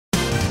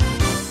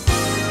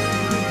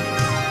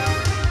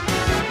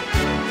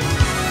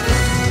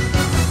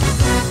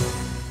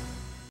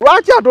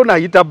Lwaki atona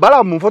yita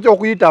balamu mfo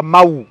kyokuyita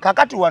mawu?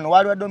 Kakati wano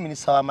waliwo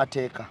minisita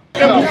w'amateeka.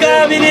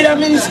 Mukabirira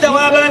minisita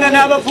w'abaana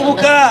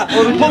n'abavubuka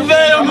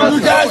muveeyo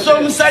mutaaso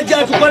omusajja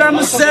atukola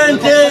mu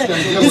ssente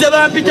nze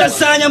bampita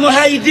Ssaanya mu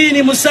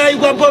Haidini musaayi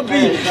gwa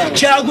Bobi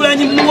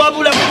Kyagulanyi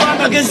muwabula kuba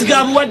amagezi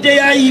gabuwadde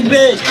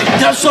yayimbe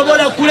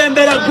tasobola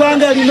kulembera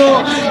ggwanga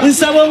lino.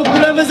 Nsaba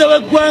omukulembeze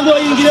w'eggwanga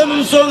oyingire mu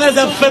nsonga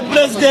zaffe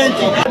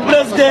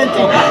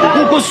pulezidenti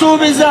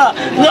nkusuubiza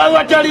nga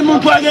watali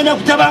muntu agenda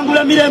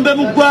kutabangula mirembe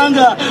mu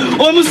ggwanga.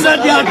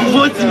 Omusajja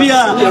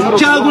atuvotibya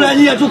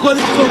Kyagulanyi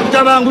yatukozesa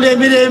okutabangula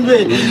emirembe.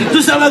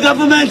 Tusaba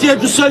gavumenti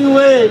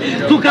etusonyiwe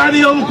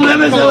tukabira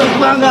omukulembeze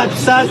w'eggwanga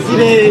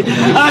atusaasire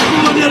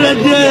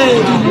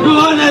atuboneredde.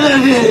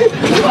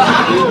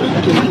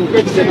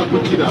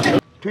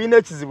 Tuyina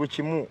ekizibu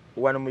kimu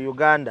wano mu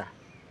Uganda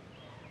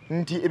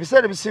nti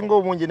ebiseera ebisinga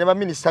obungi ne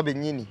baminisita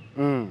bennyini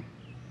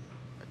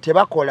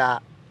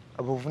tebakola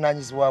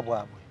buvunaanyizibwa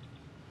bwabwe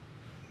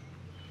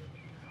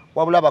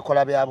wabula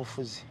bakola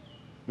byabufuzi.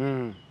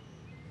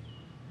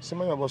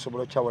 Simanyi oba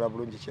osobola okyawula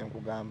bulungi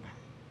kyenkugamba.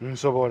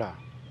 Nsobola.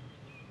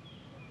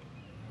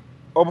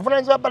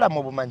 Obuvunaanyizibwa balamu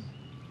obumanyi?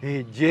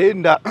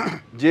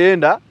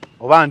 Genda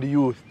oba ndi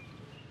youth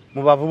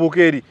mu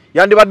bavubuka eri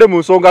yandibadde mu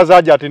nsonga za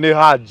Hajjat ne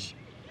Hajji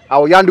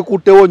awo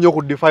yandikuttewo nnyo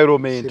ku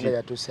defilement.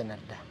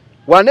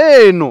 Wane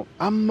eno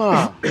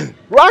amma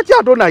lwaki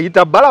atona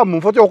yita balamu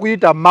mfo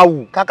kyokuyita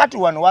mawu? Kakati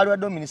wano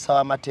waliwo minisita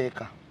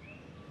w'amateeka.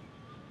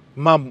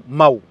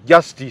 Mawu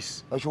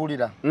justice.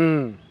 Okiwulira?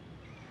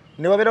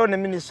 Ne wabeerawo ne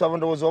minisita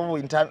w'endowooza obu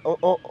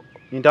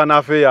internal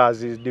affairs,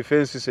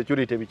 defense,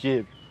 security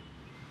bikibi.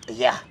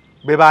 Yeah.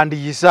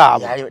 Bebandiyisa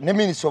abo. Ne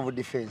minister of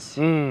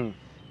defense.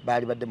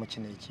 Bali badde mu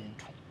kino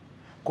ekintu.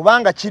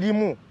 Kubanga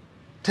kirimu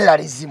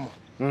terrorism.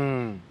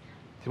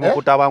 Simu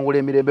kutabangula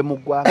emirembe mu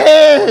ggwanga.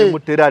 Mu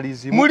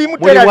terrorism. Mulimu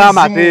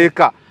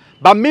amateeka.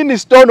 Ba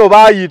minister ono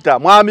bayita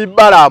mwami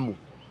balamu.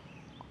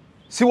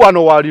 Si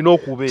wano walina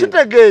okubeera.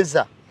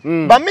 Kitegeeza.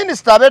 Ba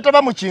minister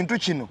abeetaba mu kintu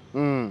kino.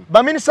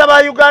 Ba minister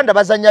ba Uganda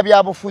bazanya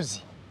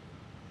byabufuzi.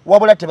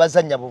 Wabula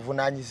tebazanya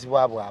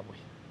buvunaanyizibwa bwabwe.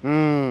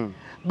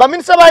 Ba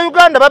minister ba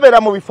Uganda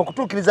babeera mu bifo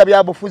kutuukiriza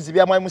byabufuzi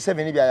bya Mwai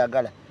Museveni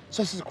byayagala.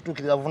 So sisi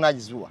kutuukiriza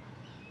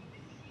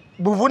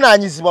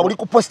buvunaanyizibwa buli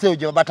ku post eyo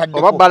gye bataddeko.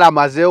 Oba balamu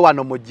azeewo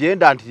wano mu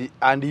genda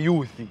and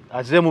youth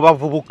azee mu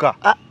bavubuka.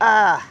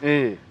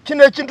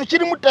 Kino ekintu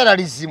kirimu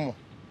terrorism.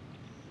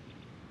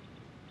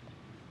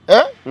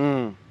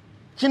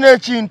 Kino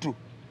ekintu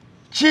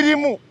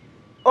kirimu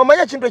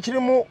omanya kintu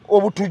ekirimu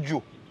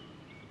obutujju.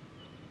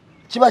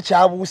 Kiba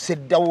kyabuuse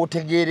dda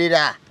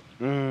wootegeerera.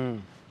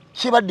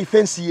 Kiba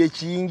defense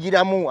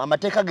yekiyingiramu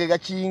amateeka ge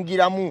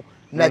gakiyingiramu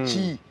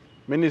naki.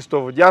 Minister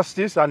of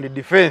Justice and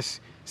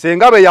Defense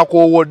senga be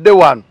yakoowodde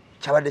wano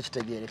kyabadde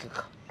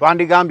kitegeerekeka.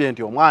 Twandigambye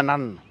nti omwana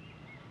nno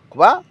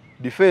kuba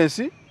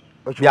defense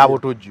bya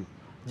butujju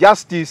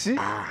justice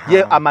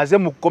ye amaze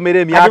mu kukomera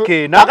emyaka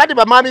ena. Akati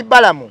bamaami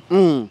balamu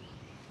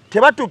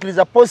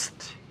tebatuukiriza post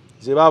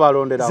ze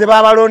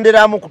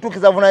babalonderamu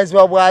kutuukiriza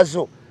buvunaanyizibwa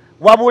bwazo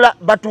wabula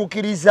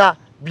batuukiriza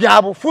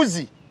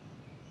byabufuzi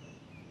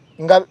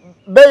nga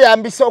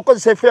beyambisa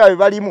okozesa efe yaabwe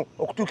balimu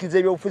okutuukiriza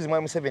ebyobufuzi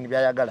Mwai Museveni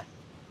byayagala.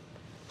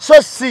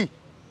 So si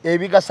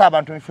ebigasa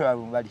abantu efe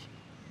yaabwe bali.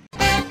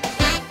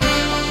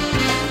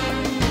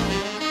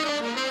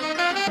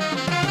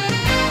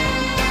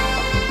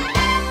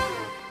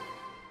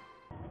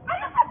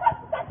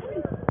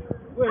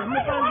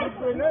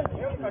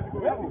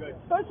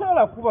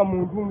 Tosobola kuba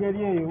muntu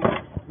ngeri eyo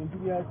bintu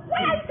bya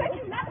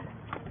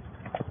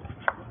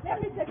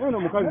Ono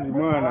mukazi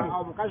mwana.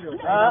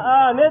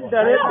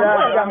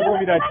 Nedda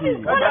ngobira ki.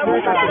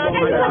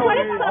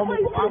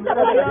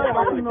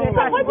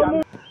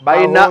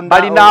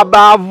 Balina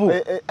abaavu.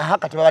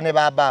 Kati baba ne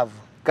babaavu.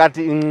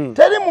 Kati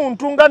teri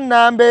muntu nga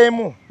nnamba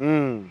emu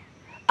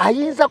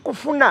ayinza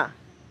kufuna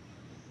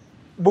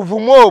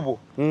buvumu obwo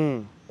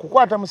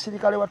kukwata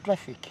musirikale wa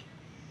traffic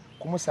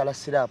kumusala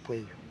sirapu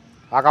eyo.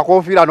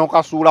 Akakofiira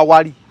n'okasuula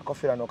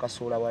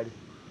wali.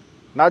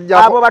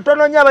 Najja abo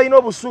batono nnyo abalina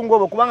obusungu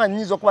obwo kubanga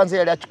nnyinza okuba nze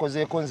yali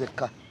akikozeeko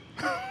nzekka.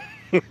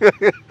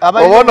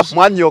 Obono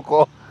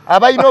mwanyoko.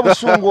 Abalina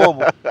obusungu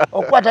obwo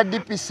okukwata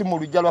DPC mu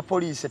lujja lwa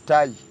poliisi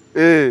ettaayi.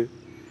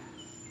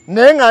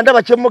 Naye nga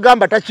ndaba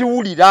kyemugamba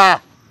takiwulira.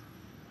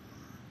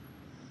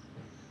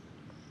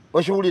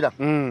 Okiwulira?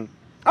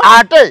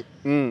 Ate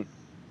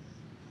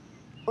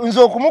nze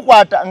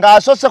okumukwata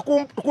ng'asoose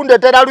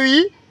kundeetera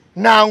luyi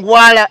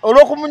nangwala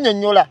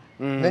olw'okumunnyonnyola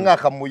naye nga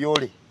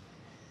akamuyole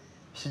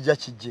kijja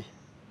kijje.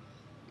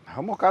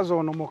 Omukazi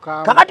ono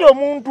mukaamu. Kakati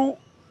omuntu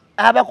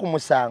aba ku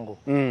musango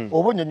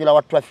oba onnyonnyola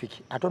wa traffic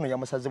ate ono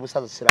yamusaze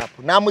busaza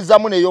sirapu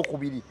n'amuzaamu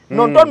n'eyokubiri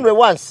nontonwe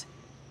wansi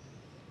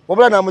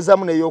wabula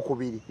n'amuzaamu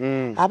n'eyokubiri.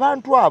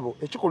 Abantu abo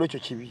ekikolwa ekyo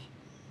kibi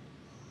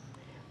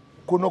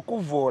kuno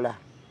kuvoola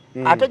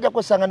ate ajja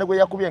kusanga ne gwe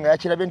yakubye nga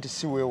yakirabye nti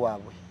si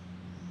weewaabwe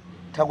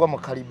tagwa mu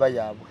kaliba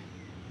yaabwe.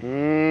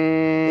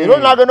 Era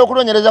n'agenda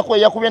okunoonyereza ku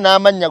Eyakubye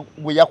n'amannya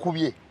gwe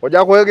yakubye.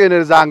 Ojja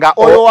kwegenderezanga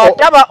oyo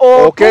wataba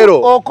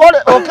okero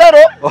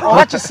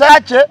oba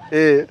kisakye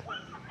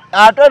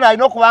ate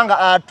alina okubanga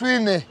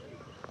atwine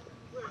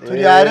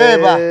tuli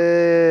areeba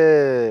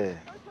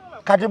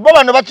kati bo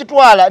bano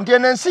bakitwala nti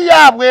eno ensi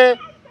yaabwe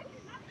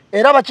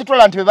era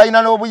bakitwala nti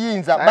bebalina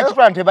n'obuyinza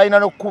bakitwala nti bebalina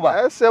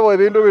n'okkuba sebo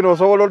ebintu bino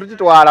osobola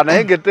otukitwala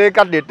naye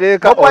ng'etteeka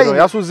ddeteeka ono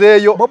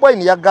yasuzeeyo Bobi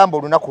Wine yagamba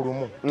olunaku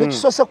lumu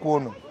tekisose ku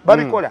ono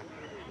babikola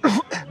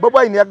Bobi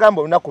Wine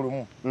yagamba olunaku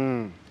lumu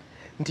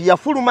nti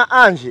yafuluma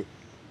anje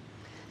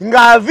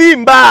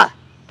ng'avimba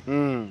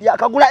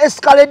yakagula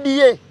escalade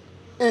ye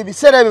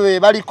ebiseera ebyo bye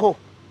baliko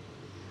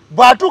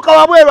bw'atuuka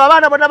wabweru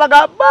abaana bonna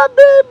bagamba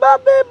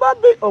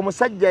babe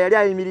omusajja yali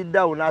ayimiridde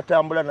awo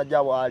n'atambula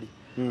najja bw'ali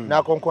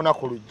n'akonkona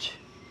ku luggi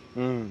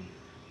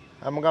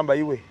amugamba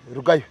yiwe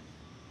rugayo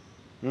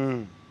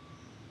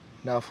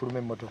n'afuluma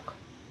emmotoka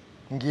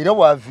ng'era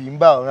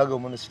bw'avimba onaga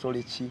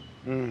omunisitole ki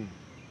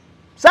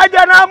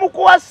sajja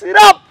n'amukuwa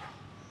sirapu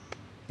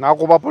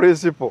n'akuba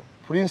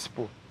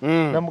principal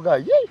n'amugamba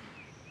ye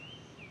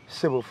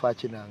sebo fa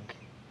kinange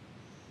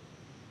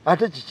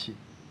ate kiki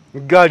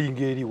eggaali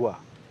ng'eriwa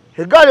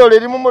eggaali olwo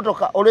eri mu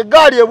mmotoka olwo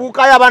eggaali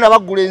ebuukayo abaana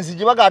baggula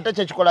enzigi baga ate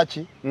kyekikola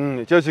ki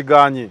ekyo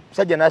kiganye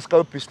musajja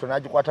n'asikayo pisito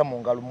n'agikwata mu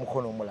ngalo mu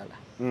mukono omulala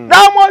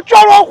n'amwokya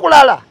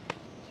olw'okulala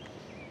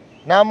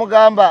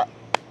n'amugamba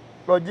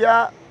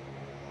lojja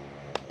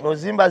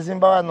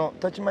ozimbazimba wano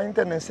tokimanyi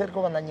internet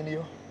eriko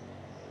bananyiniyo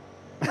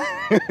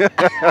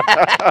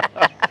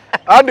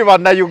andi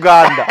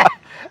bannayuganda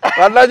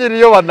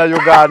bannanyiniyo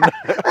bannayuganda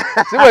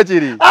si bwe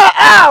kiri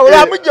oyo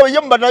amujja ye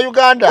mu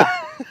bannayuganda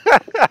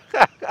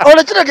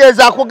olwo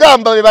kitegeeza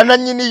akugamba be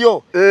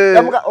bannanyiniyo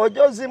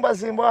ojja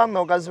ozimbazimba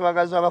wano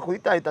ogazibagaziba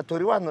bakuyitaayita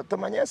tori wano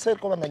tomanyi ensi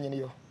eriko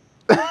bannanyiniyo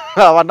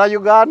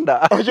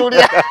bannayuganda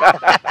okiwulira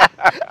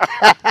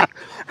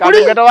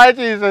kaligeta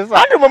wakiisesa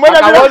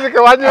akabozi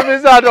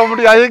kewanyumiza ati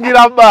omuntu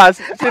yayingira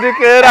bbaasi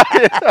kirikeera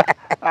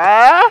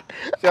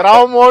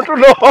kyerawo omuntu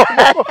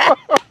n'omu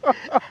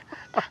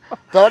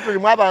taba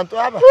tulimu abantu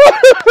aba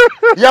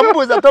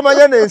yamubuuza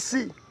tomanya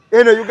n'ensi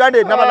eno Uganda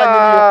erina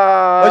bannanyiniyo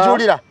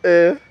okiwulira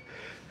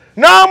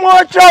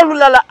n'amwokya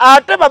olulala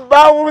ate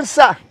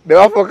babbawunsa ne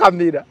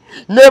bafukamira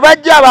ne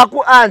bajja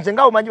abaku anje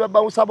nga omanyi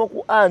babbawunsa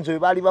boku anje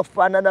baali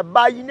bafaanana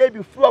bayina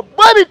ebifuba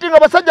bwebiti nga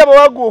basajja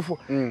bawaguufu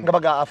nga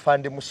baga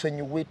afande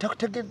musonyiwe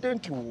takutegedde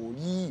nti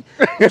oli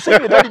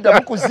musonyiwe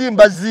taliddamu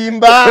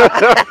kuzimbazimba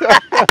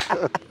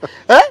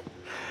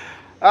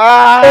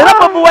era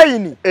Bobi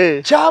Wine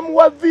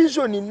kyamuwa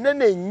vision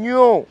nnene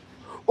nnyo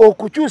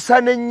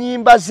okukyusa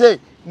n'ennyimba ze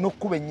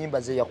n'okkuba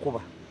ennyimba ze yakuba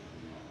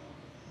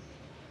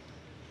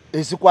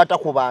ezikwata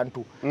ku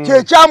bantu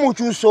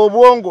kyekyamukyusa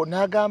obwongo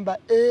n'agamba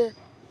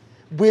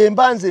bwe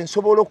mba nze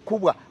nsobola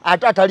okukubwa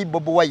ate atali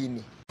Bobi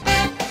Wine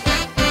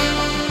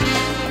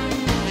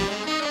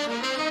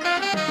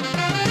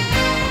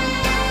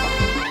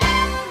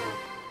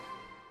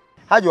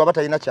Hajji waba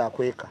talina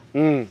kyakweka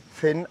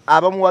fen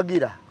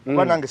abamuwagira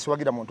kuba nange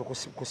siwagira muntu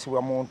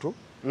kusibwa muntu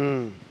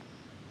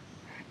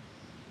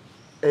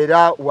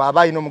era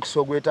waba alina omukisa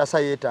ogwetaasa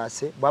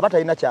yeetaase bw'aba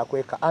talina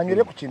kyakweka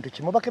anywere ku kintu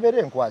kimu bakebere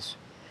enkwaso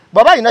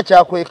bw'aba alina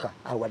kyakweka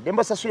awadde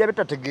mbasasuya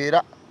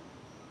betategeera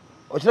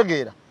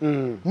okitegeera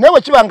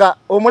newe kiba nga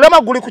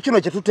omulama guli ku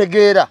kino kye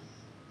tutegeera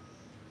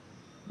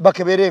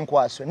bakebere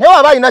enkwaso naye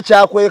waba alina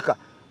kyakweka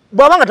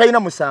bw'aba nga talina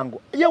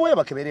musango yewe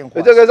bakebere enkwaso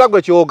ekitegeeza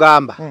gwe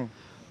kyogamba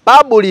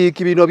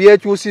public bino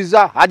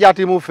byekyusiza Hajjat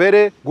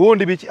mufere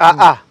gundi biki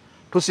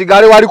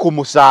tusigale wali ku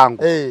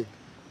musango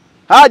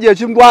Hajji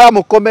ekimutwala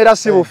mu kkomera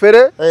si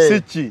bufere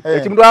siki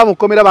ekimutwala mu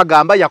kkomera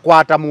bagamba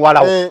yakwata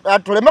muwala we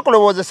tuleme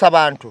kulowoozesa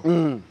bantu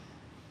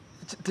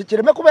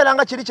kireme kubeera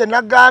nga kiri kye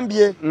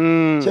nagambye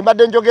kye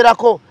mbadde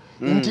njogerako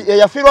nti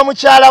eyafiirwa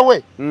mukyala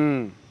we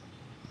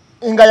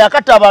nga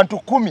yakata abantu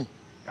 10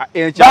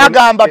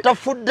 bagamba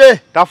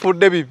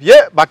tafudde bibye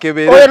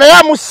bakebere oyo naye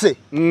amusse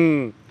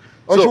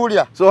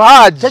okiwulira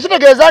Hajji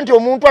kyekitegeeza nti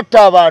omuntu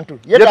atta abantu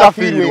ye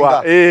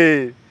tafiirwenga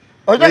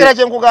okitegeera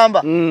kye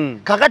nkugamba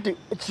kakati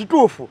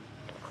kituufu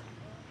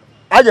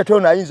Hajjat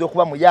ono ayinza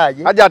okuba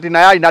muyaaye Hajjat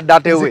naye alina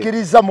ddatewe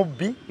nzikiriza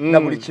mubbi na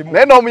buli kimu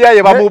naye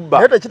n'omuyaaye bamubba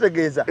naye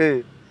tekitegeeza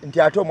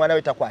nti ate omwana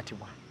we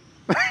takwatibwa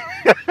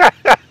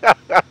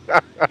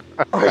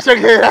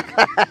okitegeera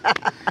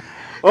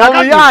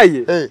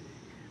omuyaaye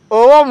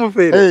oba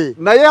omufere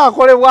naye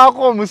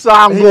akolebwako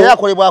omusango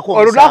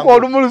olunaku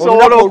olumu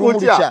lusobola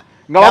okutya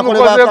nga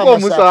bamukozeeko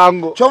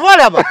omusango kyova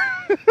olaba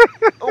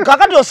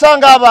kakati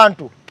osanga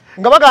abantu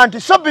nga baga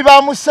nti sobbi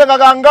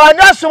bamusenga ngani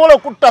asobola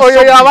okutta sobbi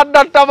oyo yabadde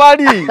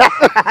attabali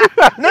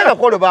naye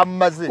nakwolwo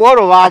bamumaze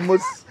kwolwo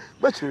bamusi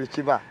bwekiro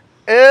kiba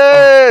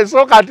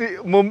so kati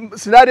mu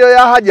scenario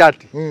ya Hajjat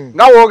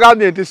nga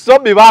wogambye nti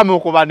sobbi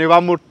bamukuba ne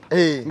bamutta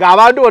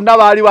ng'abantu bonna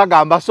baali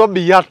bagamba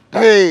sobbi yatta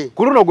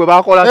ku luno gwe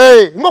bakola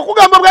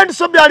ng'okugamba bwe nti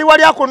sobbi ali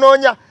wali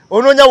akunoonya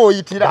onoonya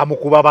w'oyitira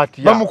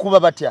bamukuba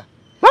batya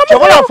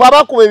kyobola ffe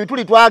abakuba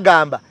ebituli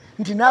twagamba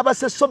nti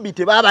n'abase sobbi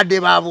tebaabadde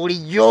ba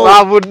bulijjo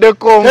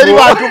bavuddeko teri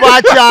bantu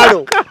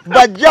bakyalo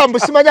bajja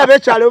mbusimanyi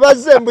abekyalo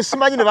bazze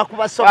mbusimanyi ne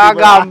bakuba sobi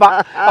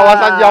agamba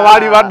abasajja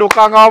bali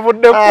badduka nga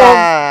bavudde kom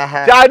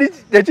kyali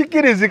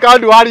tekikirizi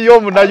kandi waliyo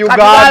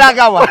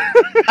Munnayuganda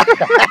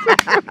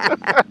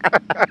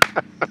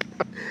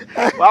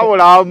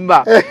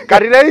wabulamba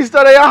kati ne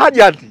history ya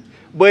Hajjat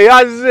bwe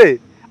yazze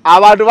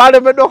abantu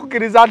balemedde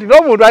okukkiriza nti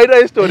n'omuntu alina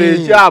history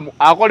ekyamu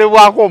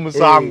akolebwako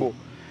omusango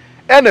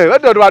ene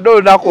wedo twadde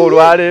olunaku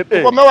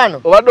olwaleero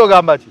obadde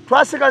ogamba ki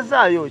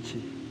twasigazaayo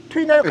ki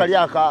tulinayo kali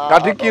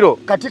aka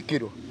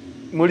Katikkiro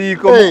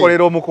muliko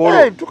mukolera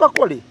omukolo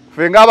tukakole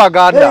ffe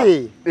ng'Abaganda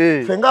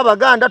ffe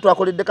ng'Abaganda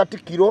twakoledde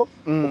Katikkiro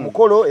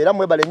omukolo era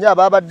mwebale nnyo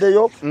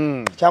abaabaddeyo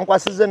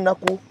kyankwasiza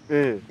ennaku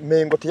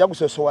Mengo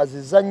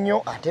teyagusosowaziza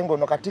nnyo ate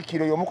ng'ono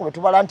Katikkiro y'omu be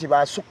tubala nti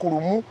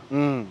baasukulumu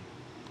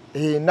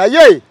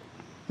naye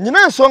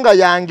nyina ensonga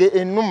yange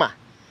ennuma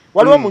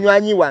waliwo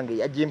munywanyi wange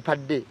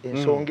yagimpadde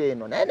ensonga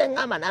eno naye ne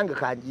ŋŋamba nange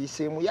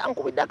kangiyiseemu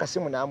yankubidde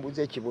akasimu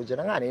n'ambuuza ekibuuzo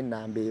naŋŋaa naye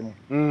nnamba emu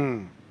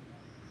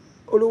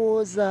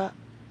olowooza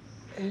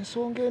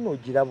ensonga eno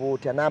ogiraba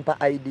otya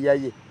nampa idea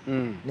ye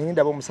naye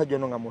ndaba omusajja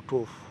ono nga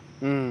mutuufu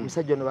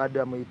omusajja ono baadde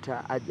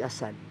bamuyita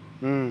Hassan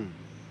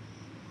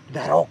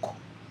Daroko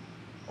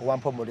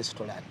owampa mu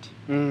restaurant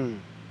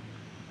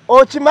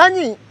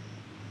okimanyi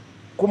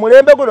ku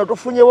mulembe guno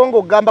tufunyewo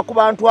ng'ogamba ku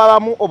bantu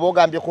abamu oba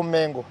ogambye ku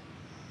Mengo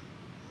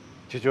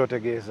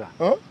kikyotegeeza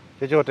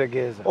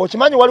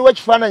okimanyi waliwo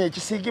ekifaananyi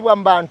ekisiigibwa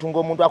mu bantu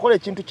ng'omuntu akola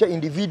ekintu kye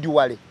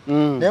individually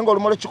naye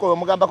ng'olumalo kikola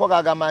omugambako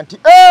gagamba nti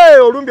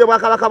olumbye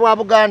Bwakabaka bwa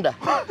Buganda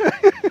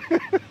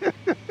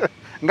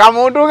nga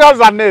muntu nga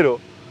Zannero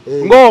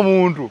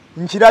ng'omuntu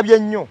nkirabye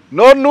nnyo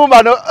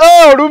n'onnumba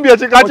olumbye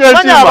ekika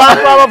ky'ekima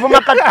abantu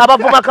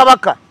abavuma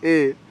Kabaka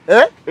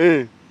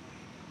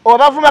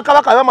obavuma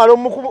Kabaka bamala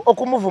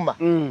okumuvuma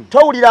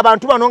towulira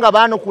abantu bano nga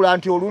baanukula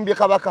nti olumbye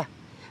Kabaka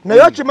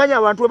naye okimanyi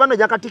abantu bano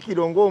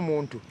Katikkiro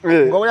ng'omuntu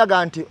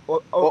ng'olaga nti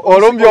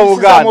olumbye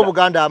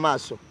Obuganda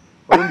amaaso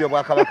olumbye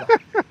Bwakabaka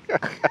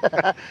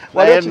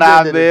naye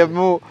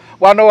nambeemu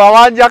wano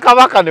wawanja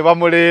Kabaka ne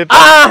bamuleeta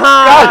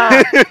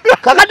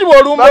kakati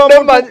bw'olumba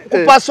omuntu ku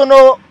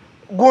pasono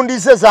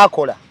gundize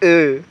zaakola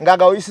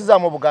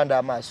ng'agawuyisizaamu Obuganda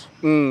amaaso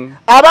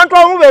abantu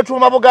abamu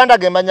beetuuma Buganda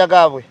gemanya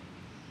gaabwe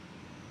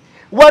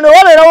wano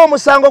wabeerawo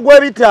omusango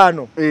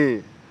gw'ebitaano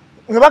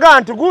nga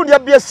bagamba nti gundi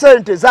abbye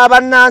ssente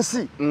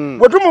z'abannansi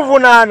bwe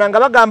tumuvunaana nga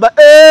bagamba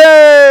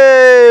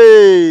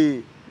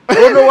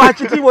ono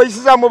wakitiibwa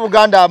oyisizaamu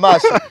Obuganda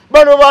amaaso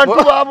bano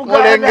bantu ba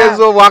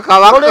olengeza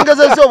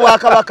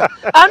Obwakabaka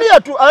ani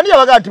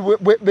yabaga nti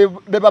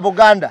be ba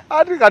Buganda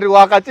ati kati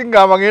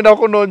wakakingamba ngenda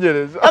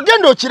kunoonyereza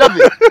agenda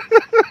okirabe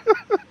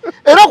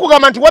era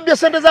okugamba nti wabbye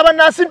ssente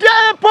z'abannansi nti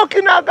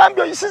pooki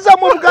n'agambye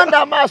oyisizaamu Obuganda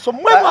amaaso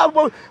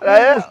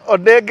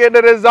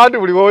oneegendereza nti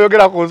buli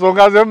bw'oyogera ku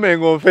nsonga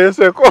z'Emmengo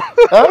onfeeseko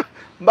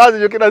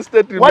mbazijukira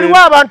statement waliwo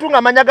abantu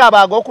nga manya gaabo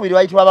ag'okubiri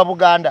bayitibwa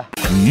Ababuganda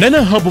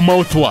Nana Herbal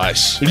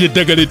Mouthwash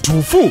ly'eddagala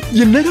ettuufu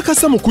yenna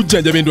kakasa mu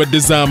kujjanjaba endwadde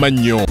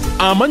z'amannyo.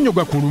 Amannyo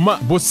gakuluma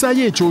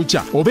bw'ossaayo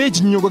ekyokya oba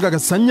ekinnyogo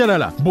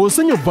gagasannyalala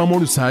bw'osenya ovaamu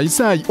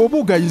olusaayisaayi oba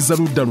ogayiza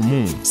ludda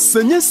lumu.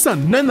 Senyesa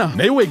Nana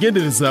naye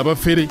weegendereza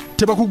abafere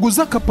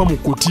tebakuguza kappa mu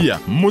kkutiya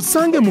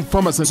musange mu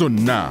famasi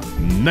zonna.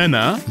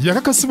 Nana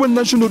yakakasibwa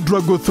National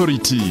Drug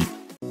Authority.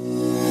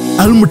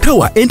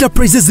 Almutawa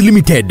Enterprises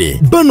Limited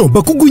bano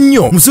bakugu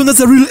nnyo musonga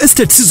za real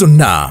estate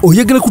zonna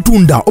oyagala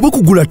kutunda oba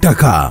kugula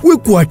ttaka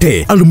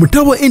wekwate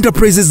Almutawa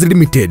Enterprises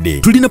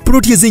Limited tulina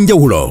ploti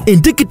ez'enjawulo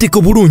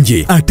enteketeko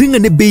bulungi ate nga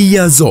n'ebbeeyi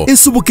yaazo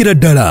esobokera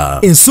ddala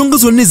ensonga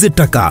zonna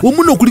ez'ettaka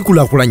wamu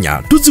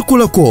n'okulikulaakulanya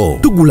tuzikolako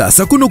tugula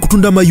sako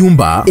n'okutunda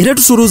amayumba era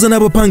tusolooza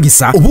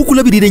n'abapangisa oba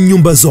okulabirira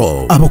ennyumba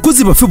zo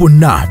abakozi baffe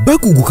bonna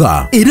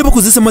bakuguka era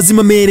bakozesa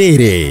mazima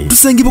meereere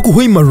tusangibwa ku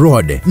Hoima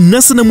Road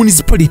Nasana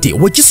Municipality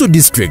Wakiso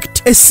District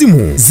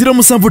Esimu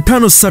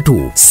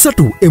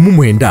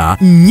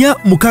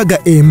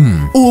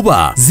 0756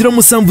 oba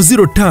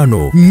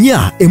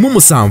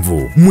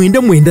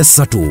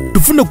 0705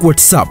 tufuna ku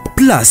WhatsApp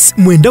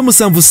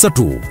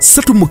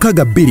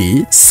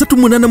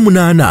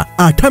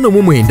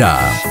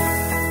 +97362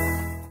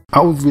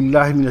 أعوذ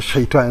بالله من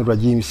الشيطان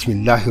الرجيم بسم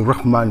الله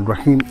الرحمن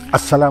الرحيم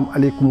السلام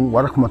عليكم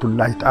ورحمة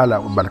الله تعالى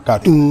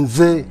وبركاته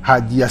nze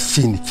Hajji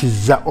Yasin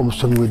kiza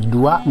omusomi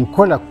w'eddwa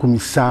nkola ku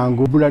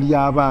misango bula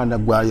ly'abaana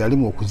gwa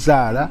yalimu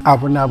okuzaala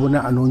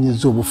abonaabona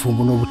anoonyeza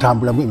obufumbo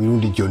n'obutambulamu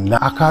emirundi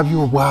gyonna akaabya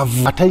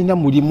obwavu atalina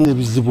mulimu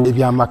ebizibu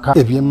eby'amaka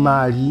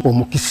eby'emmaali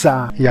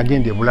omukisa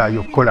yagenda ebulaayo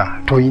okukola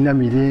toyina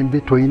mirembe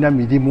toyina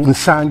mirimu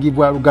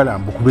nsangibwa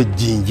lugalambu ku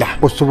lw'ejjinja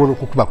osobola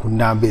okukuba ku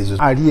nnamba ezo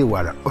ali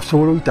ewala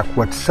osobola oyita ku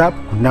WhatsApp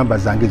ku namba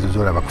zange ezo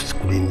zolaba ku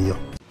sikulini yo.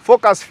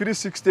 Focus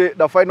 360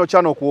 the final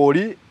channel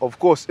kwoli of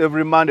course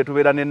every Monday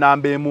tubeera ne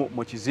namba emu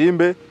mu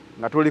kizimbe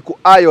nga tuli ku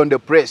Eye on the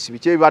Press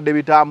biche bibadde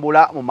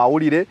bitambula mu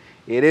mawulire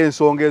era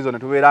ensonga ezo ne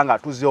tubeera nga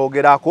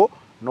tuziogerako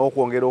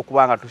n'okwongera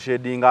okuba nga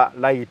tushedinga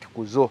light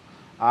kuzo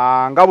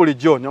nga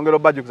bulijjo nyongero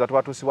budget za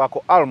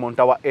twatusiwako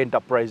Almontawa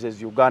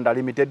Enterprises Uganda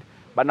Limited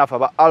banafa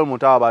ba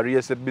Almontawa ba real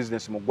estate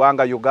business mu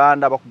ggwanga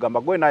Uganda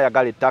bakugamba gwe na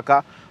yagala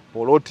ettaka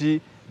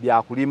poloti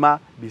byakulima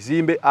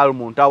bizimbe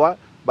Almontawa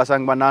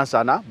basangibwa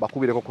nansana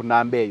bakubireko ku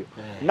namba eyo.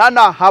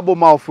 Nana Herbal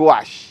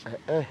Mouthwash.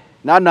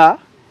 Nana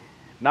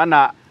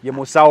ye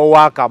musawo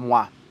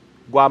wakamwa.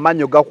 Gwa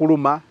amanyo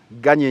gakuluma,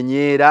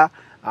 ganyenyera,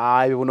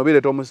 bibuno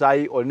bireeta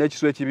omusaayi olina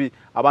ekiswa ekibi.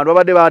 Abantu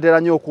babadde batera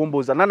nnyo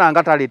okumbuuza Nana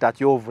nga taleeta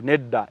kyovu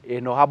nedda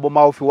eno Herbal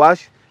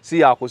Mouthwash si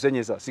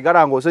yakusenyesa.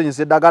 Sigala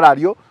ng'osenyesa eddagala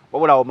lyo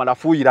wabula omala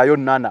fuuyirayo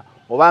Nana.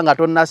 Obanga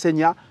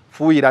tonnasenya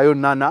fuuyirayo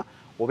Nana.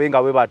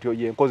 Obenga bwe batyo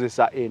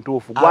yenkozesa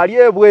entuufu. Gwali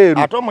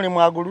ebweru. Ate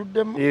omulimu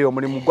aguluddemu.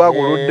 Omulimu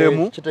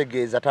gwaguluddemu.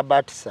 Kitegeeza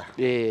tabatisa.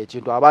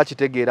 Kintu aba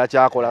kitegeera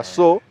kyakola.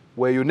 So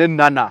weeyune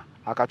Nana.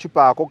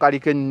 Akacupa ako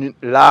kaliko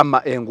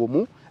lama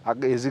engumu.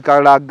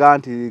 Ezikalaga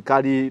nti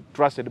kali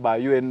trusted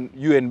by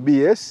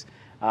UNBS.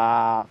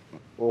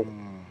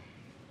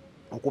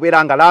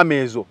 Okubeera nga lama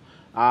ezo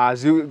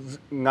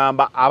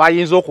ngamba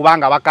abayinza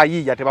okubanga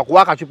bakayiya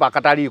tebakuwa akacupa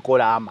akataliiko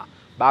lama.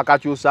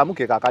 Bakakyusaamu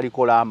ke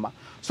kakaliko lama.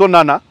 So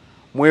Nana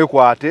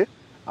mwekwate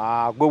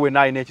gwe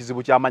wena alina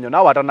ekizibu ky'amanyo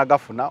naawe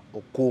atanagafuna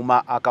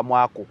okukuuma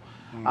akamwako.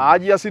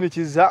 Hajji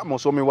yasinikiza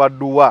musomi wa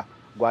dduwa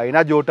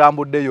gw'alina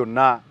gy'otambudde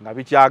yonna nga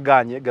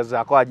bikyaganye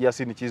gazaako Hajji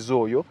yasinikiza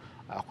oyo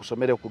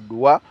akusomere ku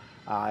dduwa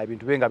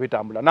ebintu bye nga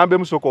bitambula. Nambe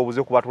musooka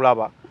obuze ku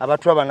batulaba.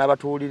 Abatulaba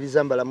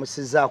n'abatuwuliriza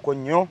mbalamusizaako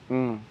nnyo.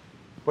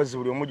 Mpozi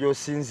buli omu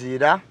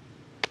gy'osinziira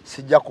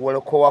sijja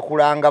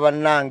kuwakulanga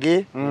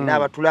bannange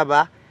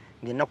n'abatulaba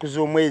ng'ennaku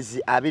z'omwezi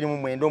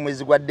 29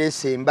 omwezi gwa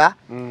Desemba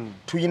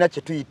tuyina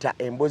kye tuyita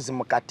embozi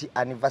mukati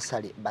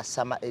anniversary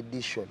basama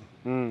edition.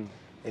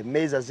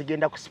 Emmeeza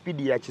zigenda ku speed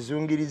ya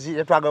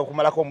kizungirizi twagala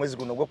okumalako omwezi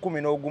guno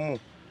ogw'ekumi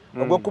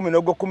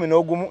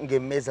n'ogumu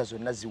ng'emmeeza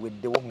zonna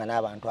ziweddewo nga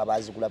n'abantu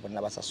abazigula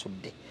bonna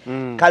basasudde.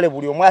 Kale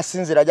buli omu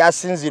asinziira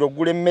gy'asinziira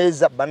ogula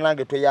emmeeza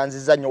bannange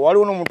tweyanziza nnyo.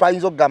 Waliwo n'omuntu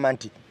ayinza okugamba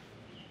nti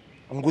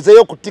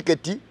nguzeyo ku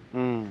tiketi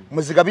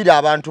muzigabire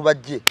abantu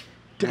bajje.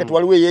 Tiketi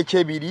waliwo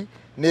ey'ekyebiri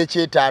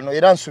n'ekyetaano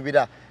era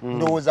nsubira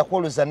ndowooza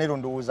kwolwo zanero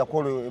ndowooza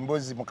kwolwo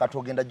embozi mukati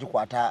ogenda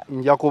gikwata.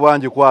 Nja kuba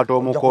ngikwata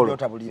omukolo.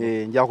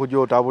 Nja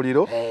kugyota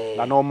buliro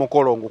nga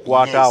n'omukolo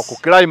ngukwata ku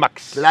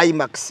climax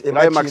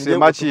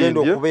emakindi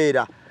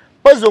okubeera.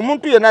 Pozi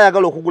omuntu yenna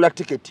ayagala okugula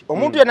tiketi,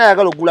 omuntu yenna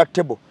ayagala okugula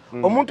table,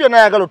 omuntu yenna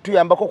ayagala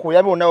otuyambako ku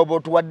buyambi bonna bwe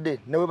otuwadde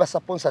ne bwe ba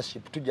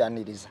sponsorship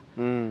tujaniriza.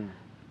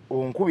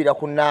 Onkubira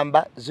ku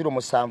namba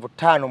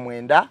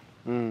 0759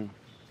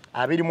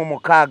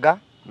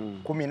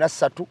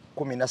 26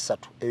 13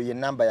 eyo ye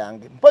namba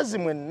yange. Mpozi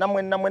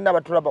mwenna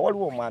abatulaba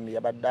waliwo omwami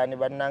yabaddaani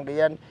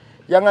bannange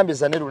yangambye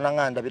Zanero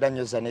nanganda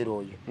biranyo Zanero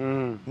oyo.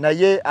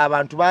 Naye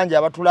abantu bangi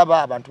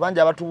abatulaba, abantu bangi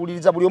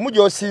abatuwuliriza buli omu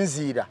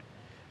gy'osinziira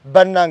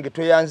bannange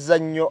tweyanziza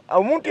nnyo.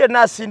 Omuntu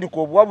yenna asindika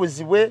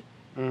obuwabuzi bwe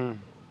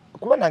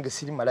kuba nange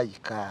siri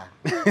malayika.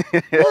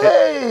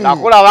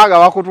 Nakulabanga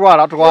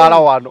bakutwala twala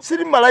wano.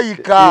 Siri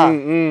malayika.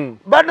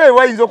 Bana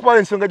wayinza okuba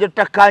ensonga gye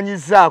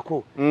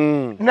tutakanyizaako.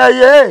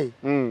 Naye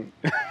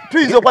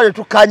tuyinza okuba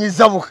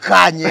tukanyiza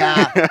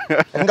bukanya.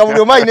 Nga buli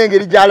omu alina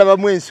engeri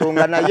gy'alabamu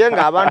ensonga naye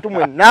nga abantu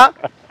mwenna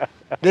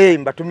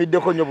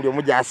mbatumiddeko nnyo buli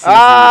omu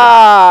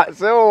gy'asinziira.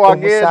 Sewo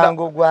wagenda.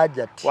 Omusango gwa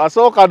Hajjat.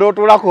 Wasooka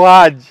n'otula ku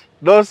Hajji.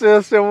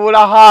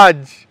 N'osesebula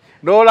Hajji.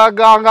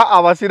 N'olaganga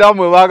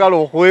abasiraamu bwe baagala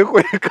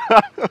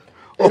okwekweka.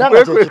 Era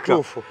nga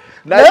kyekituufu.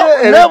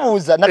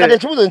 Nebuuza nakati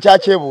ekibuuzo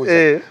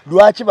nkyakyebuuza.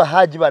 Lwaki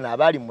Bahajji bano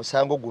abaali mu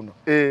musango guno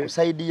ku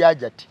sayidi ya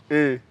Hajjat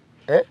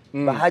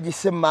Bahajji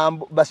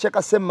Semmambo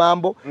Basheka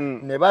Semmambo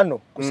ne bano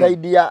ku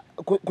sayidi ya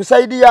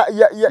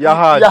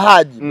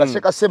Hajji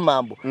Basheka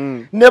Semmambo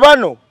ne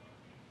bano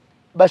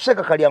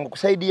Basheka Kalyango ku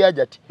sayidi ya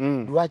Hajjat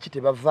lwaki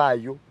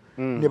tebavaayo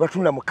ne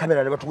batunda mu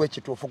kamera ne batuwa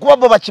ekituufu kuba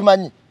bo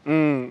bakimanyi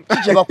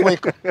kije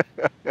bakweka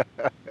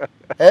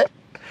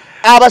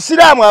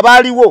abasiraamu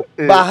abaaliwo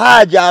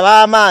Bahajji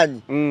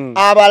ab'amaanyi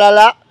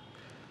abalala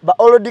ba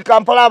Olodi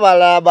Kampala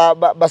abalala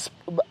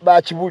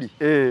ba Kibuli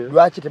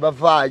lwaki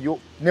tebavaayo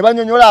ne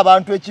banyonyola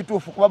abantu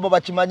ekituufu kuba bo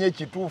bakimanyi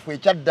ekituufu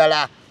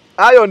ekyaddala.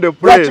 Iron the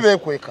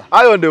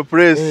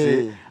press.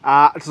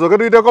 Tusoke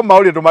tuyiteko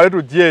mawulire tumale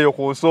tujjeeyo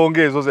ku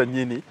nsonga ezo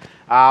zennyini.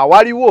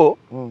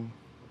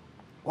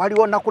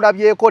 Waliwo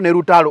nakulabyeko ne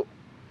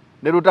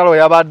Lutalo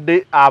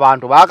yabadde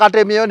abantu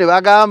bakatemyeyo ne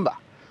bagamba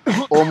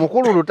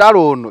omukulu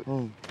Lutalo ono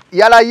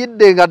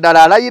yalayidde nga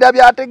ddala alayira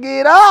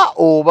byategeera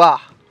oba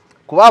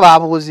kuba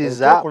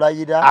babuuziza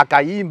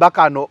akayimba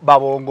kano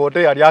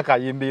babongote yali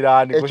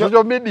akayimbirani ku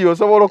social media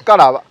osobola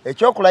okukalaba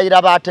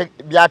ekyokulayira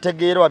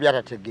byategeera oba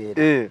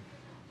byatategeera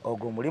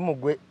ogwo mulimu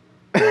gwe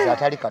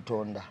atali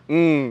Katonda.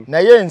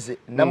 Naye nze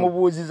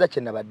namubuuziza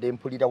kye nabadde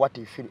mpulira what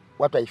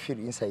I feel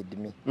inside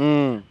me.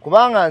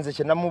 Kubanga nze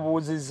kye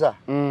namubuuziza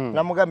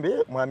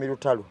namugambye mwami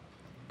Lutalo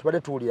tubadde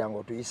tuwulira nga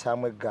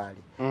otuyisaamu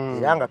eggaali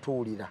era nga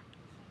tuwulira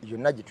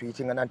yonna gye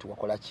tuyitingana nti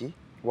wakola ki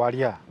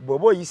walya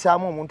bw'oba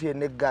oyisaamu omuntu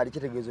yenna eggaali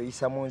kitegeeza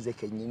oyisaamu nze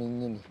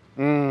kennyini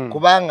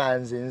kubanga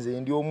nze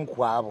ndi omu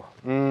ku abo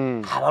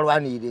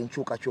abalwanirira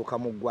enkyukakyuka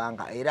mu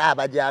ggwanga era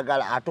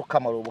abajagala ate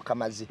okukamala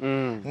obukamazi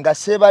nga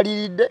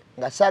seebaliridde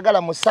nga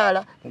saagala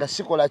musaala nga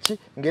sikola ki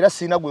ng'era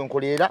siina gwe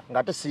nkolerera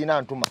ng'ate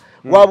siina ntuma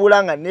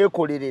wabula nga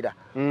neekolerera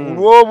ku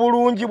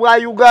lw'obulungi bwa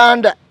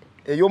Uganda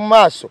ey'omu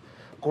maaso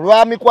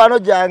kulwa mikwano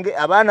gyange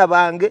abaana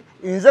bange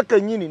nze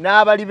kennyini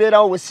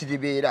n'abalibeerawo we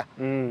siribeera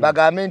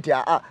bagambe nti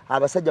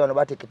abasajja bano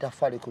bateeka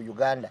ettaffaali ku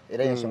Uganda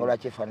era y'ensonga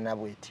lwaki efaanana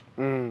bw'eti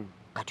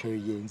kati oyo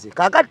yenze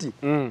kaakati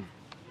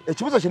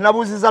ekibuzo kye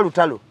nabuuziza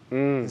lutalo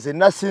nze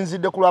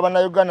nasinzidde ku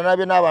lw'Abannayuganda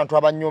nabye n'abantu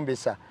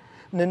abannyombesa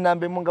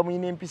nenambe munga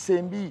muyina empisa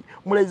embi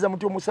mulayiza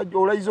muti omusajja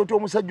olayiza oti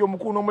omusajja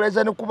omukulu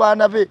n'omulayiza ne ku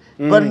baana be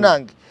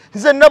bannange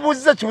nze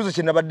nabuuziza kibuzo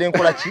kye nabadde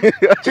nkola ki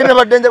kye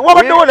nabadde nja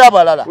wabaddewo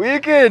n'abalala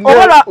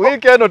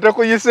wiikendi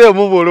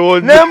tekuyiseemu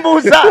bulungi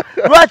nembuuza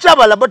lwaki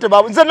abalala bo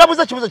tebabu nze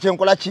nabuuza kibuzo kye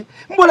nkola ki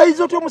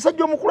mbolayiza oti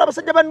omusajja omukulu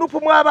abasajja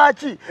bannupu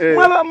mwabaaki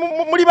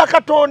muli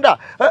bakatonda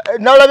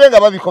nalabe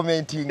nga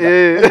babikomentinga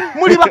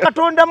muli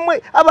bakatonda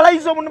mmwe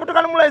abalayiza omuntu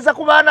mutoka nomulayiza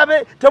ku baana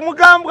be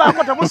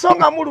temugambwako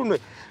temusonga mulunwe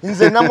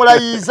nze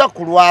namulayiza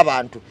ku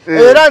lw'abantu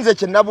era nze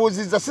kye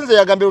nabuuzizza sinze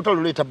yagambye lutalo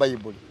luleeta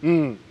bayibuli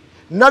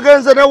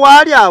nagenze ne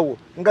waali awo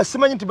nga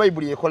simanyi nti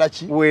bayibuli ekola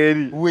ki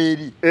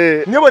weeri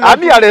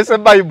ani yaleese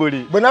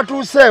bayibuli bwe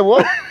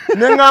natuuseewo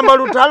ne ŋŋamba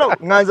lutalo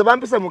nga nze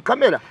bampise mu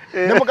kamera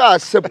ne mugaa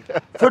sebu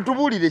ffe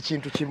tubuulire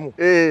ekintu kimu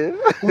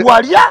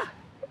walya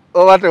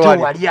oba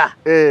tewalya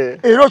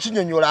era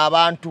okinyonyola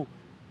abantu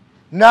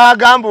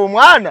n'agamba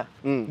omwana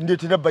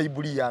ndeetera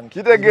bayibuli yange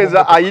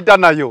kitegeeza ayita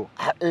nayo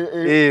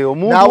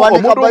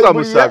omuntu nga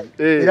musabi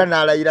era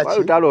n'alayira ki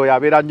lutalo oyo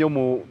abeera nnyo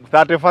mu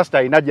 31st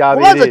ayina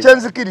gy'abeera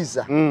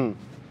kyenzikiriza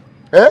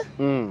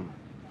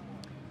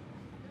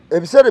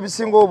ebiseera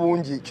ebisinga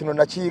obungi kino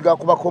nakiyiga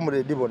ku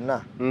bakomuredi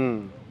bonna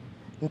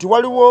nti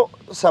waliwo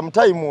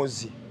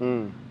sometimes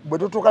bwe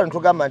tutuuka ne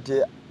tugamba nti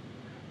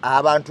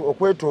abantu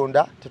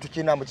okwetonda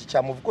tetukinamu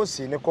kikyamu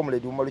bukosi ne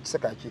komuredi Umaru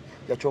Kisekaki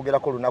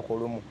yakyogerako olunaku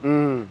olumu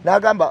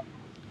n'agamba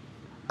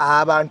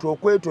abantu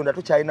okwetonda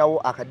tukyalinawo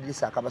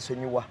akadirisa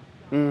akabasonyiwa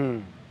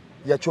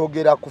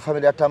yakyogera ku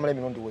famire ya Tamale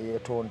emirundi we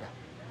yeetonda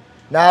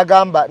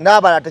n'agamba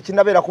n'abalala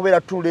tekinabeera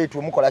kubeera too late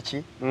omukola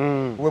ki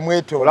we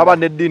mwetonda olaba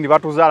n'eddiini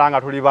batuzaala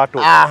nga tuli bato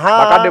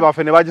bakadde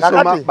baffe ne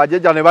bagisoma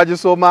bajjajja ne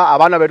bagisoma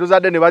abaana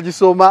betuzadde ne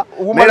bagisoma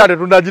neera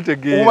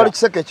tetunnagitegeera Umaru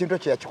Kiseke ekintu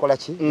ekyo yakikola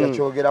ki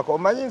yakyogerako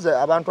omanyi nze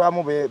abantu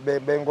abamu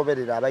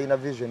bengoberera abalina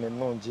vision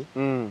ennungi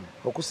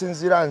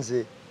okusinziira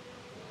nze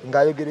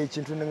ng'ayogera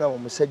ekintu ne ngamba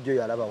omusajja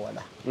oyo alaba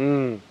wala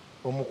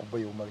omu ku bo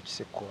Umaru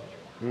Kiseke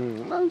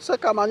oyo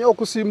nanseka amanyi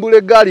okusimbula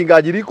eggaali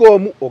ng'agiriko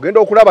omu ogenda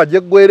okulaba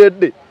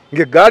gyeggweredde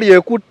ng'eggaali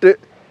ekutte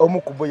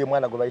omu ku bo ye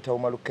mwana gwe bayita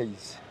Umaru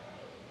Keizi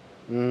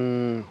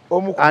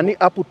ani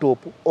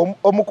aputopu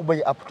omu ku bo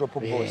ye aputopu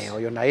boss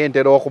oyo naye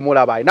ntera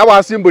okumulaba alina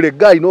bwasimbula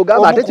eggaali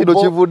n'ogamba ate kino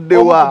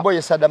kivuddewa omu ku bo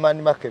ye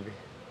Sadamani Makebe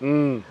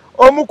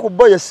omu ku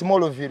bo ye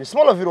Simoloviri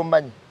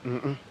omumanyi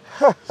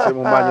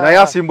simumanyi naye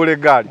asimbula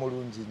eggaali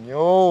mulungi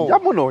nnyo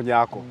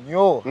njamunoonyako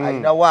nnyo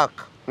alina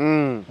waaka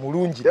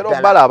mulungi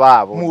ddala balaba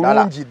abo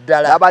mulungi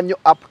ddala laba nnyo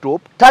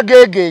aptop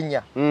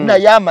tageegenya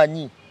naye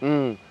amanyi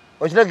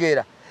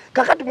okitegeera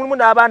kakati mulimu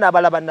n'abaana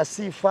abalaba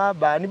Nasifa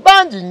baani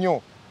bangi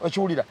nnyo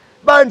okiwulira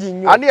bangi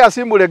nnyo ani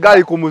yasimbula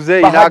eggaali ku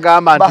muzeeyi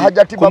n'agamba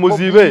nti ku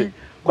muzibe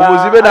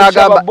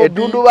n'agamba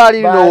ettundubaali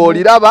lino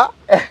oliraba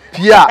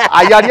pya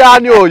yali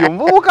ani oyo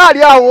muvubuka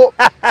ali awo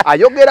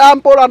ayogera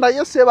mpola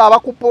naye seba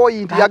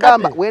abakupoyinti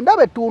yagamba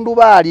wendaba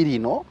ettundubaali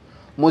lino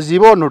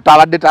muzibe ono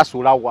tabadde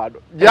tasuula wano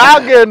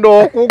gyagenda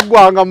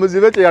okuggwanga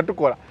muzibe kye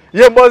yatukola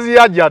ye mbozi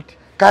ya Hajjat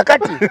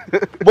kakati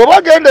bw'oba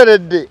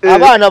ogenderedde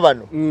abaana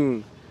bano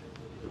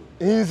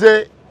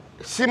nze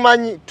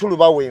simanyi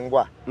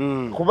tulubawengwa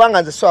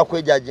kubanga nze sowa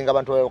kwejajinga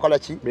abantu bakola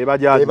ki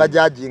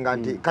bebajajinga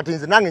nti kati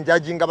nze nange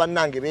njajinga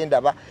bannange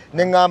bendaba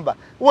ne ngamba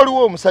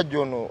waliwo omusajja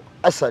ono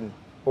Hassan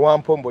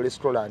owampombo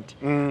restaurant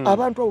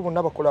abantu abo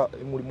bonna bakola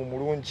mulimu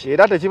mulungi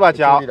era tekiba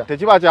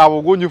kya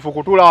bugunjufu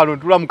kutula wano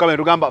ntula mu kamera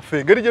tugamba ffe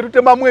engeri gye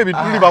tutemamu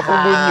ebintu tuli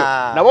bakugu nnyo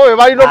nabo be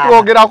balina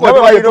okwogerako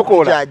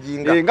ebitukola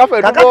nga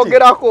ffe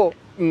tukwogerako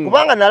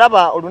kubanga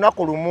nalaba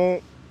olunaku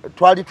lumu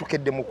twali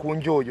tukedde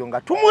mukunjo oyo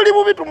nga tumuli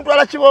bubi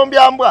tumutwala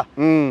kibombyambwa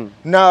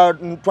na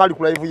twali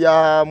ku live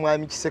ya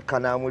mwami Kiseka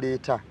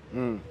n'amuleeta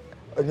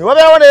ni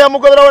wabeerawo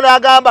neyamugoberawo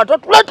n'agamba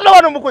tuleetera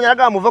wano mukunya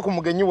nagamba muve ku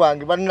mugenyi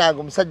wange bannange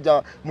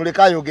omusajja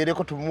muleka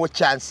ayogereko tumuwe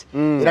chance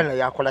era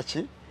naye akola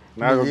ki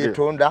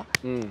yeetonda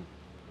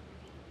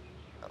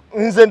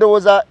nze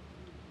ndowooza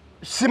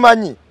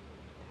simanyi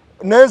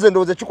naye nze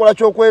ndowooza ekikola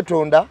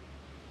ky'okwetonda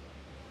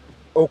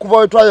okuva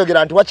we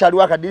twayogera nti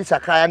wakyaliwo akadirisa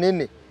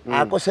kayanene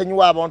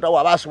akosenywa abantu awo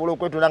abasobola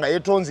okwetonda nga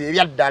yeetonze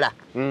ebyaddala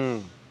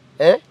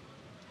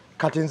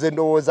kati nze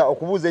ndowooza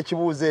okubuuza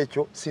ekibuuzo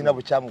ekyo sina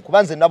bukyamu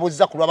kuba nze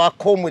nabuuziza ku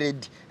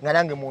lw'abakomuredi nga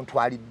nange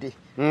muntwalidde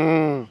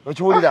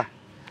okiwulira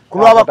ku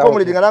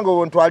lw'abakomuredi nga nange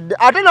muntwalidde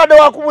ate nadde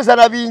wakubuuza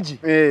na bingi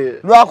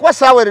lwakuba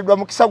saaweereddwa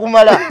mukisa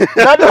gumala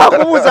nadde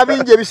wakubuuza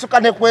bingi ebisuka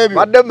ne ku ebyo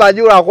badde mmanyi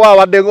lwakuba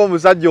abadde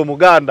ng'omusajja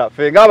omuganda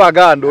ffe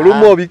ng'abaganda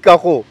olumu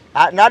obikkako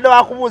nadde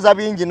wakubuuza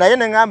bingi naye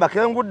ne ngamba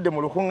kengudde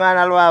mu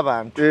lukuŋŋaana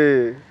lw'abantu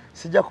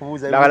sijja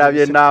kubuuza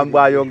nabalabye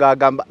ennambwayo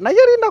ng'agamba naye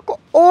lindako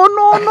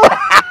onoono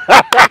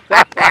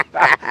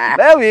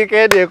naye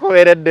wiikendi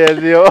ekubeeredde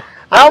ezyo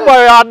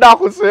nambwayo adde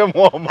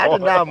akuseemu omwo ate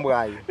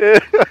nambwayo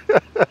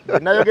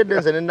nayogedde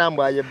nze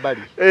n'ennamba ayo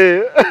ebbali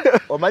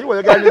omanyi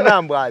bw'oyogera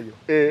n'ennamba ayo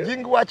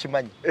jingi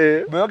wakimanyi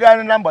bw'oyogera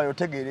n'ennamba ayo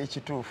otegeera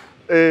ekituufu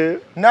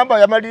namba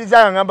yamaliriza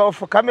nga ngamba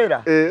ofu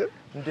kamera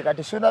nti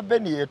kati Suna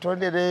Beni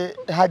yetondere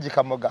Hajji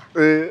Kamoga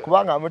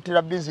kubanga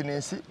amutira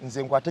business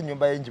nze nkwate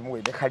ennyumba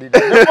y'enjimuwe ne kalida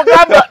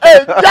nemugamba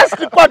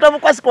just kwata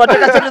mukwasi kwata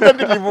kasente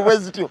mbitivu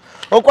bwezityo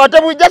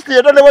okwate mu just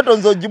yetonde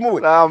wetonzo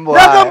ojimuwe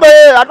nagamba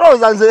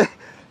atoza nze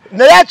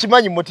naye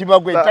akimanyi mutima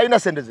gwe talina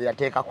sente ze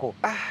yateekako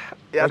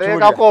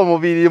yateekako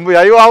omubiri mbu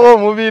yayiwawo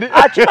omubiri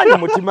akimanyi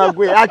mutima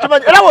gwe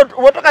akimanyi era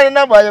wotokane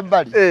namba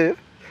yebbali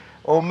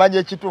omanye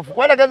ekituufu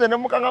kwanagenze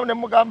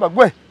nemugamba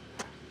gwe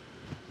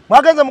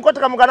mwagenze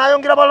mukoteka mugana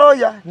ayongera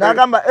baloya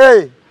nagamba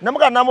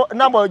namuga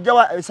namba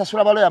ojawa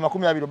esasula baloya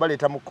 20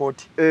 baleta mu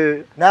koti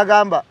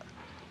nagamba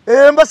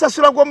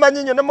mbasasula gomba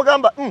nyinyo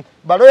nemugamba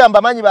baloya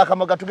mbamanyi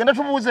bakamoga tugende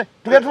tubuze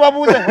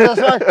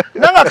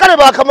nanga kale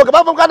bakamoga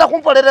baba mukanda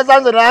kumpolereza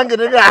nze nange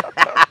nega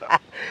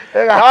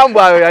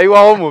kamba ayo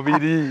yayiwaho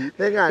omubiri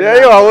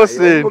yayiwaho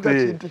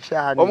sente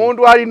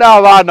omuntu alina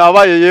abaana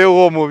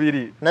abayeyewo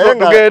omubiri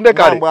tugende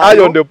kale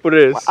iron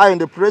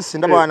the press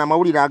ndaba wana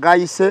mawulire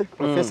agayise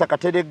Professor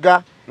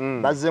Kateregga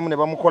bazemu ne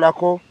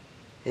bamukolako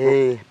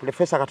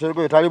Professor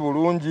Kateregga yetali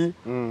bulungi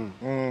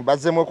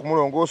bazemu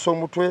okumulongoosa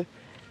omutwe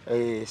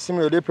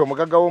Simio Lepe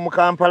omugaga wo mu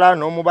Kampala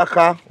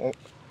n'omubaka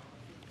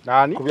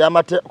nani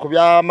ku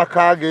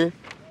byamakage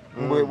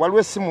ngwe waliwo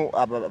essimu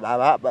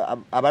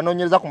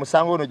abanonyereza ku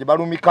musango ono gye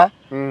balumika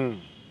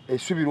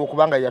esubira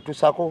okubanga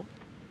yatusako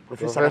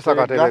Professor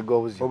Kateregga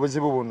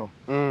obuzibu buno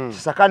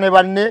kisakane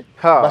banne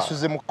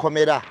basuze mu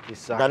komera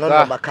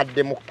ganono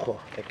bakadde mukko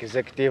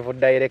executive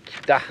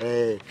director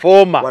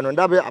former wano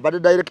ndabe abade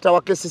director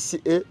wa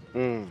KCCA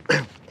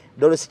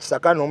Doris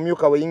Kisakane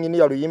omuyuka we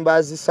engineer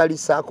Luyimbazi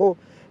Salisako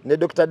ne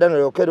Dr.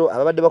 Daniel Okero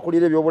ababadde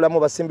bakulira ebyobulamu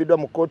basimbiddwa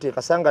mu kooti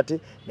ekasangati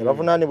ne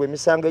bavunaanibwa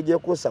emisango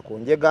egyekuusa ku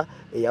njega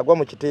eyagwa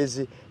mu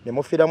kiteezi ne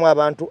mufiiramu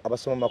abantu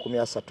abasoma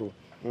 30.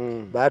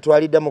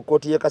 Baatwalidde mu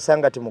kooti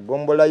y'ekasangati mu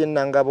ggombola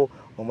y'Ennangabo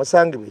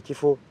omusangibwa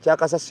ekifo kya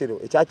kasasiro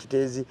ekya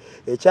kiteezi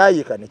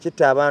ekyayika ne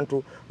kitta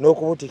abantu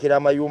n'okubutikira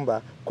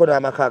amayumba ko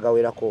n'amaka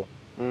agawerako.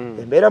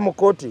 Embeera mu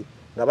kooti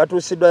nga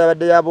batuusiddwa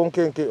yabadde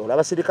yabonkenke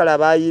olw'abasirikale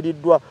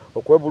abaayiriddwa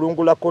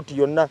okwebulungula kooti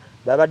yonna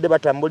babadde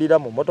batambulira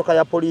mu motoka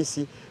ya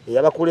poliisi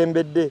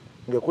eyabakulembedde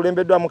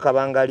ng'ekulembeddwamu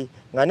Kabangali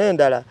nga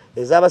n'endala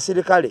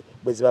ez'abasirikale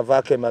bwe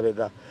zibavaako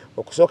emabega.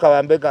 Okusooka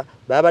bambega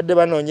babadde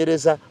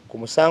banoonyereza ku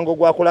musango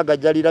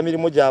gwakulagajjalira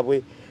mirimu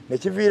gyabwe ne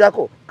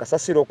kiviirako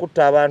kasasiro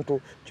okutta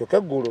abantu kyokka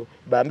eggulo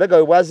bambega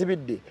we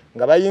bwazibidde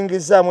nga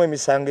bayingizzaamu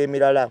emisango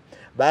emirala.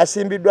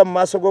 Baasimbiddwa mu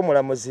maaso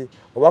g'omulamuzi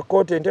owa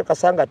kkooti ente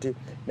kasangati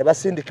ne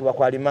basindikibwa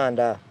ku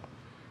alimanda.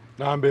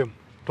 Nambemu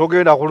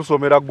togenda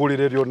kulusomera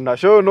ggulire lyonna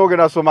sho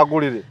n'ogenda soma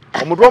ggulire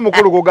omutwe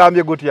omukulu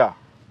gugambye gutya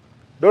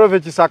Dolove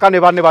Kisakane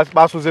banne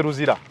basuze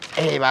ruzira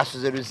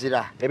basuze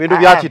ruzira ebintu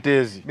bya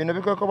kiteezi bino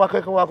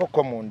bikwekebwako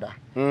komunda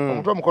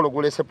omutwe omukulu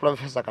gulese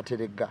Professor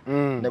Kateregga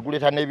ne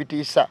guleta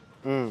n'ebitiisa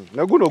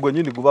ne guno gwe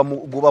nyini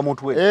guba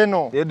mutwe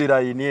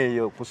edirayini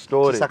eyo ku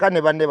story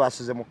Kisakane banne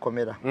basuze mu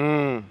komera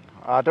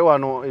ate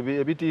wano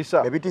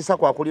ebitiisa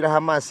kwakulira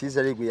Hamas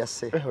Israel gwe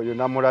yasse oyo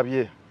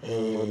namulabye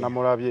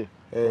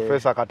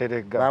Professor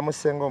Kateregga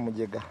bamusenga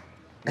omujega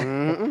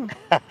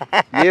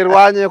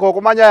yerwanye ko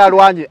kumanya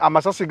yalwanye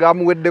amasasi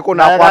gamuweddeko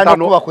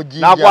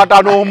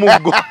nakwata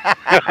n'omuggo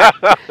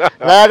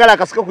nayagala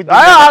kasiko kujja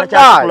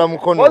kyakula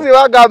mukono ozi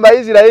bagamba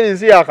Israeli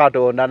si ya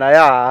Katonda naye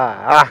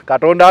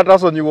Katonda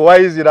atasonyiwo wa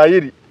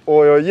Israeli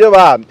oyo ye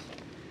bambi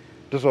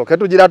tusoke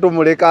tugira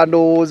tumuleka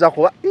ndowooza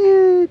kuba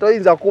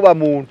toyinza kuba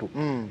muntu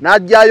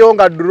najjayo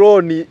nga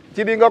drone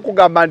kiringa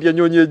kugamba nti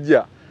enyonyi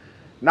ejja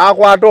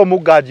nakwata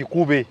omugga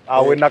agikube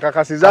awe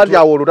nakakasiza nti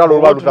awo olutalo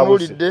luba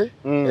lutabuse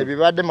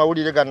ebibadde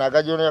mawulire gano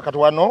agajona kati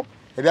wano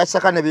ebya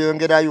Kisakane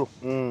byongerayo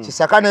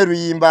Kisakane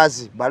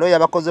Luyimbazi baloya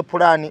bakoze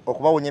pulaani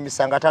okubawonya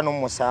emisango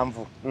 57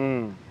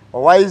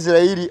 owa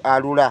Israeli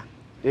alula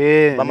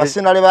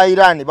bamasinale ba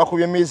Iran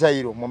bakubye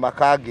misairo mu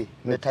makage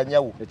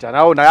Netanyahu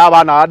ekyanaawo naye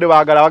abaana abadde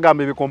baagala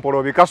bagamba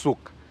ebikompolo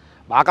bikasuka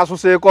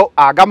bakasuseeko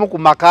agamu ku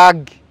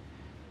makage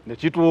ne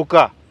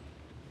kituuka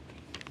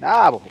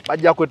nabo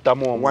bajja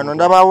kwettamu omuntu wano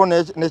ndabaawo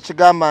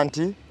n'ekigamba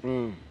nti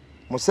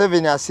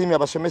Museveni asiimye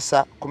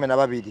abasomesa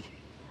 12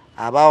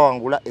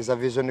 abawangula eza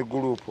Vision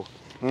Group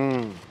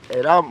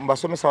era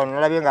mbasomesa wano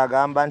nalabye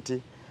ng'agamba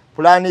nti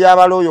pulaani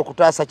y'abaloyo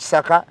okutaasa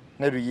Kisaka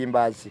ne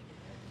Luyimbazi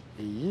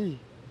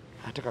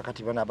ate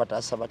kakati bana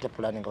abataasa bate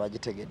pulaani nga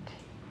bagitegedde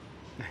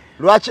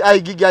lwaki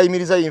ayigiga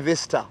ayimiriza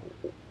investor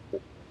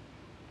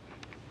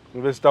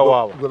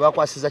waabwe gwe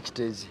bakwasiza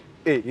kiteezi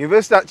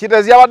investor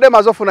kiteezi yabadde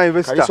mazofuna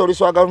investor kaliso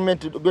liso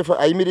government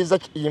ayimiriza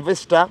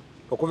investor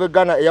okuva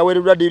Ghana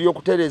eyaweererwa diri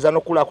okutereeza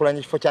n'okulaakulanya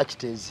ekifo kya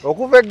kiteezi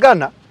okuva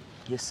Ghana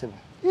yes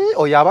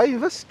oyo aba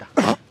investor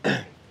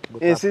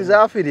ensi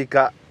za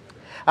Africa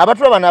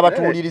abatula bana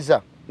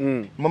abatuwuliriza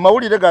mu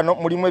mawulire gano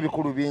mulimu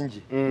ebikulu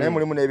bingi naye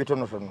mulimu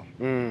n'ebitonotono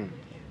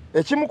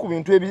ekimu ku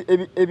bintu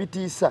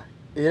ebitiisa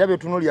era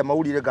byetunuli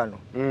amawulire gano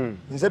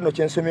nze nno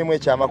kyensomyemu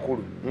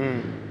ekyamakulu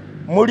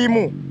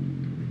mulimu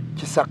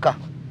Kisaka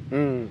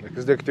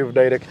Executive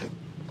director.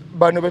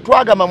 Bano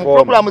betwagama mu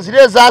program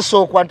zile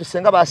zasookwa nti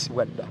senga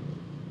basibwa dda.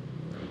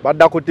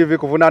 Badda ku TV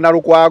kuvunana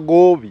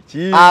Lukwago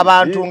biki.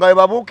 Abantu nga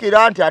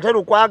babukira nti ate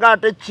Lukwago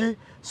ate ki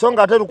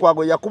songa ate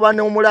Lukwago yakuba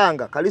ne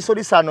omulanga kaliso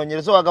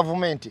lisanonyerezo wa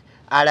government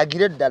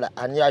alagire ddala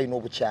ani ayina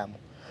obukyamu.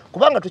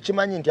 Kubanga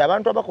tukimanyi nti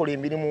abantu abakola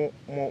emirimu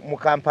mu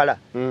Kampala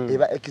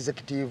eba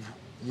executive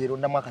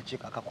yeronda mwaka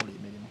chika akakola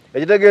emirimu.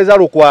 Ekitegeeza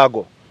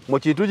Lukwago mu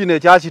kintu kino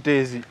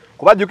ekyakiteezi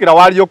kubajjukira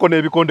waliyoko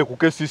n'ebikonde ku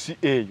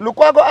KCCA.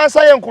 Lukwago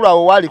ansa yenkulu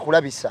awo wali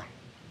kulabisa.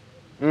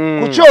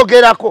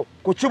 Kuchogerako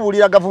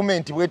kukibulira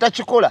government bweta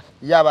kikola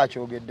yaba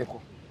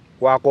akyogeddeko.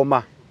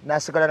 Wakoma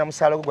nasigala na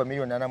musala gwa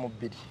milioni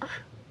 42.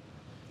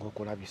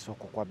 Ngokulabisa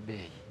okwo kwa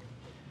bbeeyi.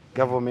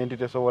 Government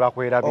tesobola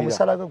kwerabira.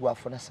 Omusala gwa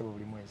afuna sebo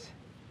buli mwezi.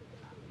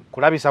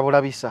 Kulabisa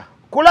bulabisa.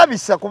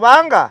 Kulabisa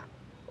kubanga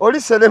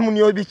oli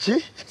ceremonial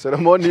biki?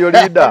 Ceremonial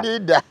leader.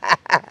 Leader.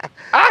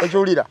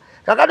 Ojulira.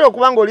 Kakati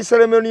okubanga oli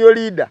ceremonial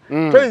leader.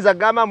 Toyinza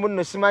gamba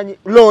munno simanyi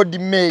Lord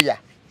Mayor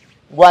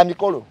gwa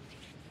mikolo.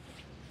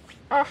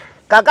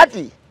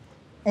 Kakati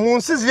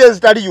munsi zile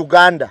zitali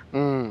Uganda.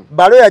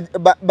 Baloya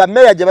ba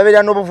mayor je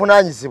babera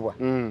n'obuvunanyizibwa.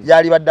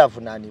 Yali badde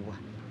avunanibwa.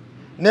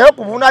 Naye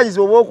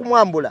kuvunanyizibwa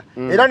obwokumwambula.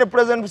 Era ne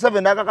President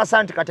Museveni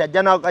akakasa nti kati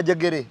ajja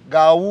n'akajegere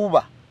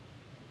gawuba.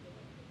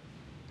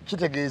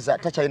 Kitegeeza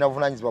tachayina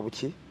buvunanyizibwa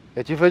buki?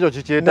 Ekifo ekyo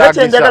kikyetaagisa.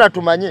 Nakye njagala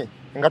tumanye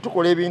nga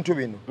tukola ebintu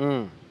bino.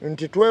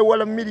 Nti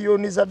twewala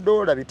milioni za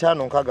dola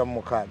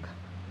 566.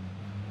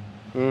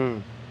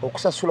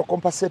 Okusasula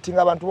compensating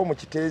abantu bo mu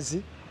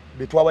kiteezi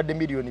betwawadde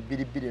milioni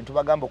 2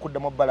 ntubagamba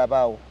okuddamu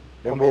balabaawo.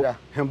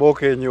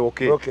 Emboke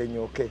enyoke. Emboke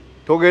enyoke.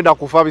 Togenda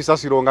kufa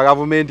bisasiro nga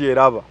government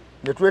eraba.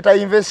 Ne tuweta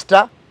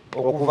investor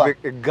okuva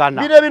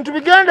Ghana. Bire bintu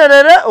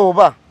bigenderere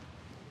oba.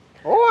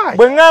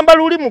 Bwe ngamba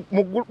luli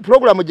mu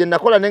program gye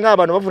nakola nenga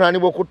abantu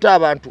bavunanibwa okutta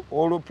abantu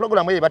olwo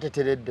program eyo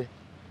bateteredde.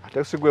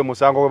 Ate sigwe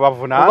musango we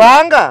bavunana.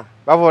 Kubanga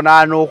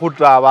bavunana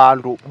okutta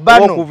abantu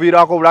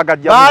okuviirako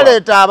bulagajja.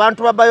 Baleeta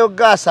abantu ba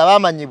biogas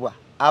abamanyibwa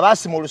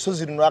abasima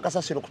olusozi luno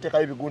akasasiro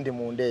okuteekayo ebigundi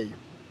mu ndeeyo.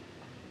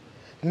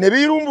 Ne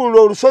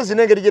birumbulula olusozi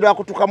n'engeri gye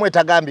lwakutukamu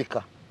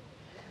etagambika.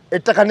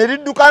 Ettaka ne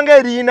lidduka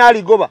ng'eriina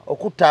aligoba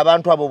okutta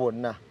abantu abo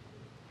bonna.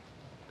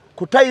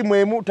 Ku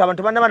time emu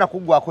abantu banna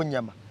kuggwako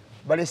nnyama.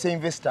 Balese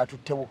investor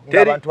tuttewo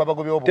ng'abantu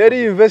babagobye obo.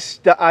 Teri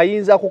investor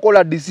ayinza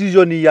kukola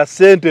decision ya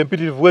sente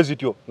empitirivu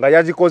wezityo nga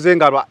yazikoze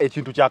nga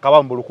ekintu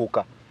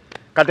kyakabambulukuka.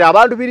 Kati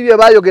abantu biri bye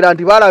bayogera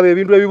nti balaba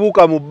ebintu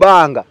ebibuuka mu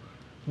bbanga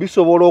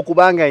bisobola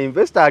okubanga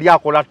investor ali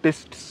akola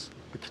tests.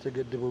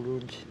 Kitegedde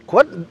bulungi.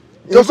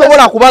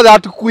 Tosobola kuba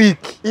that quick.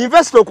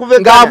 Investor okuva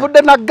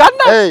ng'avudde na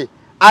Ghana.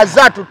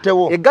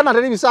 Azatuttewo. Ghana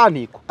teri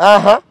bisaaniiko.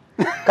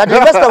 Kati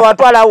investor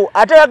watwalawo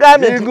ate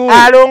yagambye nti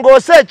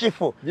alongoose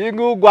ekifo.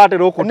 Jingu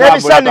gwatera okutambula.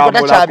 N'ebisaaniko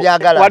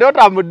takyabyagala. Wali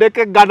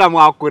otambuddeko Ghana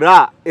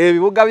mwakura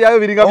ebibuga byayo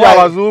biringa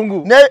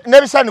by'abazungu.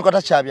 N'ebisaaniko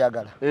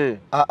takyabyagala.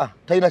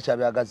 Talina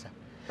kyabyagaza.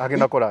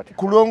 Agenda kola ati.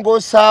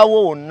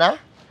 Kulongoosaawo wonna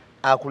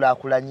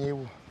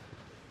akulaakulanyeewo.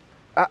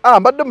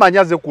 Mbadde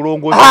manyaze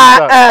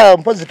kulongoosa.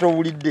 Mpozi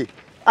towulidde.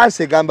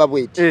 Ansi egamba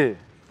bw'eti.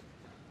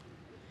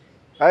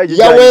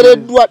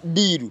 Yaweereddwa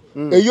diiru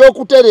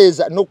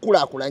ey'okutereeza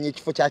n'okulaakulanya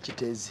ekifo kya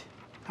kiteezi.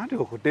 Andi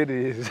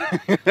okutereeza.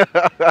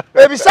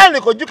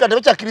 Ebisaaniko jjuka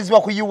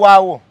tebakyakirizibwa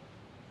kuyiwaawo.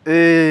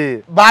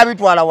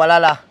 Baabitwala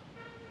walala.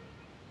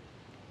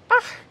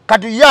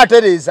 Kati ye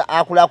atereeza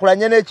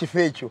akulaakulanye n'ekifo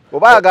ekyo.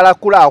 Oba ayagala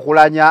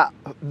kulaakulanya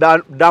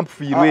damp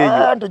fiiru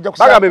eyo.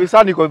 Bagamba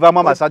ebisaaniko bivaamu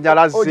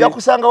amasannyalaze. Ojja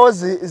kusangawo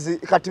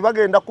kati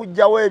bagenda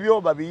kujjawo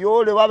ebyo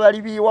babiyoole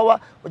babali biwawa.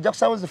 Ojja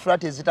kusangawo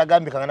zifulaati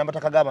ezitagambika nga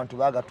n'amataka g'abantu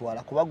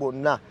baagatwala kuba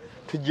gonna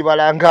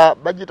tugibalanga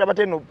bagiyita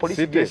bateno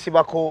poliisi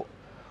gyesibako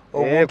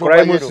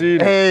crime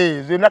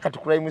scene. Zonna kati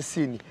crime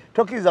scene.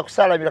 Tokkiriza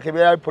kusaalamira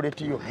kebeera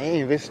politi yo.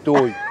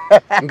 Investor oyo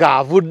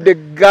ng'avudde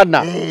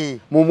Ghana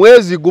mu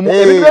mwezi gumu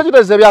ebintu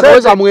ekiteze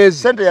byakaweza mwezi.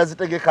 Sente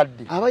yazitegeka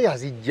ddi. Aba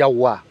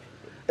yazijjawa.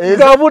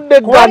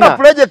 Ng'avudde Ghana. Kubanga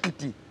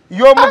project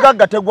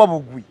y'omugagga tegwa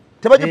bugwi.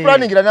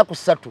 Tebagiplaningira na ku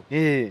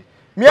 3.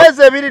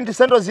 Myezi 2 nti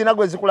sente zina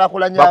gwe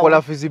zikulaakulanyawo.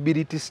 Bakola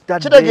feasibility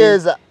study.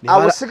 Kitegeeza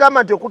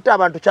abusigama nti okutta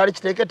abantu kyali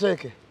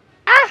kiteeketeeke.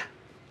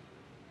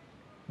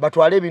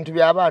 Batwale ebintu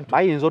by'abantu.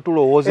 Bayinza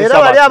otulowoozesa.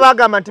 Era bali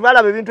abagamba nti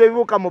balaba ebintu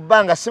ebibuuka mu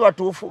bbanga si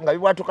batuufu nga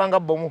bibwatukanga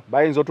bomu.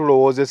 Bayinza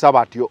otulowoozesa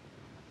batyo.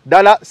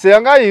 Ddala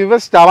senga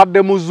investor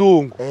abadde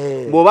muzungu.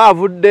 Bw'oba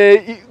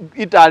avudde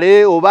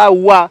Italy oba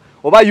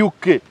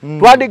UK.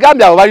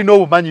 Twandigambye abo balina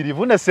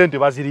obumanyirivu ne ssente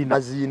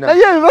bazirina.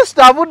 Naye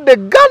investor avudde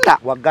Ghana.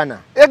 Wa Ghana.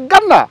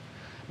 Ghana.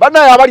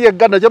 Bannaye abali e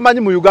Ghana kyemanyi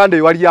mu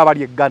Uganda waliyo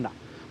abali e Ghana.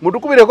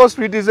 Mutukubireko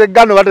street ze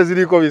Ghana bate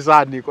ziriko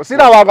bisaaniko.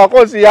 Sirabanga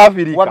kosi ya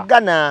Afrika. Wa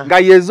Ghana. Nga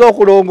yezo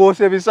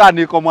okulongoosa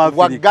ebisaaniko mu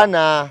Afrika. Wa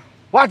Ghana.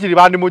 Wakiri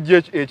bandi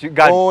mujje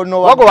ekigani.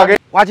 Wago bage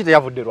wakite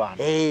yavudde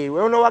Rwanda.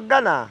 We ono wa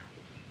Ghana.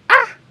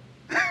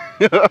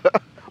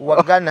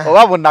 Wa Ghana.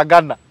 Oba bonna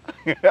Ghana.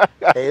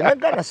 Na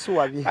Ghana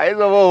suwabi.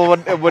 Aizo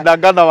bonna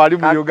Ghana wali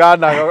mu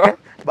Uganda.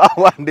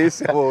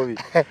 Bawandise bobi.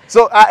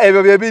 So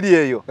ebyo byebiri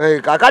eyo.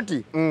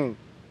 Kakati.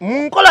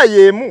 Munkola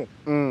yemu.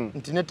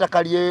 Nti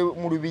nettaka lye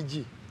mu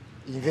Lubigi.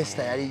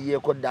 investor yali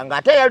yeko danga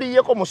ate yali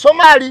yeko mu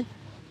Somali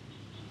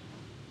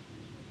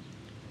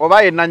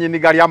oba enanyini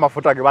gali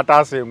amafuta ge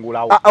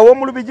batasengulawo awo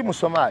mu Lubigi mu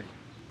Somali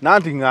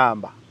nanti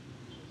ngamba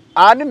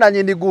ani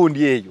nanyini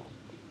gundi eyo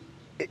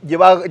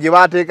je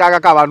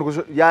bateekanga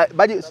abantu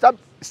baji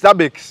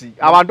Stabex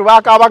abantu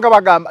bakabanga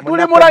bagamba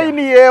tuli mu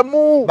line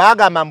yemu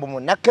bagamba mbu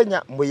na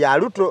Kenya mbu ya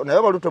Luto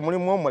nayo baluto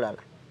mulimu omulala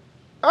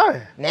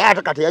naye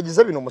ate kati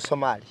yagize bino mu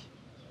Somali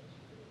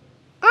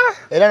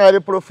era nabe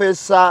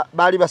professor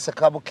bali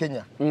basaka bu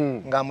Kenya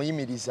nga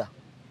muyimiriza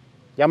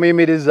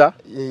yamuyimiriza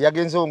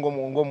yagenze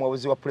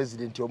ng'omwabuzi wa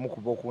president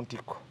omukuba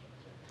okuntiko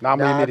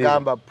namuyimiriza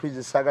gamba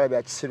please sagala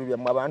bya kisiru bya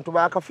abantu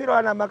bakafiro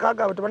ana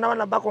makaga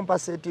batabana ba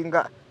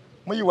compensatinga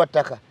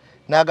muyiwataka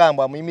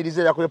nagamba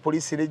muyimirize yakwe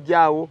police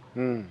lejjawo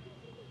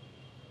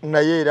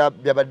naye era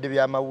byabadde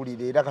bya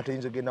mawulire era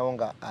katoyinzo genawo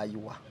nga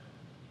ayiwa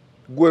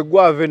gwe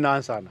gwave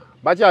nansana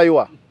bacha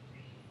ayiwa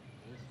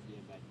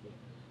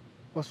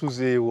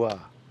basuzeewa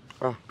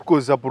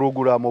tukoza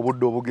program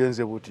obudde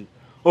obugenze buti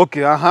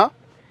okay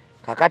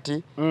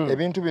kakati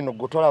ebintu bino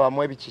gotola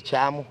bamwe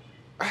bikikyamu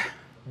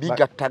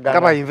bigattagana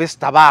kaba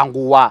investor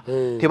banguwa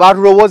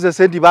tebatulowoze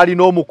senti bali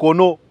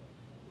n'omukono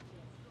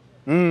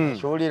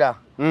kyolira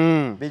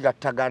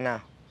bigattagana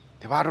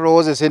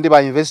tebatulowoze senti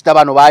ba investor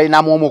bano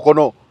balinamu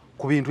omukono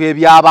ku bintu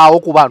ebyabaawo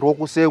ku bantu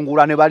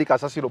okusengula ne bali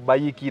kasasiro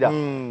bayikira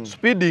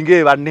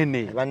speeding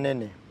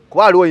banene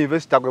kuba aliwo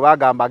investor gwe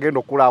bagamba agenda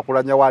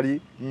okulaakulanya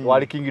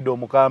wali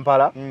Kingdom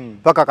Kampala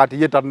paka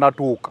kati ye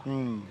tannatuuka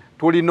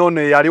tuli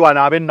none yali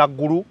wana abe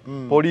naggulu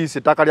police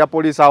ettaka lya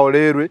police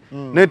awolerwe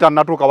neta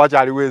natuka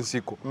wakyaliwo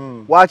ensiko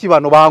waki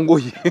bano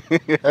bangoye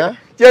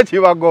kye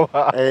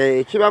kibagoba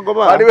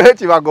ekibagoba aliwo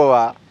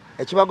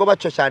ekibagoba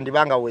kyo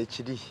kyandibanga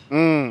weekiri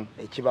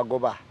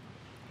ekibagoba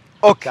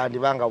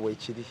kyandibanga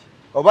weekiri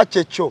oba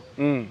kyekyo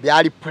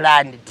byali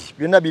planned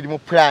byonna biri mu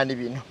plan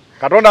bino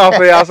Katonda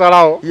waffe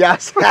yasalawo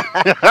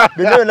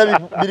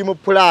byonna biri mu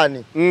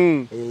plan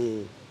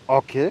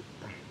okay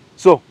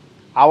so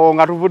awo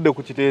nga tuvudde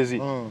ku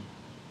kiteezi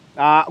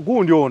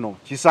gundi ono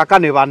Kisaka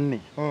ne banne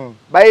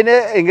bayine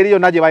engeri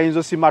yonna gye bayinza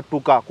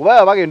osimatuka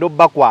kuba bagenda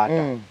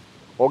obbakwata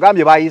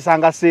ogambye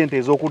bayisanga sente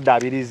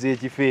ez'okuddaabiriza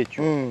ekifo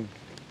ekyo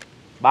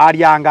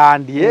balyanga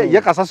ndye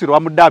ye kasasiro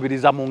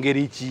bamuddaabiriza mu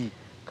ngeri ki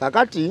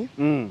kakati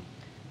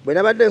bwe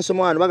nabadde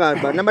nsoma wano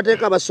bagamba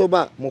n'amateeka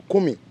abasoba mu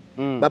 10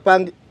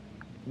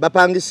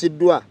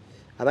 bapangisiddwa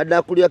abadde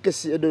akulira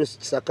kesi Edolos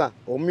Kisaka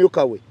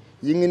omumyuka we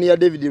yingini ya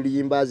David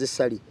Luyimbazi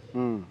Sali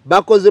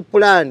bakoze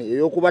plan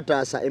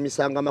ey'okubataasa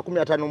emisango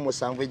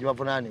 57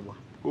 egibavunaanibwa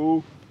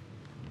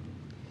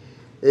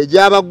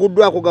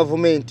egyabaguddwako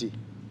gavumenti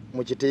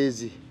mu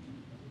kiteezi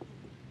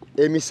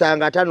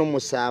emisango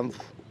 57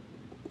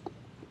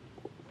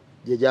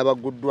 gye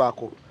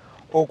gyabaguddwako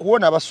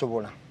okuwona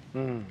basobola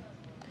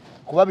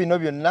kuba bino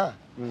byonna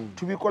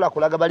tubikola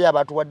kulaga bali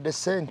abantu wadde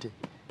ssente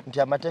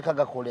nti amateeka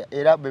gakola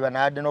era be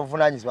banaadde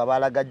n'obuvunaanyizibwa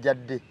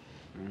baalagajjadde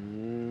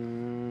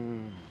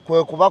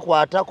kwe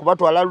kubakwata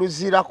kubatwala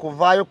luzira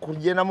kuvaayo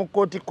kugenda mu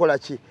kkooti kola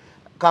ki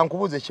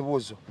kankubuuza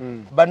ekibuuzo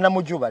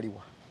bannamuju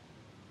baliwa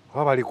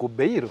oba bali ku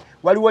bbeiro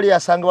waliwo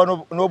lyasangibwa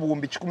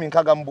n'obuwumbi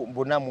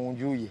 164 mu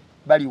njuye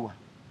baliwa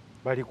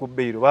bali ku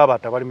bbeiro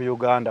baabata bali mu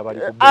Uganda bali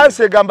ku bbeiro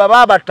anse gamba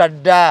baabata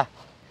dda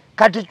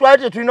kati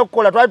twali tetulina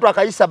okukola twali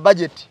twakayisa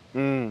budget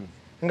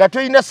nga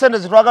tulina ssente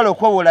zetwagala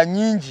okwewola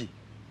nnyingi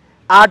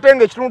ate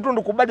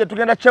ng'ekitundutundu ku budget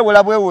tugenda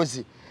kyewola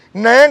bwewozi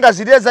naye nga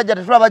ziri ezajja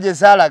tetulaba gye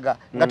zaalaga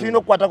nga tulina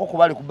okukwatako ku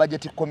bali ku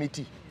budget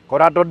committee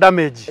collateral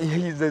damage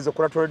izo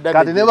collateral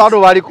damage kati ne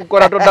bantu bali ku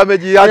collateral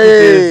damage ya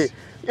kiteezi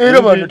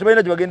era bano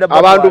tebalina gye bagenda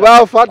abantu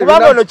baafa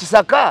kubanga ono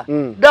Kisaka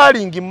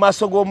darling mu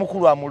maaso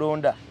g'omukulu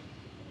amulonda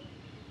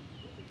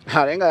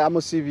alenga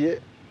yamusibye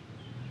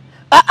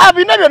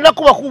bina byonna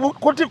kuba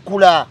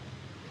kutikula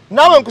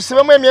naawe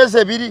nkusibemu emyezi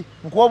 2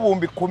 nkuwa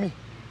obuwumbi 10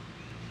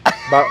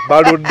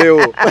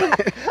 baluddewo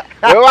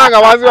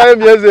wewanga bazibayo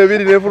emyezi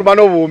 2 nefuluma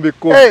n'obuwumbi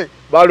 10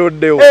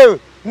 baluddewo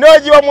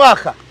n'ogiwa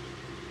mwaka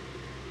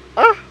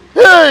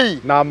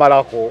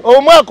n'amalako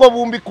omwaka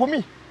obuwumbi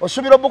 10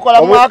 osubira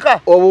obukola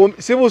mwaka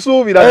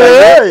sibusuubira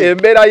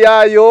embeera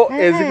yaayo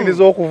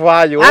ezikiriza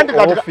okuvaayo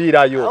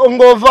ofiirayo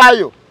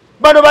ng'ovaayo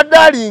bano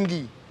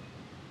baddalingi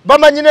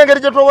bamanyi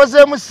n'engeri gye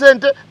tuwozeemu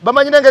ssente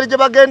bamanyi n'engeri gye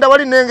bagenda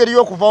wali n'engeri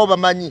y'okuvaawo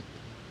bamanyi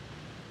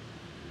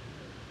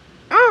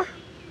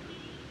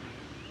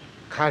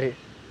kale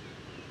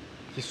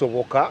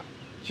kisoboka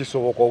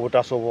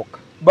obutasoboka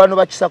bano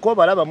bakisako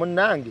obalaba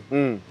munnange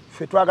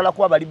ffe twagala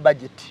kuba bali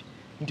budget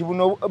nti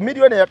buno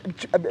miliyoni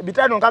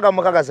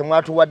 566 ze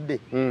mwatuwadde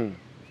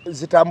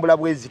zitambula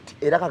bwe ziti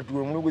era kati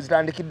gwe mulungu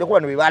zitandikidde kuba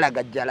no be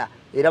balagajjala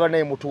era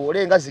banaye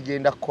mutuwole nga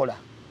zigenda kukola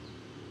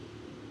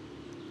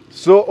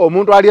so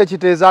omuntu ali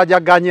ekiteeza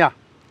ajaganya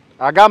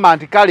agamba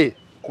nti kale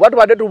kuba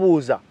tubadde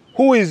tubuuza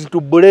who is to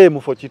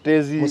blame for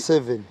kiteezi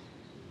Museveni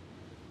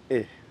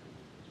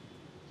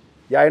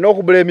yalina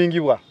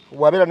okubulemingibwa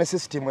wabeera ne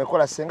system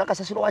ekola senga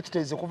kasasiro wa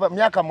kiteezi kuva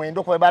myaka 9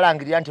 okuba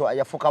balangirira nti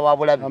yafuka wa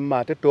bulabi amma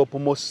ate top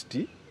most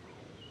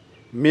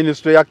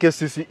ministry ya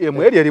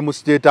KCCM eri mu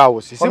State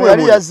House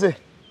yali yazze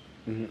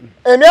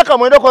emyaka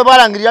mwendo ko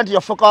balangirira nti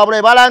yafuka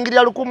wabula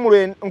balangirira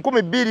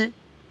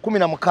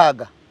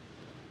 2016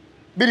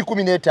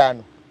 2015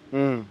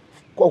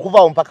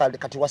 okuva mpaka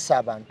kati wasa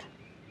abantu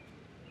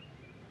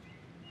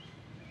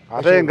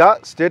atenga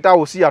state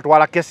house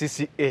yatwala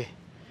KCCA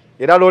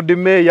era Lord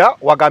Mayor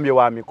wagambye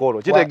wa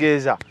mikolo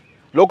kitegeeza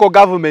local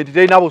government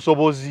terina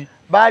busobozi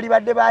bali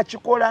badde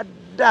bakikola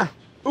dda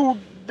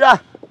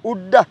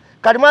udda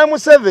kati mwa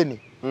Museveni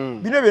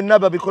bino byonna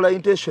babikola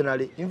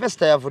intentionally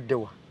investor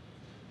yavuddewa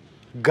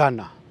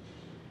Ghana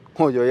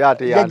oyo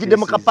yate yagide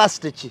mu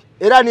capacity ki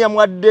era ni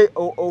yamwadde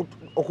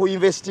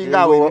okuinvestinga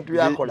awe ebintu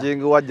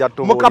byakola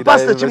mu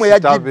capacity kimwe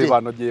yagide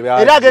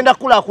era agenda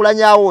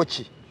kulakulanyawo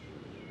ki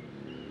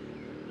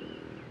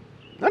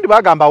nandi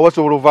bagamba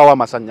wasobola ovaawo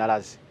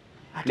amasanyalaze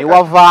ne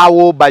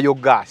wavaawo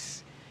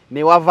biogas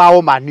ne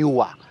wavaawo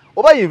manure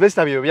oba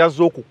investor byo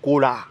byazo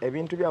okukola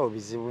ebintu byawo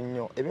bizibu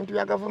nnyo ebintu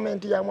bya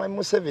government ya Mwami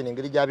Museveni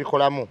ngeri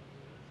gyabikolamu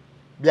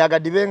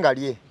byagadibe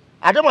ngalye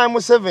ate Mwami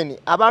Museveni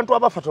abantu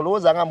abafa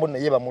tolowooza nga mbona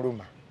ye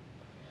bamuluma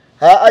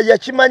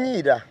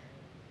yakimanyira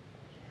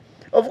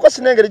of course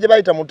nengeri gye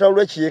bayita mu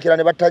ttawulo ekiyekera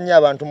ne batanya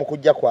abantu mu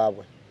kujja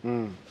kwabwe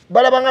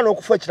balabanga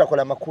n'okufa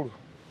ekitakola makulu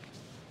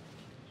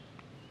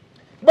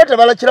bate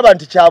balakiraba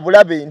nti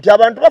kyabulabe nti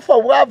abantu bafa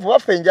obwavu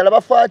bafa enjala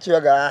bafa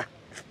kibaga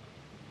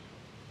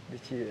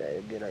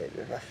bikirayogera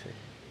ebyo bafe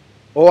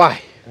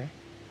owai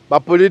ba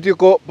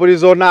political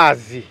prisoners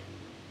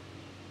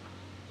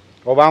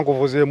oba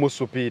nkuvuzeemu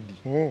supidi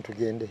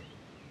tugende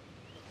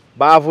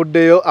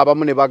baavuddeyo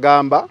abamu ne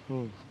bagamba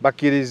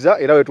bakkiriza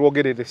era we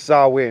twogerere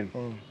essaawa eno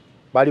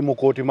bali mu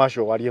kooti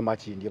masho wali e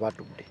Makindye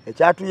batudde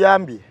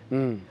ekyatuyambye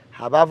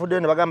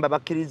abaavuddeyo ne bagamba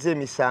bakkiriza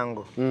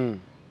emisango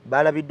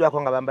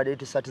balabiddwako nga bambadde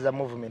tisati za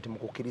movement mu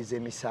kukkiriza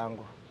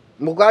emisango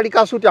mugali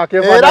kasuti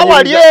akeva era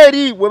wali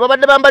eri we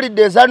babadde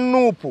bambalidde eza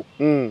nuupu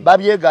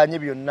babyeganye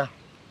byonna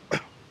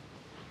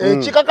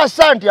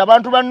ekikakasa nti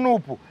abantu ba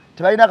nuupu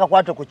tebalina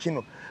akakwate ku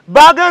kino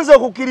bagenze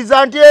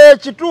okukkiriza nti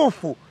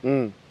ekituufu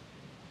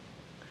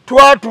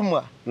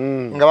twatumwa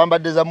nga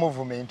bambadde za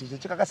movement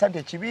ekikakasa nti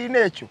ekibiina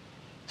ekyo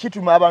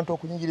kituma abantu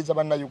okunyigiriza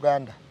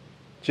bannayuganda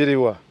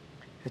kiriwa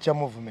ekya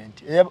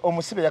movement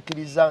omusibe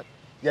yakkiriza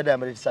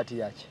yadayambadde tisati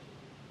yaki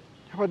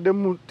abadde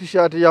mu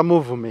t-shirt ya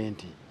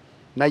movement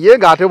naye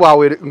ng'ate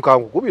bwawe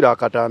nkakukubira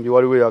akatambi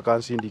waliwo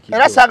yakansindikira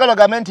era saagala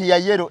gavumenti ya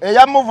yero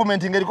eya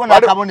movement ng'eriko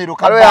n'akabonero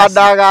kabasi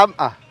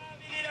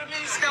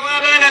minisita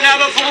w'abaana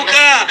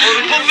n'abavubuka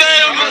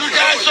muveeyo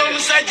mutaaso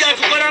omusajja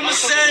atukola mu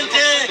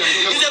ssente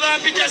nze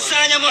bampita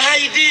saanya mu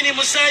haidini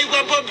musaayi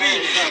gwa bobi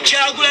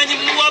kyagulanyi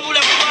muwabula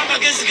kuba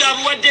amagezi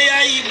gabuwadde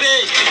yayibe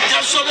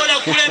tasobola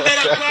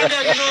kulembera ggwanga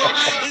lino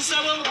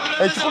nsaba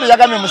ekikulu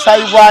yagambye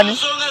musaayi gwani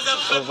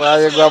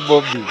musaayi gwa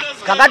bobi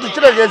kakati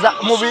kitegeeza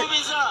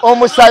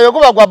omusaayi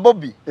oguba gwa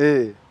bobi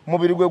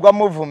mubiri gwe gwa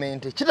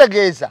movement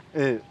kitegeeza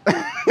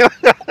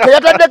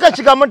yataddeko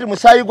ekigambo nti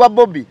musaayi gwa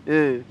bobi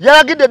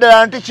yalagidde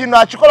ddala nti kino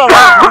akikola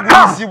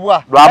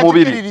lwakugulizibwa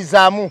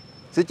lwakikiririzaamu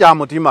si kya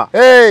mutima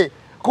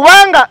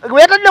kubanga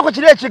we yataddeko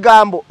kiri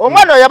ekigambo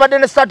omwana oyo yabadde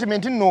ne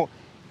statement nno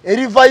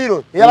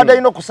erivayiro eyabadde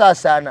alina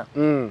okusaasaana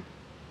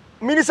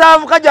minisita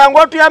avuka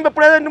jangu atuyambe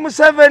President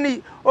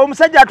Museveni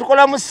omusajja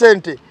atukolamu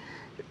ssente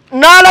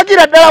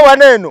n'alagira ddala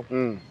waneeno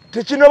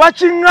tekino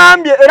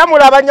bakiŋŋambye era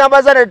mulaba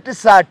nyambaza ne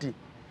tisaati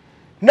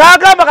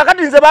n'agamba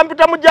kakati nze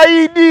bampita mu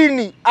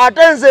jayidini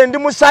ate nze ndi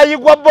musaayi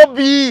gwa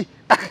bobi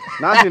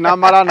nanti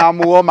n'amala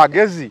n'amuwa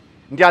amagezi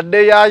nti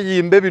adde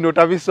yayimbe bino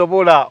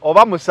tabisobola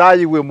oba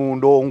musaayi we mu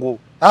ndongo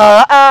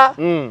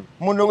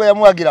mu ndongo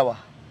yamuwagira wa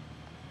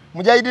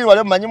mu jayidini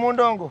wali mumanyi mu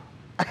ndongo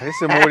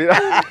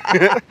simuwulira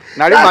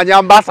nali manyi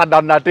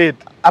ambasada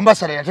Natete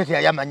ambasada Natete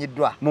yali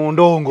amanyiddwa mu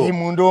ndongo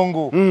mu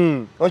ndongo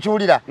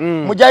okiwulira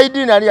mu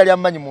jayidini ali yali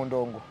amanyi mu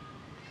ndongo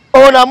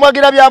ono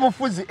amwagira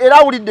byabufuzi era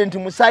awulidde nti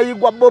musaayi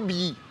gwa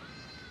bobi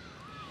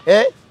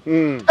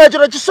ekyo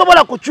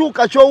tekisobola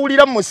kukyuka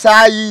kyowulira mu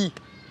musaayi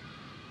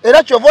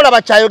era kyova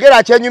olaba kyayogera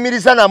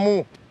akyenyumiriza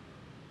namu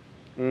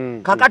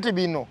kakati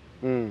bino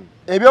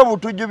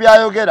ebyobutujju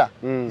byayogera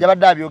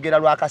yabadde abyogera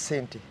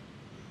lwakasente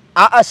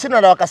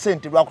sinala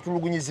wakasente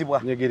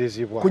lwakutulugunyizibwa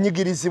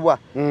kunyigirizibwa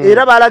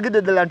era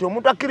balagidde ddala nti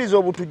omuntu akkiriza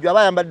obutujju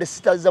aba ayambadde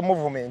sita za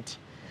movement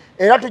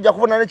era tujja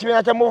kubona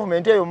n'ekibiina kya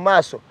movement eyo mu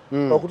maaso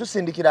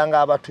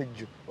okutusindikiranga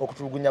abatujju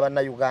okutulugunya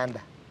bannayuganda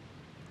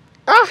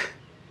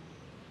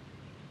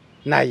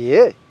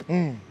naye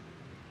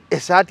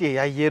esaati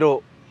eya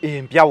yero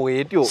empya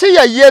weetyo si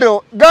ya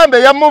yero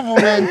gambe ya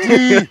movement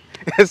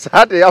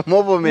esaati ya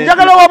movement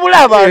njagala wabula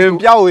abantu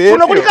empya weetyo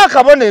kuno kuliko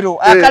akabonero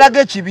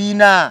akalaga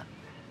ekibiina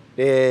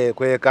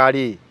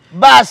kwekali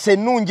baase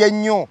ennungi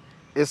ennyo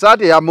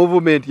esaati ya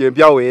movement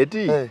empya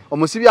weeti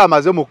omusibi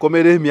amaze mu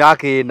kkomera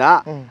emyaka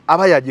ena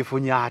aba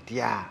yagifunya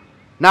atya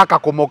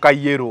n'akakomo ka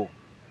yero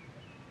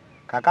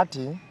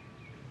kakati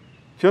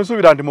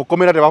kyensuubira nti mu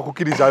kkomera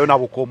tebakukkirizayo na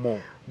bukomo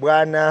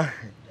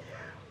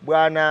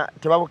bwana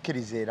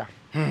tebabukkiriza era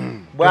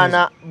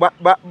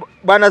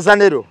bwana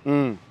Zanero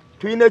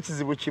tulina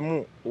ekizibu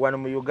kimu wano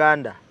mu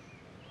Uganda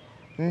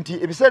nti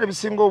ebiseera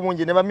ebisinga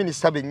obungi ne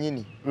baminisita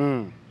bennyini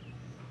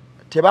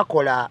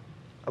tebakola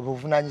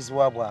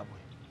obuvunanyizibwa bwabwe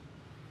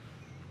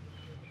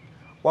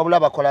wabula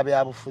bakola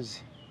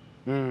byabufuzi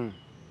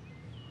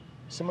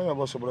simanyi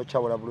oba osobola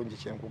okyawula bulungi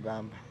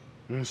kyenkugamba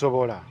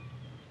nsobola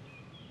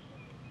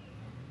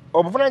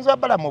obuvunanyizibwa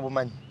balamu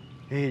obumanyi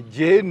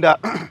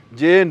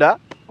genda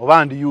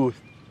oba ndi youth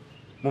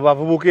mu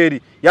bavubuka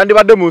eri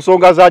yandibadde mu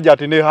nsonga za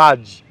Hajjat ne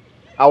Hajji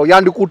awo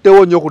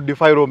yandikuttewo nnyo ku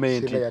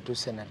defilement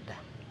yatuuse nadda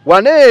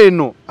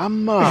waneeno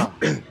amma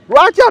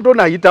lwaki ate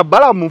onayita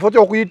balamu mu nfo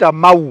ky'okuyita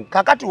mawu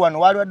kakati wano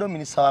waliwadde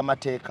minisita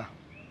w'amateeka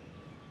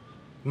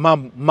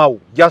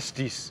mawu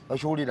justice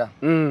okiwulira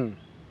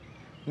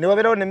ne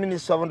wabeerawo ne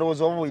minisita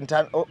wabondowooza obu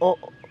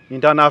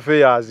internal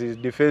affairs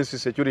defense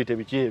security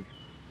biki ebyo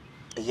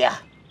yeah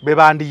be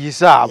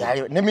bandiyisa abo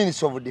ne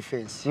minister of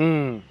defense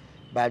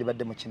baali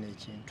badde mu kino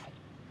ekintu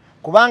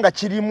kubanga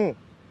kirimu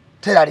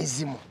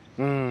terrorism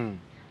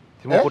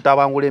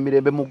timukutabangula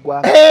emirembe mu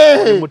ggwanga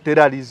mu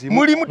terrorism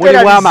mulimu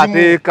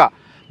amateeka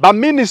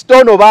baminisita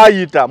ono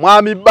baayita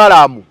mwami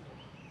balamu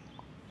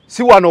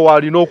si wano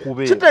walina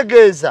okubeera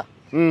kitegeeza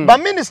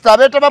baminisita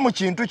abeetaba mu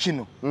kintu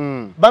kino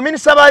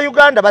baminisita ba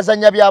Uganda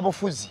bazanya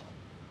byabufuzi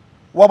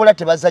wabula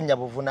tebazanya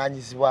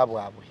buvunaanyizibwa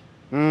bwabwe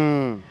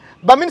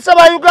baminisita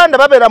ba Uganda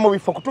babeera mu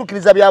bifo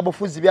kutuukiriza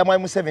byabufuzi bya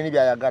mwami Museveni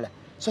byayagala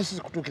so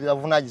si kutuukiriza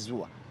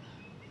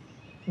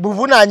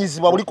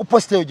buvunaanyizibwa buli ku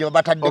posta eyo gye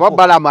bataddeko oba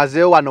balamu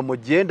azeewo wano mu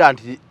genda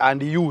nti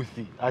and youth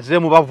azee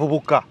mu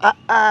bavubuka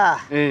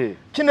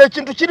kino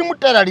ekintu kirimu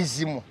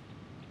terrorism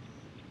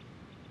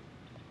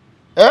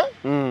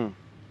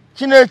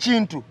kino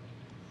ekintu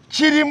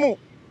kirimu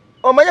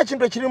omanya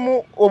ekintu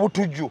ekirimu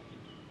obutujju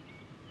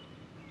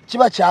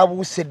kiba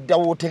kyabuuse dda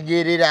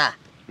wootegeerera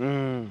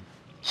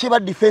kiba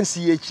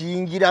defense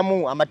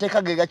yekiyingiramu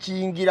amateeka ge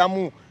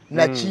gakiyingiramu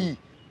naki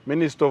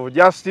minister of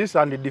justice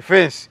and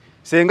defense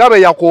senga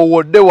be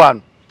yakoowodde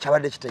wano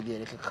kyabadde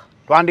kitegeerekeka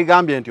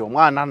twandigambye nti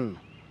omwana nno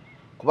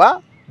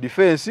kuba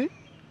defense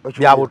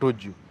bya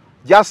butujju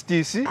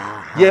justice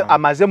ye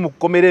amaze mu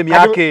kukomera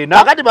emyaka ena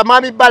akati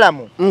bamaami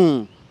balamu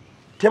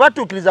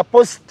tebatuukiriza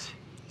post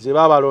ze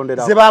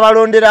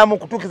babalonderamu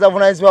kutuukiriza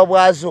buvunaanyizibwa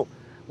bwazo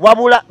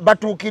wabula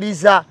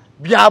batuukiriza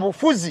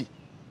byabufuzi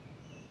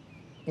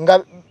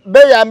nga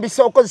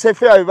beyambisa okozesa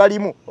efe yaabwe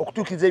balimu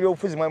okutuukiriza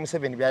ebyobufuzi mwami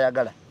Museveni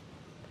byayagala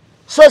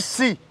so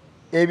si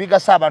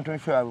ebigasa abantu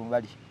efe yaabwe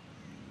bali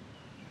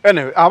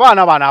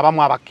abaana bano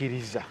abamu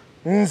abakkiriza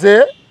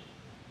nze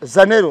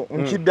zanero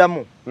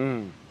nkiddamu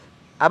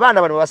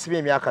abaana bano basibye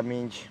emyaka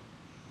mingi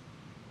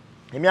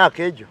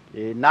emyaka egyo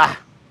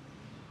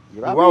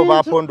wabo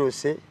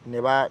bapondose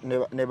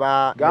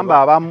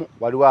gamba abamu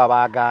waliwo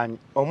abaaganye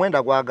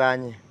omwenda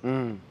gwaganye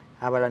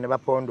abalala ne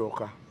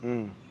bapondoka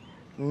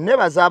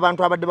nebaza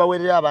abantu abadde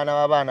bawerera abaana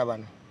b'abaana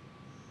bano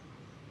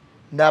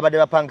n'abadde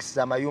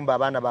bapangisiza amayumba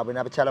abaana baabwe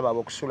n'abakyala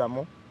baabwe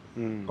okusulamu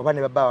oba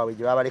ne babba baabwe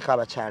gye babaleka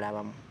abakyala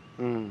abamu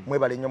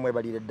mwebale nnyo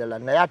mwebalire ddala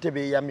naye ate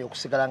beeyamye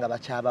okusigala nga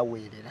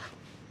bakyabaweerera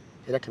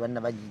era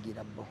tebalina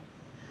banyiigira bo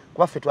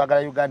kuba ffe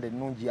twagala Uganda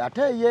ennungi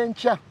ate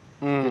ey'enkya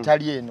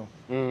etali eno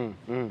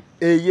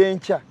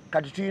ey'enkya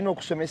kati tulina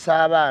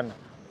okusomesa abaana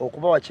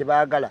okubawa kye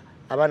baagala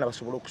abaana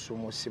basobole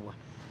okusuumuusibwa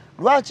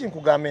lwaki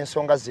nkugamba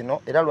ensonga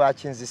zino era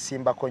lwaki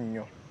nzisimbako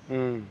nnyo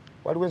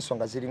waliwo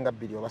ensonga ziringa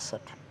 2 oba 3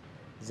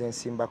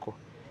 zensimbako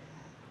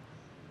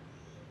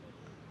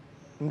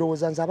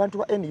ndowooza nze abantu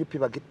ba NUP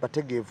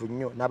bategeevu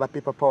nnyo n'aba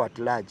people power at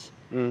large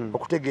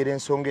okutegeera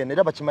ensonga eno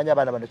era bakimanyi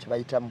abaana bano kye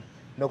bayitamu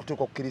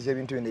n'okutuuka okukkiriza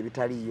ebintu bino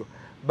ebitaliiyo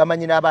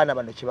bamanyi n'abaana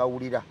bano kye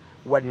bawulira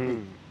wadde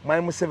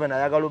mwami Museveni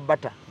ayagala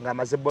obbata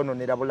ng'amaze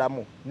bononera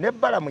bulamu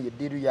n'ebbalamu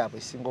yeddiiru yaabwe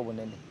esinga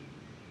obunene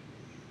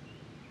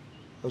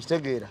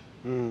okitegeera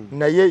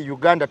naye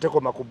Uganda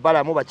tekoma ku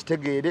bbalamu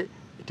bakitegeere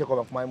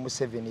tekoma ku mwami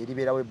Museveni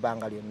eribeerawo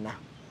ebbanga lyonna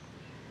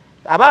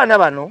abaana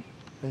bano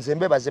nze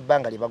mbebaza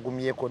ebbanga lye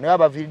bagumyeko naye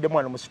abaviiriddemu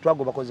wano mu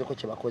sitwago bakozeko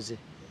kye bakoze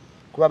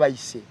kuba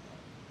bayise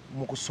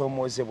mu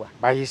kusoomoozebwa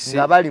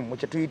nga bali mu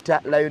kye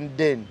tuyita lion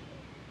den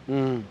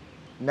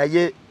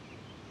naye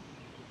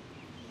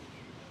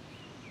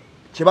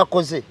kye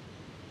bakoze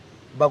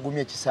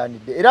bagumye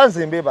kisaanidde era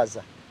nze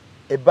mbebaza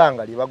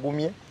ebbanga lye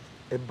bagumye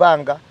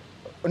ebbanga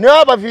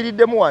naye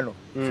abaviiriddemu wano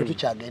ffe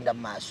tukyagenda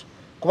mu maaso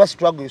kuba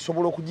sitwago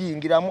esobola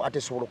okugiyingiramu ate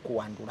esobola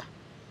okuwandula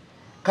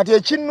kati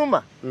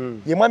ekinnuma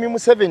ye mwami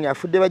Museveni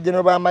afudde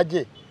bajjeno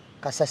b'amagye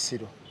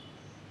kasasiro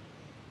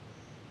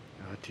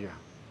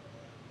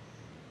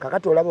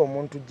kakati olaba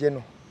omuntu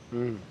jjeno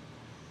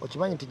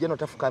okimanyi nti jjeno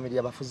tafukaamirira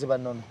abafuzi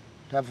bannono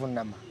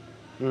tavunnama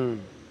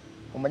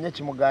omanye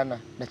ekimugaana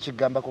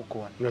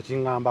nakigambako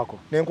nakiŋŋambako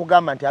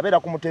nenkugamba nti abeera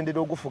ku mutendera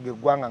ogufuga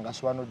eggwanga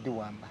ng'asobola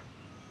n'oddiwamba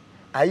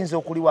ayinza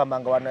okuliwamba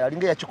nga wano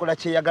yalinga yakikola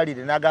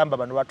kyeyagalire n'agamba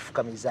bano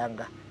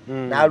batufukamizanga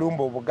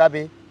n'alumba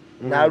obugabe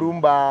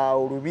n'alumba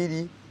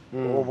olubiri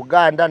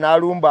obuganda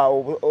n'alumba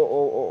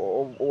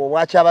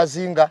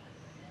obwakyabazinga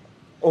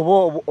oba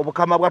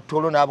obukama bwa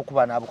ttolo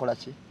n'abukuba n'abukola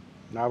ki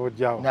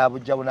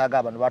n'abujjawo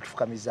n'agamba bano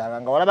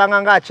batufukamizanga nga walabanga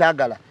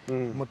ng'akyagala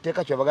mu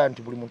tteeka kyebagamba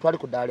nti buli muntu ali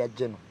ku ddaala lya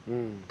jjeno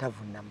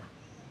tavunnama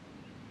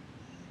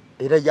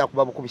era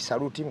yakuba bukubi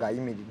saluti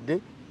ng'ayimiridde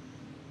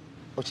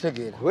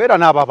okitegeera weera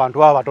n'abo abantu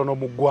baba batono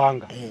mu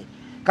ggwanga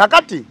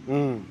kakati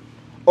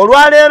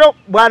olwaleero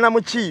bwana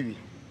Mukiibi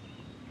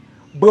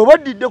bw'oba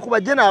oddidde ku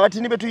bajjeno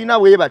abatini be tulina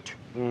bwe batyo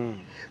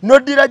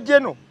n'oddira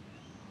jjeno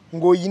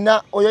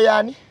ng'oyina oyo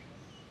yani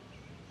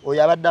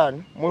oyo abadde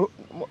ani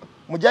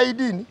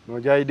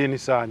Mujahidini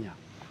Sanya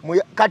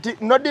kati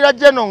n'oddira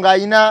jjeno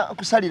ng'ayina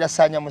kusalira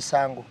Sanya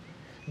musango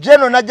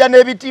jjeno najja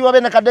n'ebitiibwa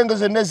be ne Kadengo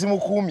zonna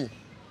ezimukuumye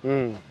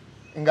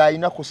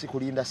ng'ayina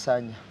kulinda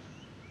Sanya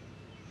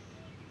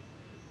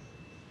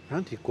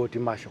anti koti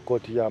masho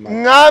koti ya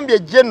ngambye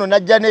jjeno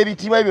najja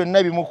n'ebitiibwa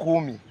byonna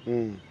bimukuumye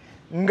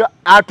nga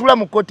atula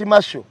mu koti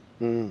masho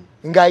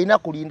ng'ayina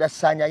kulinda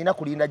Sanya ayina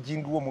kulinda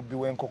Jingu omubbi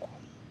w'enkoko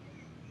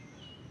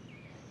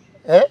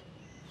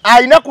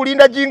ayina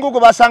kulinda Jingu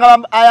gwe basanga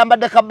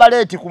ayambadde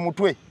kabaleti ku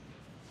mutwe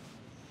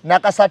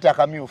n'akasaati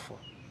akamyufu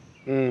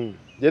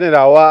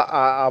general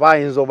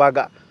abayinza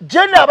obaga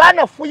jena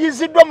abaana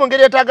fuyiziddwa mu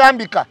ngeri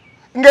etagambika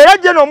ng'era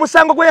jena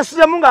omusango gwe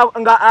yasuzemu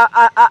nga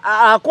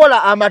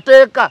akola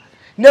amateeka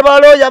ne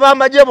balooya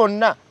b'amagye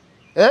bonna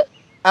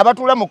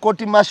abatula mu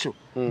koti masho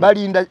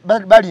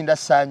balinda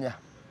Sanya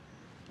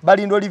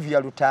balinda Olivia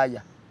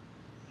Lutaya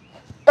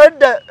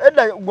edda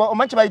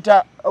omanyi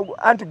bayita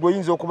anti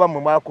goyinza okuba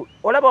mu mwako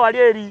olaba wali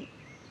eri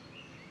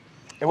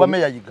ewa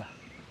meya yiga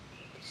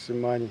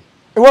simanyi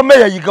ewa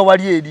meya yiga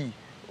wali eri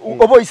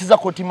obo isiza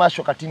koti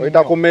masho kati nyo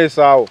oita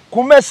kumesa awo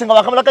kumesa nga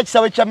bakamala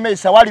kisawe kya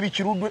mesa wali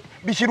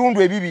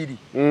bikirundu ebibiri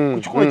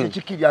kuchikuwe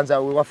kyekikiryanza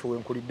we wafe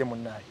wenkulidde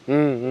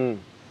munnaye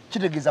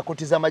kitegeza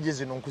koti z'amagye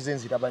zino nkuze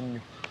nziraba nnyo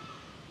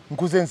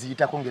nkuze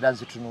nziyitako ngera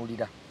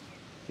nzitunuulira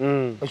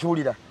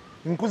okiwulira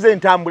nkuze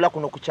ntambula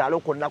kuno ku kyalo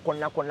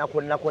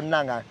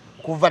konna nga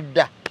kuva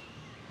dda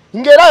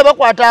ng'era we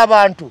bakwata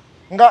abantu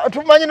nga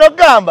tumanyi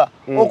n'ogamba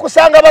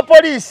okusanga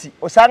abapoliisi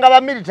osanga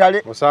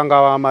abamilitale osanga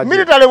abamagye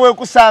militale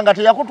weekusanga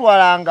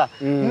teyakutwalanga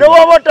ne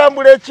bw'oba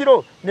otambula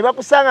ekiro ne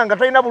bakusanga nga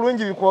talina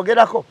bulungi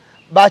bikwogerako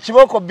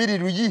bakibooko bbiri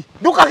luyi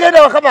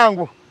dukagenda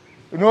wakamangu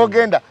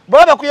n'ogenda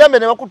bw'aba bakuyambe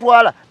ne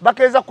bakutwala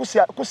bakeeza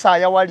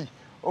kusaaya wali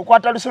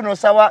okwata lusu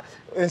n'osaba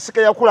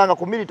ensike yakulanga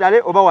ku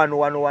militale oba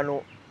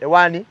wano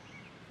ewani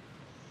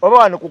oba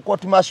wano ku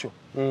court martial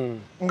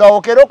nga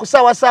okera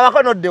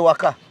okusawasaawako n'odde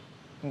waka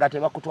nga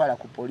tebakutwala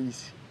ku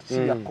poliisi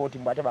sibya koti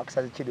mbate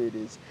bakusaze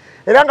kireerezi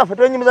era nga ffe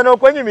twenyumiza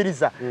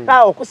n'okwenyumiriza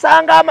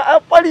okusanga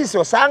poliisi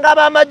osanga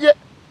ab'amagye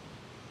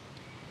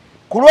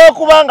ku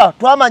lw'okubanga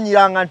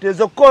twamanyiranga nti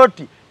ezo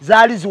kooti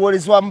zaali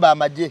ziwolezwamu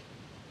b'amagye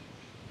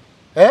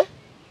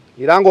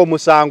era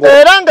ng'omusango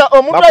era nga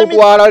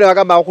bakutwala ne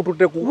bagamba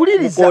bakututte ku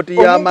kooti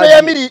y'amagye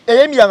omuntu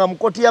eyemiranga mu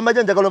kooti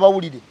y'amagye njagala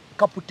bawulire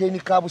kapiteeni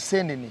ka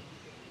Buseenene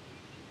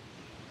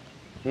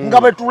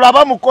nga bwe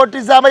tulaba mu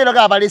kooti z'amagye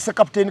nga abaleese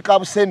kapiteeni ka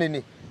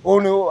Buseenene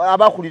ono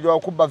abakulirwa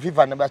okubba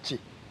viva ne baki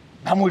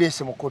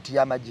bamuleese mu kooti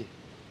y'amagye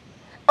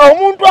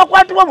omuntu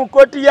akwatibwa mu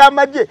kooti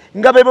y'amagye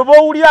nga be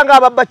bowulira nga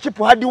ababba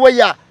chipu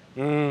hardware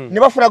ne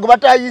bafuna gwe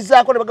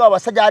batayizaako ne bagaba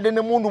basajja ade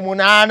ne mundu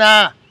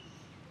 8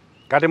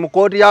 kati mu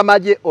kooti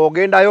y'amagye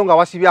ogendayo nga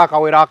wasibye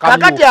akawera akamu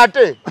kakati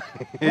ate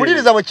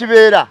kuliriza bwe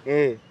kibeera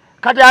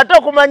kati ate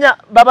okumanya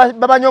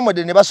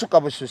babanyomode ne basuka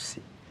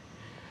bususi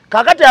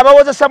kakati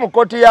abawozesa mu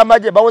kooti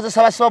y'amagye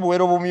bawozesa basaba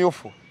buwero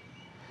bumyufu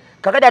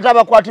kakati ate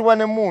abakwatibwa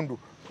ne mundu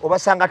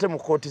obasanga ate mu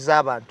kooti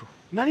z'abantu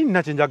nali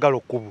nina kye njagala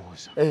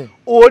okubuuza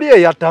oli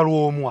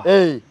eyatalumwa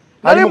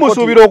nali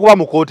musuubira okuba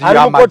mu kooti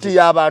y'amagye ali mu kooti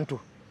y'abantu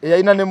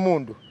eyalina ne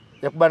mundu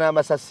yakuba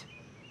n'amasasi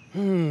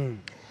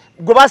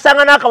gwe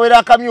basanga n'akawera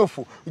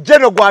akamyufu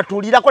jeno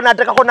gwatuulirako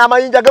n'ateekako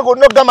n'amayinja ge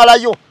gonna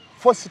ogamalayo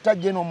fosita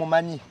jeno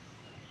omumanyi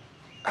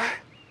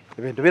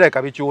ebintu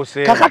birabika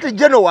bikyuse kakati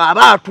jeno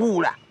waaba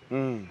atuula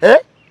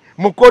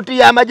mu kooti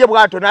y'amagye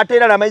bw'ato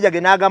n'ateera n'amayinja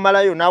ge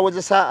n'agamalayo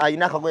n'awozesa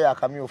ayina akagoye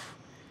akamyufu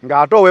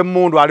ng'ate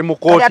ow'emmundu ali mu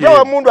kooti ate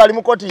ow'emmundu ali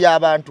mu kooti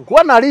y'abantu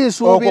kuba nali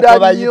nsuubira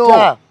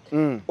nnyo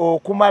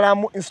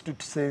okumalamu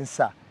institute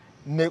sensa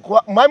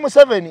mwami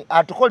Museveni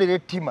atukolera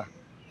ettima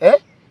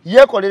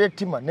yeekolera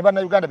ettima ne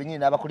bannayuganda bennyini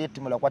n'abakola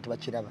ettima lwakuba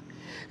tebakiraba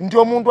nti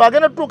omuntu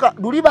agenda tutuuka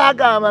luli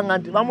baagambanga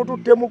nti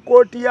bamututte mu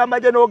kooti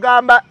y'amagye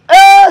n'ogamba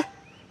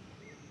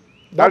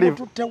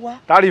bamututtewa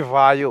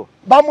talivaayo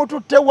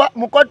bamututtewa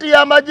mu kooti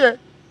y'amagye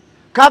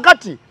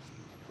kakati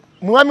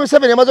mwami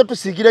Museveni amaze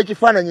otusiigira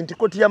ekifaananyi nti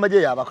kooti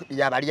y'amagye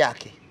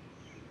yabalyake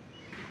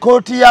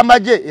kooti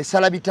y'amagye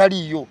esala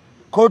bitaliiyo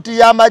kooti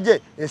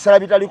y'amagye esala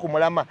bitali ku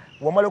mulama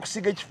wamala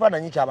okusiiga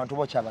ekifaananyi ky'abantu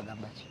bo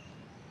kyabagamba ki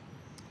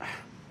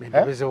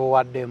bizibu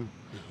waddemu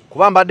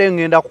kuba mbadde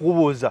ngenda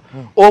kukubuuza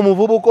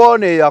omuvubuka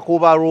ono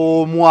eyakuba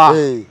Lwomwa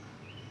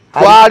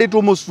twali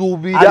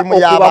tumusuubira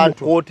okuba mu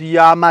kooti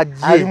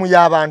y'amagye ali mu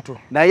y'abantu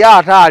naye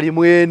ate ali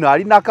mu eno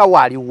alinaka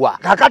waliwa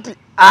kakati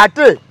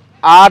ate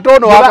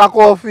ono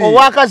wakakofi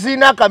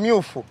owakaziina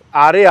akamyufu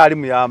are ali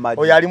mu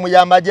y'amagye oyo ali mu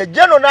y'amagye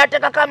jeno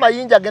n'ateekako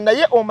amayinja ge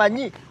naye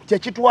omanyi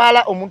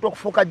kyekitwala omuntu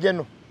okufuuka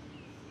jeno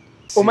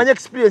omanyi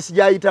experience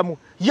gy'ayitamu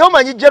ye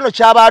omanyi jeno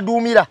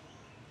ky'abaaduumira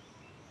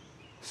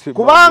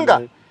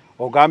kubanga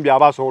ogambye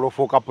abasobola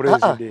ofuuka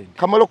pulezidenti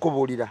kamala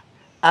okubuulira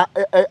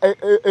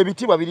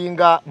ebitiibwa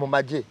biringa mu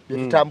magye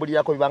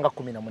byetutambulirako bibanga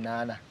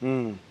 18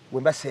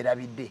 bwe mba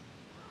seerabidde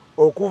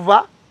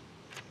okuva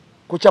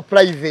kucha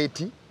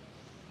private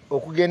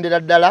okugendera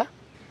ddala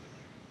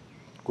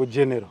ku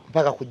general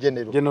mpaka ku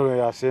general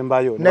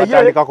yasembayo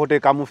natandika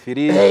kuteeka mu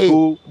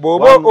 3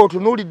 bobo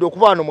otunulidde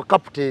okuba wano mu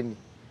captain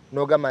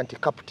nogamba nti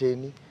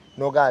captain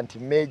nogamba nti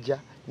major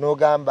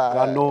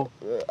nogamba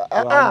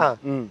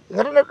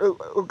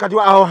kati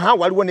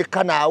waliwo ne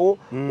kanaawo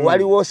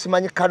waliwo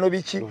simanyi kano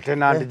biki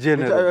lieutenant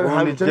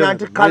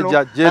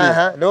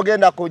general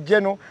nogenda ku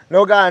general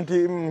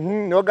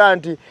nogamba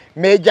nti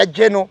major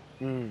general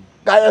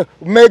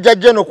major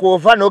general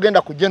kuova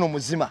nogenda ku general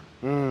muzima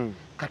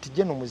kati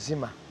general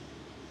muzima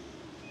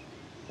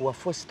wa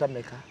Foster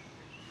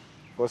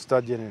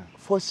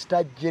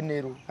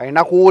General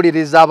alina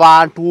kuwuliriza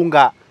abantu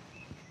nga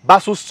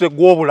basusse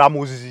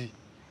gw'obulamuzi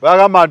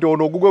bagamba nti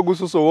ono ogugwe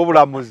gususse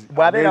ogw'obulamuzi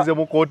agenze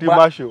mu kooti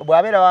masho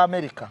bw'abeera wa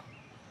America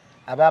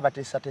aba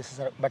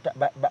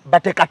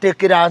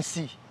bateekateekera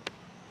nsi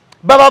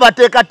baba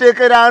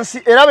bateekateekera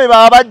nsi era be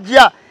baba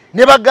bajja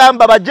ne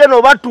bagamba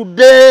bajeno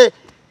batudde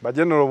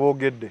bajenero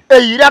boogedde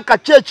Iraka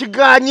ki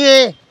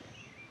ekiganye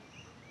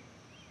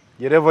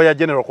yerevo ya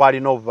general kwali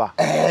nova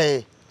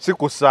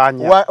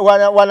sikusanya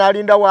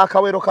wanalinda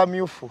wakawero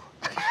kamyufu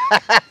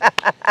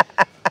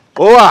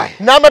owai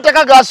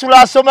n'amateka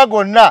gasula asoma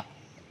gonna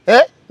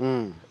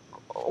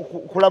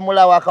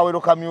kulamula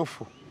wakawero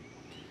kamyufu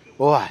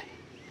owai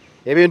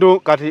ebintu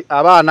kati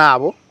abaana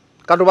abo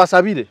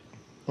katubasabire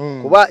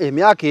kuba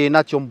emyaka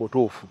enakyo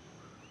mbutuufu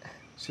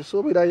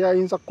sisobera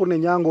yayinza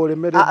kunenya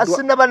ngolemereddwa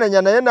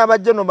sinabanenya naye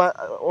n'abajeno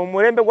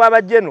omulembe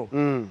gw'abajeno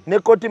ne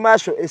court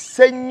martial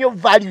essenyo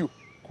value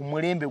ku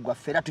mulembe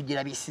gwaffe era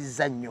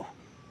tugirabisizza nnyo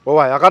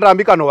owai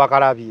akatambi kano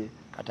wakalabye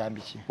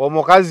katambiki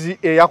omukazi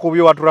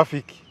eyakubye wa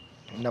traffic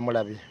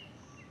namulabye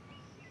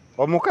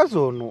omukazi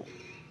ono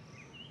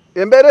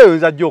embeera eyo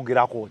nza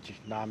gyogerako ki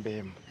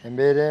nambeemu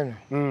embeera eno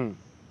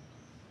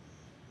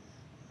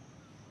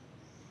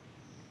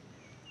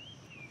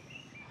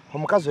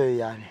omukazi oyo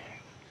yani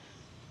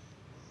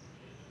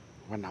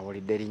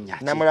wanawulidde erinnya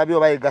namulabye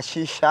oba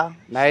yegashiisha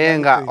naye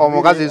nga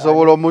omukazi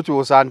isobola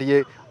omukyusa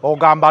nti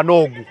ogamba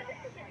n'ogu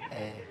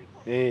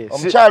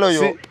omukyalo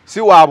oyo si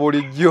wa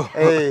bulijjo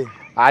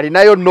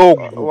alinayo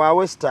n'ogu wa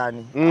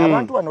western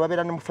abantu wano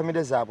babeera ne mu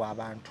famire zaabwe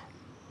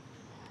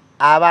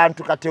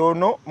abantu kati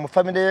ono mu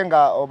famire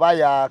nga oba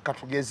ya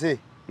katugeze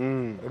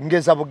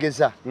ngeza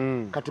bugeza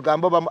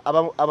katugamba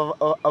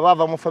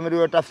abava mu famire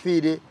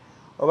yotafiire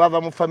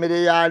obava mu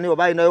famire yani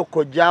oba inayo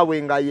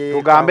kojjawe nga ye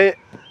tugambe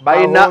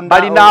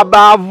balina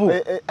abaavu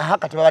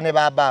kati baba ne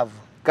babaavu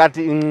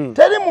kati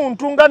teri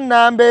muntu nga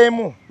nnamba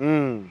emu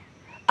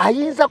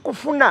ayinza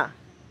kufuna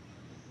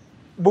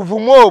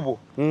buvumu obwo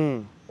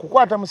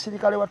kukwata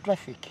musirikale wa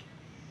traffic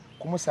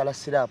kumusala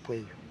sirapu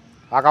eyo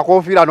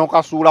akakofiira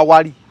n'okasuula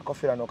wali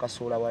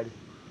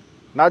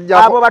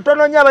najja abo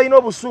batono nnyo abalina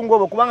obusungu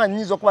obwo kubanga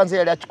nnyinza okuba nze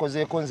yali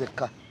akikozeeko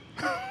nzekka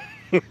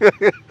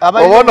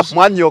obono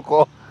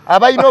mwanyoko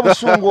abalina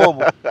obusungu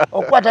obwo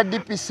okukwata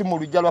DPC mu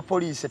lujja lwa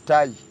poliisi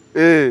ettaayi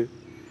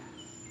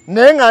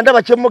naye nga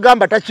ndaba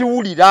kyemugamba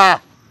takiwulira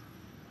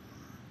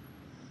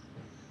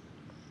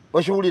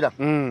okiwulira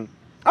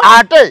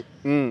ate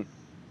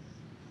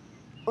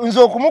nze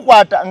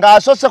okumukwata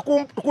ng'asose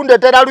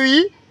kundeetera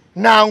luyi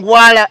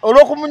nangwala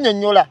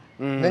olw'okumunyonnyola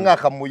naye nga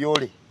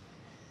akamuyole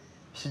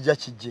kijja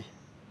kijje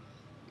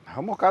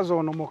omukazi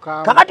ono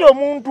mukaamu kakati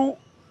omuntu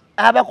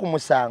aba ku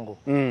musango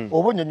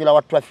oba onnyonnyola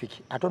wa traffic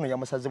ate ono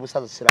yamusaze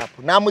busaza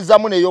sirapu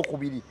n'amuzaamu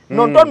n'eyokubiri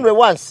nontonwe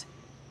wansi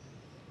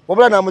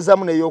wabula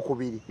n'amuzaamu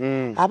n'eyokubiri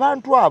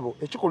abantu abo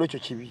ekikolwa ekyo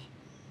kibi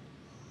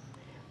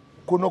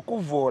kuno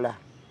kuvoola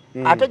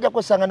ate ajja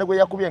kusanga ne gwe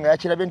yakubye nga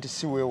yakirabye nti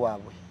si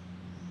weewaabwe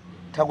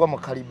tagwa mu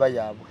kaliba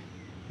yaabwe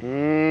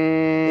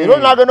era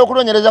n'agenda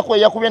okunoonyereza ku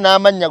eyakubye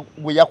n'amannya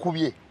gwe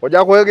yakubye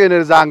ojja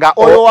kwegendereza nga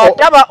oyo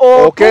wataba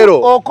okero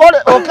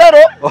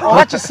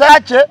oba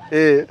kisaakye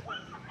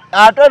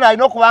ate ono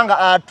alina okuba nga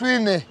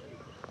atwine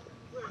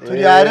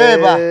tuli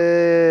areeba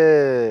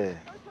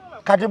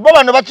kati bo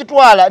bano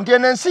bakitwala nti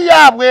eno ensi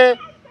yaabwe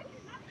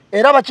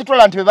era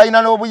bakitwala nti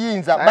bebalina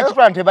n'obuyinza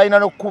bakitwala nti bebalina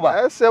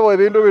n'okkuba sebo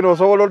ebintu bino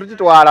osobola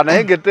otukitwala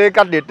naye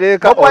ngaetteeka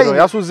ddeteeka ono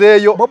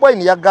yasuzeeyo Bobi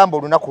Wine yagamba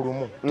olunaku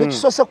lumu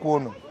tekisose ku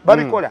ono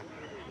babikola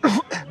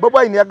Bobi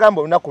Wine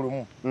yagamba olunaku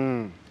lumu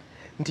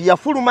nti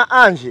yafuluma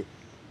anje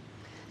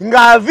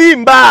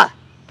ng'avimba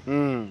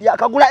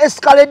yakagula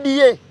eskaledi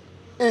ye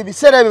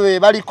ebiseera ebyo bye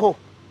baliko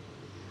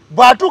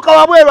bw'atuuka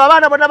wabweru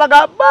abaana bonna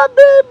baga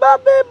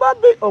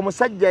babi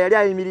omusajja yali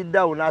ayimiridde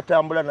awo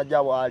n'atambula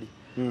najja waali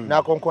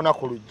n'akonkona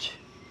ku luggi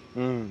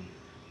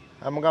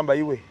amugamba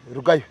yiwe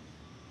rugayo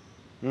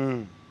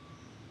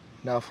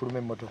n'afuluma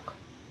emmotoka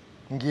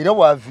ng'era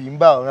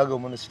bw'avimba onaga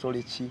omuno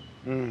sitole ki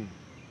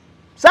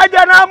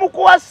sajja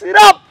n'amukuwa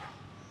sirapu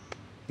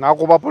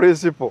n'akuba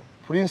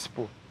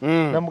principal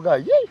n'amugamba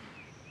ye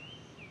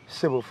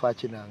sebo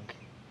faaki nange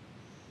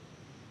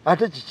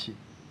ate kiki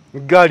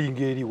eggaali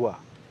ng'eriwa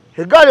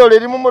eggaali olwo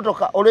eri mu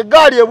mmotoka olwo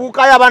eggaali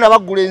ebuukayo abaana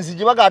baggula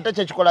enzigi baga ate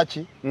kyekikola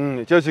ki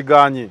ekyo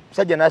kiganye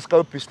musajja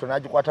n'asikayo pisito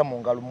n'agikwata mu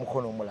ngalo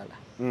mukono omulala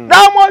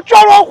n'amwokya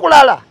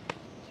olw'okulala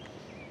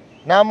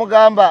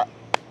n'amugamba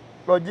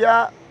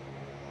lojja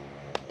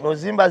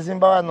Ozimba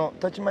zimba wano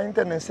tochimanyi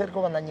internet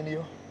seriko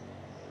bananyiniyo.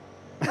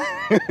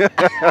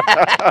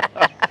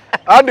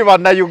 Andi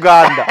bana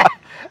Uganda.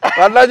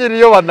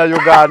 Bananyiniyo bana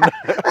Uganda.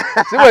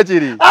 Sibwe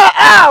kiri.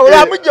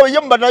 Oyamujja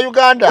oyo bana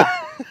Uganda.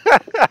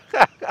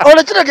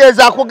 Ole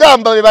kitegeza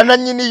kugamba be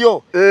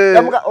bananyiniyo.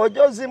 Yamuga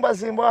ojo zimba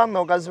zimba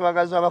wano gaziba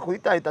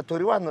bakuyita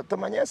itatori wano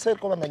tomanye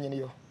seriko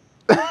bananyiniyo.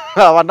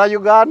 Bana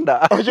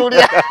Uganda.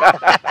 Ojulia.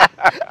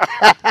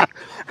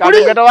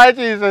 Kabigeta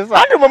wachize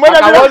sasa. Andi mumwena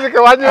akawozi ke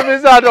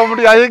wanyumiza ndo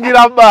muri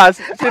yahingira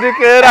basi.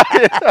 Sirikera.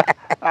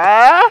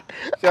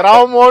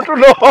 Serao moto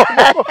no.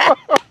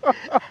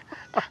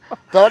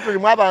 Tatu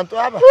limwa abantu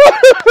aba.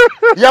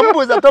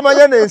 Yambuza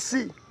tomanye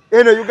nensi.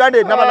 Eno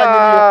Uganda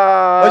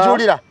nabananyiniyo.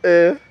 Ojulia.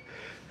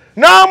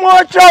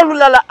 Namwocha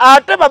olulala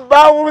ate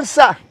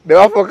babawunsa ne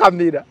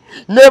bafokamira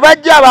ne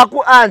bajja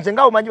baku anje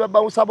nga omanyi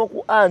babawunsa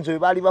boku anje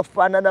bali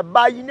bafanana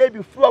bayine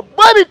ebifuba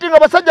babitinga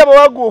basajja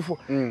bawagufu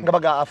nga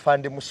baga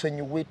afande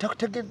musenyu we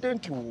takutegedde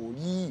nti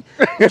oli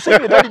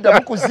musenyu dali da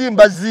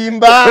mukuzimba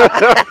zimba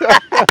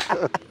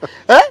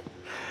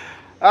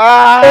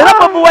era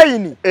Bobi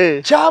Wine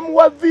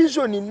kyamuwa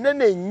vision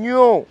nene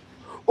nnyo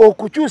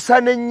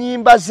okukyusa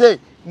n'ennyimba ze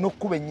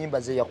n'okkuba ennyimba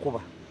ze yakuba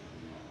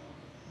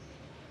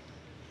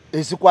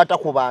ezikwata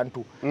ku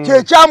bantu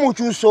kye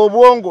kyamukyusa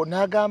obwongo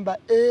n'agamba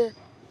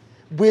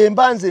bwe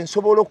mbanze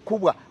nsobola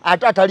okukubwa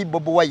ate atali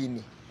Bobi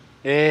Wine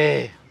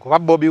kuba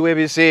Bobi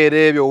w'ebiseera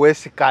ebyo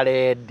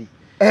wesikaledi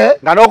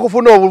nga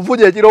n'okufuna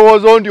obuvuje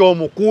ekirowoozo nti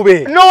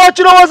omukube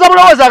n'okirowooza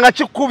bulowooza nga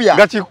kikkubya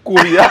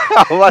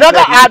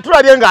naga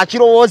atulabye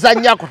ng'akirowooza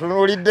nnyo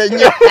akutunuulidde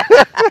nnyo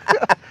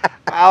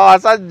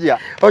abasajja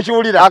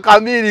okiwulira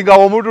akamiiri nga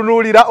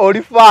omutunuulira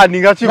oli faani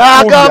nga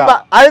kikkubya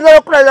n'agamba ayinza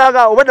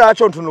okukulabiraga obadde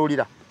nakyo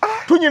ntunuulira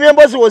tunyumye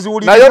embozi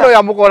woziwulira naye ono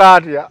yamukola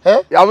atya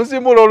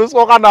yamusimbula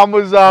olusooka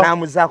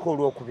n'amuzaako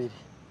olwokubiri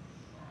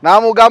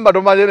n'amugamba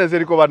tomanye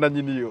nezeriko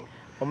bananyiniyo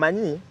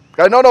omanyi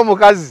kali noono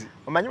omukazi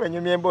omanyi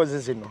wenyumya emboozi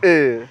zino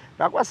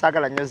nakuba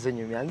saagala nnyo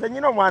zinyumya nze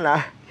nyina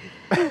omwana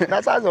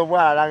nasanze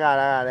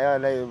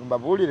omwana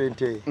mbabuulire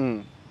nti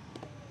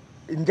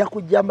nja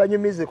kujja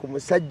mbanyumize ku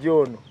musajja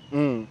ono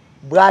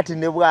bwati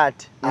ne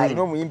bwati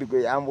alina omuyimbi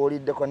gwe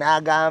yambuuliddeko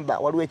n'agamba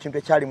waliwo ekintu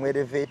ekyali mu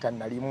elevator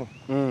nalimu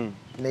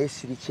naye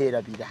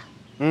sirikyerabira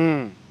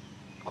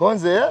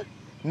konze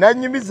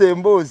nanyumiza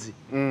emboozi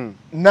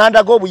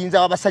nandaga obuyinza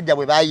bw'abasajja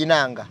bwe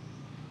bayinanga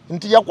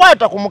nti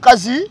yakwata ku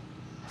mukazi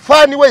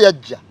faani we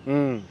yajja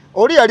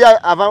oli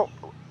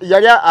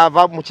yali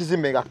ava mu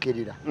kizimbe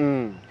ng'akkirira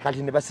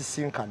kati ne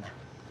basisinkana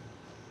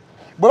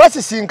bwe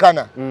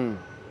basisinkana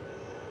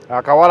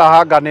akawala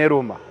haga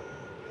neruma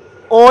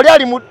oli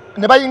ali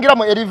ne bayingira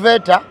mu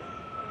elevator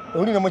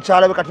oli ne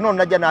mukyala we kati noono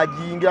najja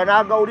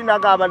n'agiyingira oli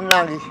n'agamba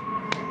nange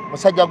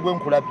musajja gwe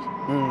nkulabye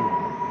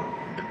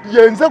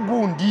yenze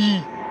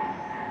gundi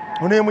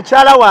ono ye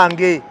mukyala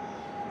wange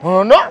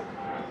ono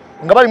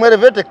nga bali mu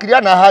elevator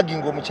ekkirira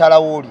n'ahaginga omukyala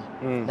w'oli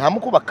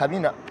n'amukuba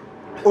kabina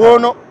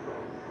ono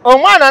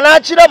omwana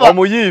n'akiraba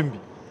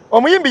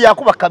omuyimbi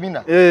yakuba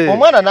kabina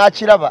omwana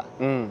n'akiraba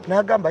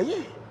n'agamba ye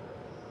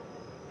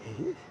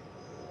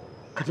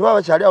kati baba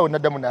bakyali awo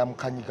naddamu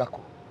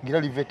n'amukanyigako ngira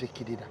elevator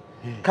ekkirira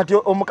kati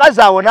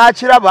omukazi awo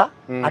n'akiraba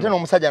ate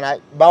n'omusajja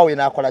baawe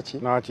n'akola ki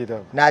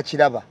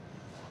n'akiraba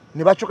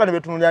ne bakyuka ne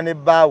betunulira ne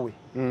bbaawe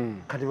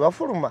kati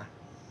bafuluma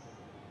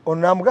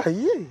ono n'amugaa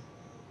ye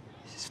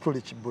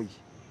sitole kiboyi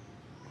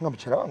nga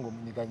mukyala wange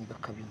omunyiganyiga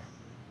kabina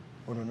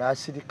ono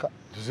n'asirika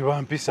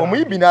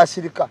omuyimbi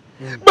n'asirika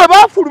bwe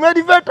bafuluma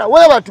elevator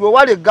webati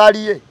wewali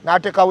eggaali ye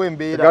n'ateekawo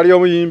embeera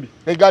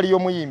eggaali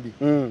y'omuyimbi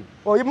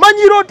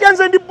manyira otya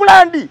nze ndi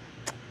bulandi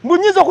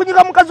mbunyiza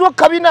okunyiga mukazi wa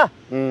kabina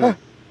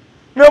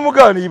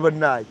n'omugaana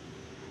ibannaayi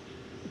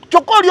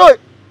kyokka oli oyo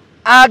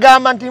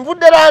agamba nti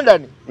nvudde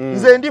London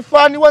nze ndi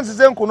faani wa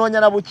nzize nkunoonya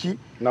na buki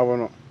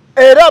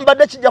era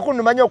mbadde kijja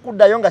kunumanya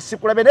okuddayo nga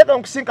sikulabe naye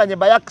kankusinkanye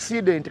by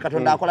accident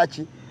Katonda akola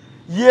ki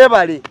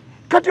yeebale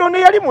kati ono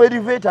yali mu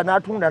elevator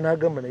n'atunda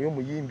n'agamba naye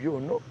omuyimbi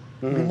ono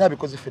byonna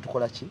bikoze ffe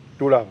tukola ki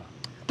tulaba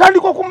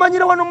tandika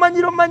okumanyira wano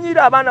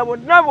manyira abaana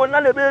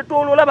bonna ne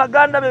beetooloola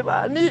baganda be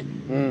baani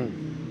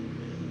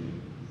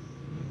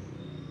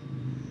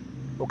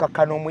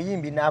okakkana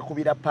omuyimbi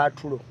n'akubira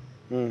paatulo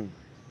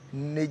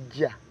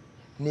nejja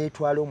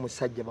netwala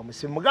omusajja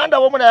bamusibe muganda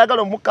w'omu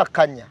nayagala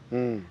omukkakkanya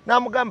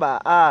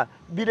n'amugamba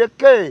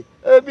bireke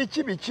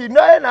biki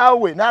naye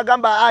naawe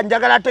n'agamba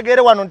njagala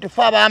ategeere wano nti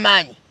fe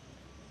ab'amaanyi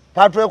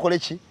paatulo ekole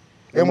ki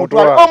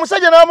emutwale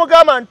omusajja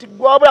n'amugamba nti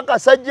gwabula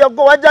kasajja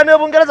gwe wajja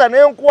n'ebungereza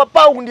n'enkuwa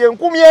pawundi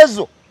 10,000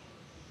 ezo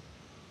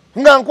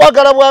nga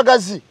nkwagala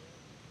bwagazi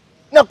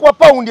nakuwa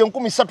pawundi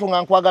 3,000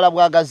 nga nkwagala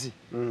bwagazi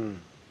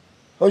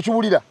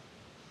okiwulira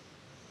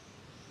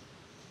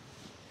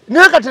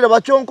naye kati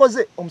laba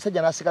kyonkoze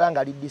omusajja n'asigala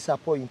ng'ali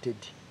disappointed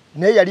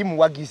naye yali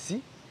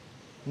muwagizi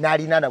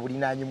n'alina na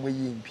bulinaanyi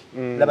muyimbi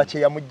laba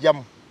kye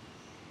yamugjamu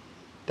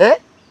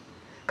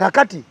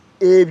kakati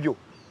ebyo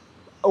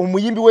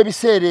omuyimbi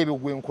w'ebiseera ebyo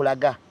gwe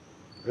nkulaga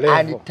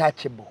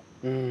untouchable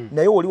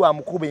naye oli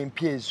wamukuba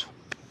empya ezo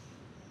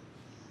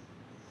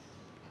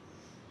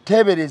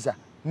teebereza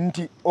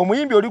nti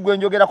omuyimbi oli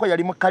gwenjogerako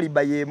yali mu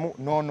kaliba yemu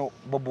nono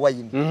Bob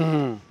Wine.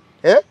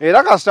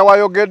 Era kasita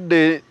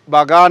wayogedde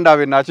baganda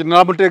be naki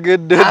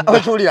namutegedde.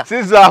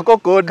 Sizaako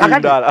kodi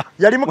ndala.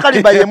 Yali mu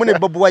kaliba yemu ne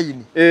Bob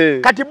Wine.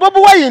 Kati Bob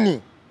Wine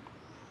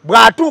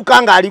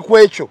bw'atuuka nga ali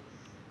kwekyo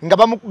nga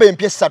bamukuba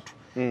empya 3.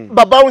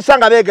 Baba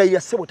unsanga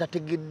begayira sebo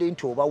tategedde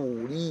nti oba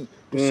wuuli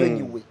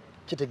tusonyiwe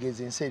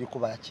kitegeeza ensi eriko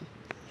baki.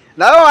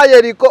 Nayo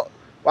ayeriko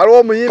waliwo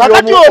omuyimbi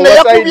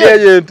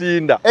omusaidde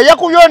yentinda.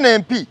 Eyakubye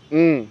nempi.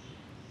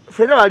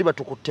 Fena bali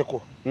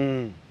batukutteko.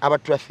 Aba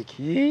traffic.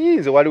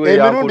 Nze waliwo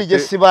emirundi gye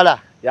sibala.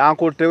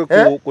 Yankutte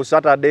ku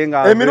Saturday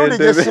nga emirundi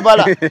gye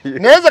sibala.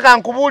 Neze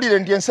kankubuulire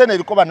nti ensene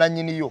eriko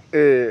bananyiniyo.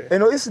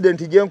 Eno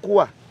incident gye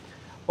nkuwa.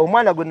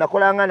 Omwana gwe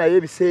nakolanga naye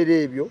ebiseera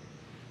ebyo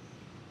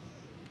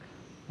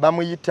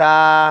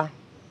bamuyita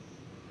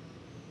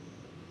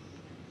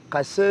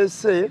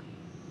Kasese,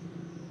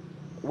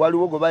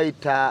 waliwo gwe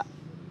bayita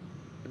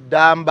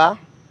Damba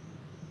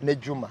ne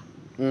Juma.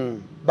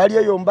 Bali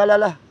eyo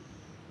mbalala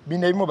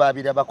bino ebimu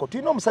babirabako.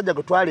 Tulina omusajja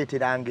gwe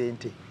twaleeteranga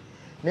ente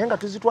naye nga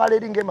tuzitwala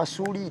eri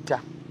ng'emasuuliita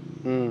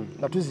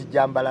nga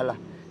tuzijja mbalala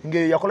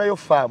ng'eyo yakolayo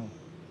faamu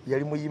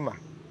yali muyima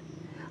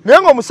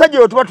naye ng'omusajja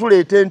oyo tuba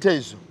tuleeta ente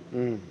ezo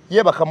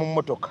yeebaka mu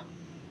mmotoka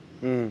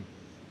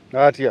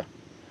atya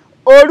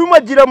olumu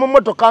ajjira mu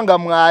mmotoka nga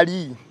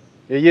mwali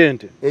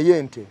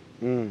eyente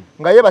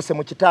nga yeebase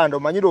mu kitanda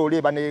omanyire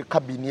oleeba ne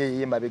kabini eyo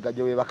yemabega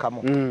gye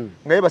weebakamu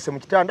nga yeebase mu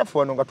kitanda ffe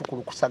wano nga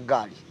tukulukusa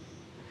gaali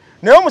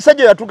naye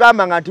omusajja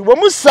yatugamba nga nti bwe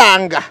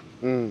musanga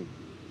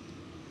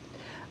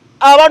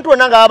abantu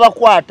bonna nga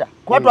babakwata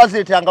kuba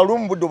twazireetanga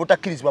olumu budde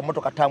obutakkirizibwa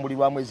mmotoka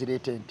tambulirwamu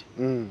ezireeta ente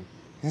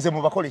nze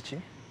mubakole ki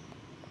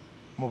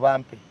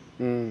mubampe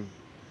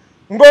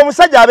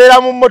ng'omusajja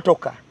abeera mu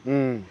mmotoka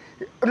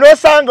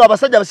n'osanga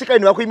abasajja abasirikale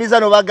ne bakuyimiza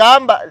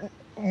n'obagamba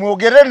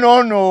mwogere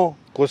noono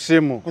ku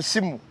simu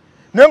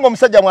naye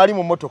ng'omusajja mwali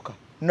mu mmotoka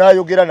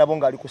n'ayogera nabo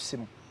ng'ali ku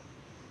simu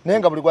naye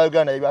nga buli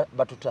gwayogera naye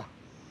batuta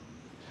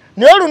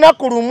naye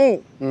olunaku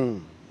lumu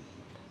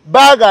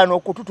baagaana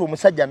okututa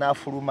omusajja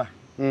n'afuluma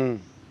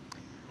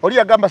oli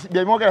yagamba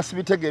byamwogera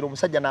sibitegeera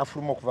omusajja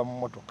n'afuluma okuva mu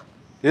mmotoka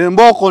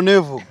embooko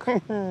nevuga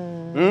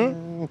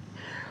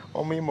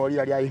omuyima oli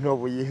yali alina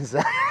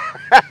obuyinza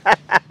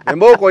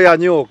embooko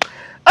yanyooka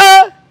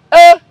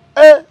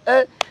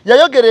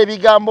yayogera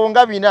ebigambo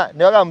nga bina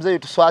ne bagamba muzeeyi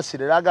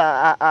tuswasire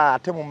raga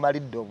ate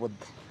mumalidde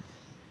obudde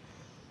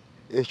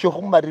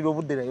ekyokumumalira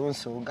obudde nayo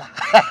nsonga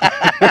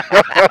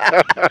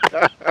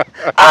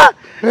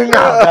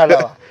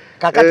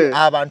kakati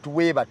abantu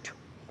bwe batyo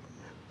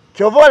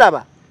kyova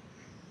olaba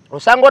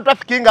osanga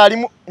trafiki nga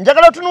alimu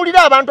njagala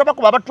otunuulira abantu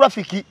abakuba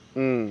abatrafiki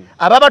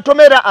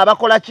ababatomera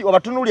abakola ki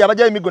obatunuulira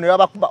abajja emigo ne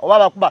babakuba oba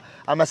abakuba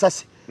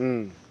amasasi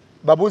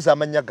babuuza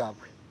amannya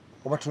gaabwe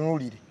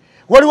obatunuulire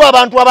waliwo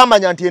abantu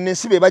abamanya nti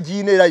ensi be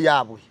bagiina era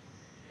yaabwe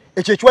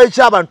ekyo ekiwayi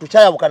ky'abantu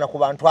kyayabukana ku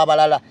bantu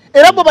abalala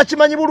era bo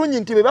bakimanyi bulungi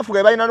nti be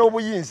bafuga balina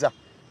n'obuyinza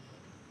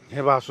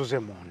ne basuze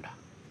munda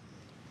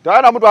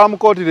tayina muntu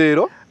amukooti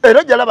leero era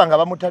ojjalaba nga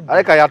bamutadde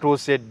aleka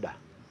yatuuse dda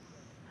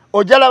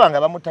ojjalaba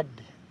nga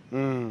bamutadde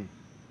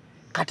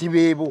kati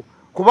beebo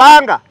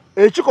kubanga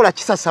ekikola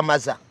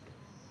kisasamaza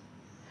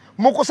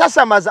mu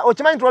kusasamaza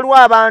okimanyi nti waliwo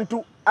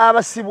abantu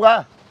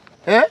abasibwa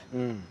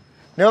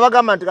ne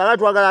bagamba nti kana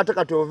twagala ate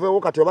kati oveewo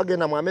kati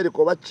obagenda mu America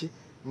oba ki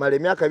mala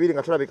emyaka 2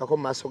 nga tulabikako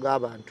mu maaso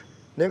g'abantu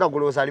naye nga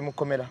gulowooza ali mu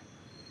kkomera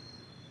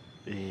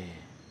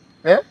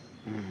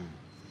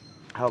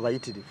abo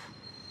bayitirivu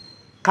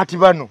kati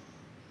bano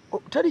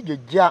tali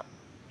jojja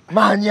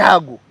maanyi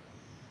ago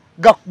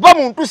gakuba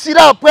muntu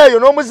siraapu eyo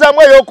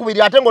n'omuzaamu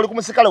ey'okubiri ate ng'oli ku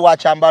musikale wa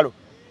kyambalo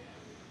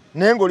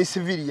naye ng'oli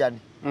civilian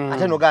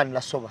ate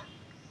nogaanira soba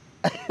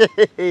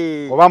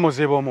oba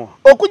muzibu omuwa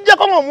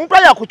okuggyako ng'omuntu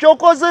ayo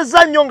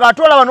akukyokoozezza nnyo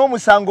ng'ate olaba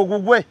n'omusango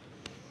gugwe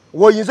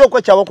woyinza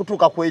okwekyawa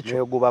okutuuka ku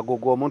ekyo guba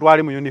gugwe omuntu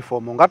ali mu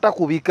uniform nga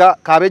takubika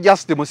kabe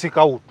just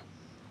musikawutu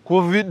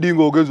covid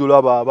ng'ogezi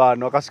olaba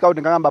abaana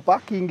akasikawutu ngagamba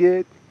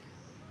parking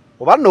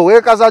oba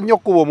noweekaza nnyo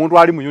okkuba omuntu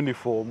ali mu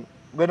uniform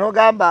gwe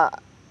n'ogamba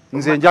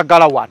nze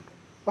njagala wano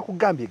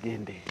bakugambye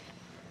gende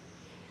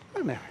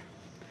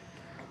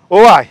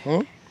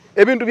owaayi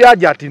ebintu bya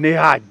Hajjat ne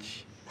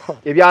Hajji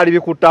ebyali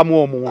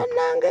bikuttamu omuntu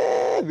nange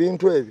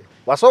ebintu ebyo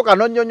wasooka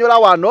n'onnyonnyola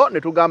wano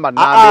ne tugamba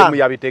nange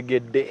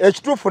yabitegedde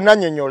ekituufu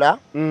nannyonnyola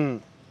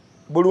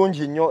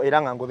bulungi nnyo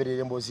era nga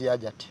ngoberera emboozi ya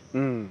Hajjat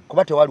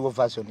kuba tewaliwo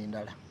version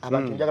ndala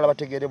abantu njagala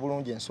bategeere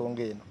bulungi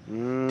ensonga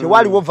eno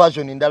tewaliwo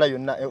version ndala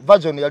yonna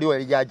version yaliwo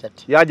eri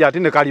Hajjat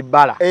ne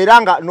Kalibbala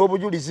era nga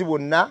n'obujulizi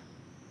bwonna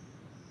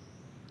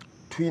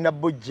tuyina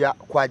bujja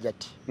ku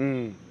Hajjat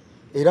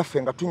era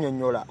ffe nga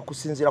tunnyonnyola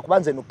okusinziira kuba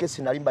nze no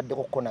kesi nali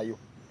mbaddeko nayo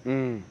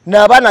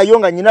n'aba nayo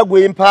nga nnyina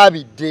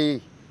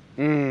gwempaabidde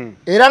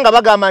era nga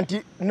bagamba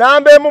nti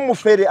namba emu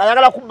mufere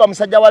ayagala kubba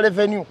musajja wa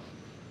revenue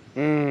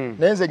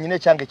naye nze nnyina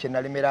ekyange kye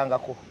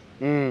nalemerangako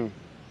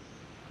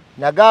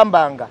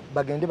nagambanga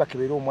bagende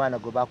bakebere omwana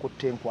gwe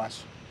bakutte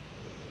enkwaso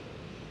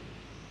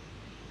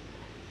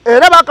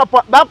era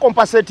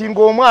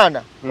bakompasetinga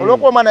omwana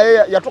olw'okuba omwana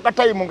yatuuka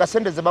tayimu nga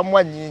sente ze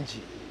bamuwa nnyingi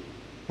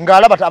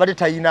ng'alaba abadde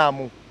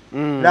tayinaamu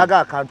laga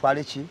akantu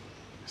aleki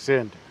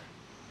sente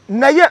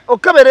naye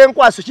okebera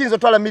enkwaso kiyinza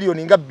otwala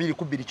miliyoni nga 2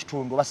 ku 2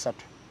 kitundu oba 3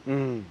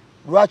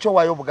 lwaki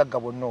owayo obugagga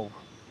bwonna obwo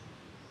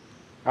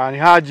ani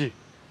Hajji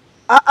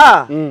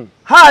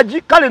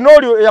Hajji kale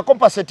n'olio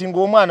eyakompensating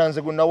omwana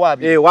nze gwe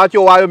nawaabi waki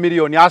owaayo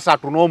miliyoni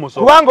 3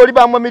 n'omusomo kubanga oli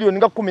bamuwa miliyoni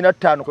nga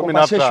 15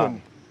 compensation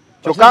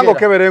kyokka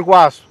ng'okebera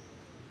enkwaso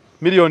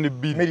miliyoni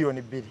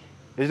 2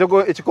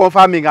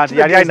 ekikonfirming nti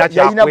yali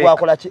alina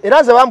gwakola ki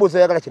era nze bambuuza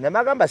oyagala ki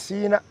namagamba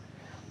siina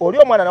oli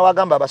omwana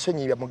nawagamba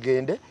abasonyiibya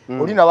mugende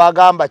oli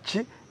nawagamba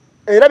ki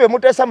era bye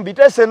muteesa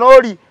mubiteese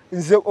n'oli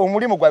nze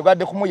omulimu gwawe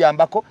gwadde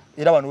kumuyambako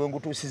era wano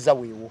wengutuusiza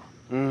weewo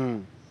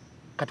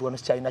kati wano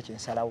sikyalina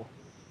kyensalawo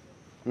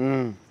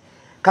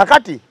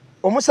kakati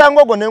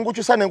omusango ogwo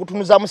nengukyusa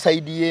nengutunuzaamu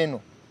sayidi yeeno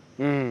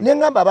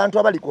nengamba abantu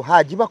abali ku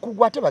Hajji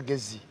bakugwa ate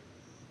bagezi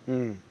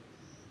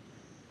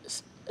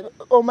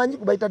omanyi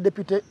kubayita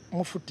deputy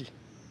mufuti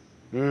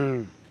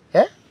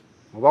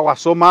oba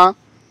wasoma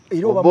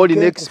oba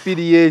olina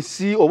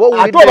experience oba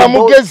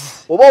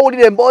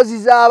owulira emboozi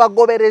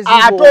z'abagoberezi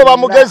ate oba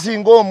mugezi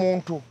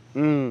ng'omuntu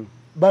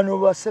bano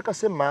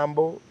basekase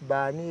mambo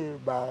baani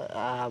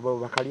abo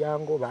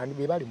bakalyango baani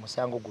be bali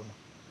musango guno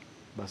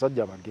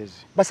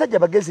basajja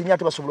bagezi nnyo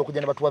ate basobola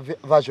okujja ne batuwa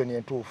version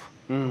entuufu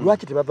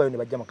lwaki tebavayo ne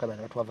bajja makaba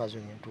ne batuwa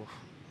version entuufu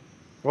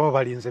oba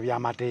balinze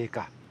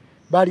by'amateeka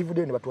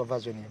balivuddeyo ne batuwa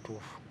version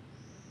entuufu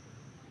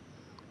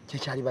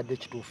kyekyali badde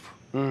ekituufu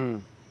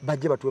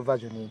bajje batuwe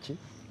version enki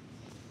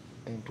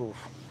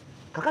entuufu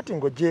kakati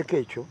ng'oggyeko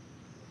ekyo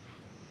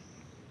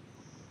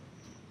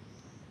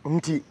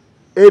nti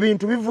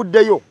ebintu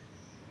bivuddeyo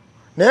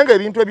naye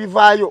ng'ebintu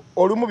ebivaayo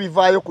olumu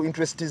bivaayo ku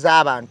interest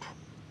z'abantu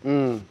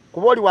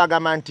kuba oli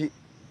wagamba nti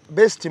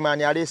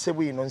bestman aleese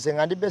bwino nze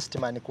nga ndi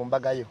bestman ku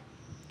mbagayo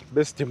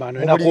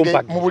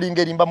mu buli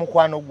ngeri mba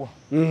mukwano gwo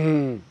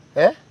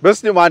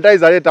bestman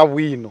tayiza aleeta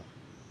bwino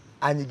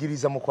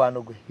anyigiriza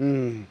mukwano gwe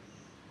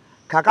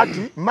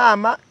kakati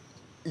maama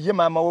ye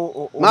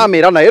maama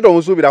era naye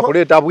tomusuubira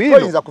kuleeta bwino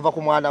toyinza kuva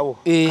ku mwana wo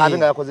abe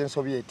nga yakoze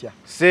ensobi etya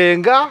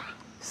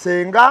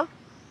senga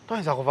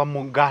toyinza kuva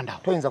mu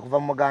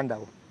muganda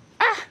wo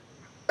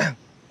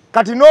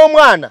kati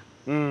n'omwana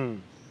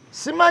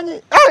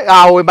simanyi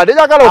awo mbadde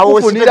njagala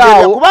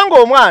okufunirawo kubanga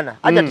omwana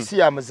Hajjat si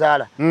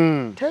yamuzaala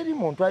teri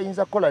muntu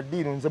ayinza kukola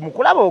ddiiru nze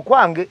mukulaba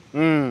okwange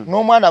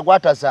n'omwana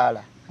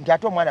gwatazaala nti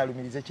ate omwana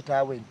alumirize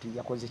kitaawe nti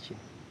yakoze kino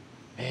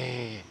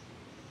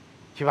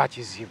kiba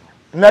kizibu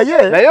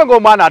naye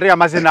ng'omwana ate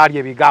yamaze n'alya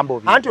ebigambo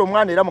bye anti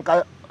omwana era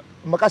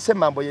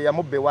mukasemambo ye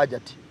yamubba ewa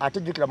Hajjat ate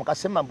jjukira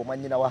mukasemambo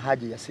mwannyina wa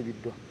Hajji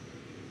yasibiddwa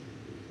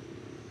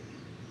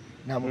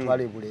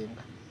n'amutwala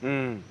ebulenga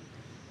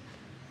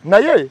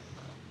naye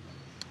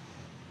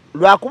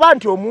lwakuba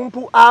nti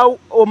omuntu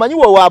omanyi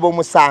wewaaba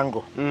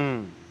omusango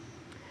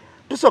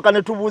tusooka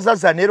ne tubuuza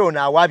zanero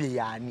n'awaabye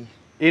yani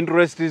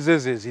interest ze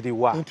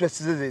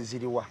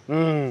ziriwa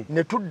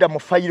ne tudda mu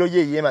fayiro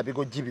ye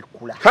ey'emabigo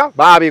gibikkula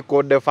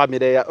baabikodde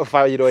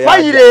fayiro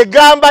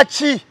egamba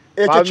ki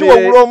ekyo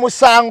kiwawula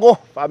omusango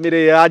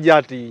famire ya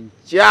Hajjat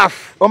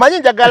nkyafu omanyi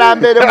njagala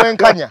mbeere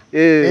mwenkanya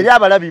eri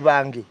abalabi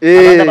bange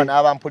abaana bano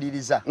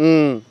abampuliriza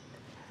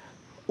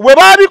we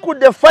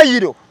baabikudde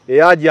fayiro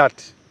eya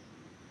Hajjat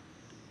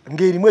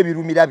ng'erimu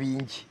ebirumira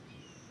bingi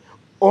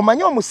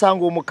omanyi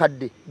omusango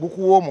omukadde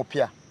gukuwa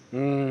omupya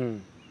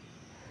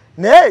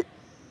naye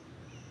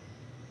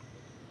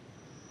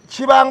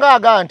kibanga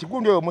aga nti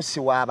gundi oyo musi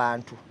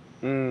w'abantu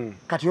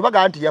kati we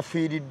bagaa nti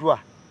yafiiriddwa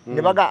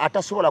ne baga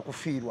atasobola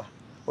kufiirwa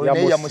oyo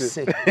naye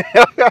yamusse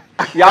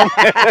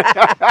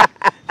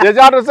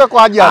yekyatuse ku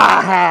Hajjat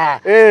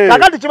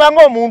kakati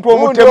kibanga omuntu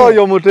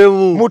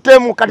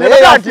mutemu kati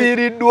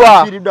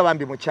yafiiriddwa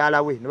bambi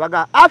mukyala we ne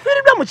baga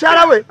afiiriddwa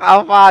mukyala we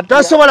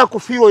tasobola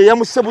kufiirwa oyo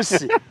yamusse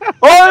bussi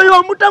oyo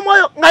omutemu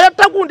oyo nga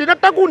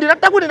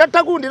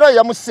nattagundi oyo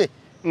yamusse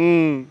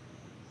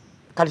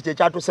kati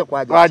kyekyatuse ku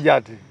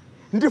Hajjat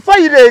nti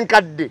fayiro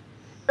enkadde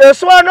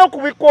esobola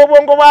n'okubikka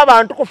obwongo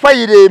bw'abantu ku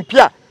fayiro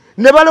empya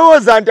ne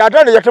balowooza nti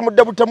ate ne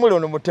yatemudde butemule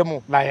ono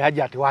mutemu naye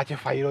Hajjat waki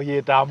fayiro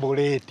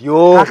yeetambula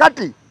etyo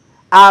kakati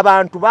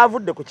abantu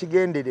bavudde ku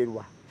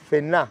kigendererwa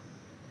ffenna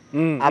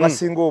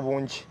abasinga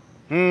obungi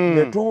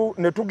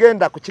ne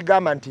tugenda ku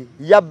kigamba nti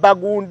yabba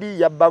gundi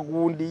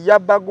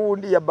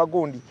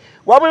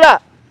wabula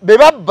be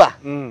babba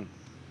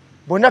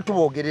bonna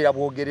tuboogerera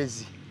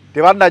bwogerezi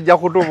tebannajja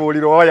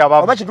kutubuulira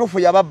oba kituufu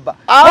yababba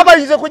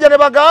bayinza kujja ne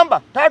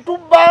bagamba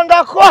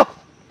tatubbangako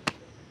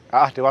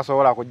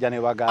tebasobola kujja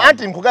ne bagamba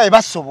anti nkugabe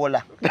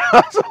basobola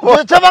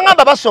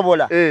kyabangamba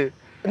basobola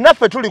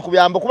naffe tuli ku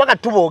byambo kubanga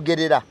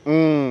tuboogerera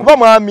kuba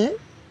mwami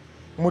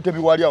mutebi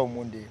wali awo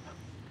mundeeba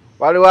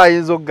waliwo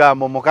ayinza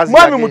okugamba omukazi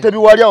mwami mutebi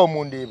wali awo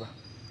mundeeba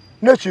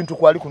n'ekintu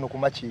kwali kuno ku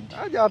Makindi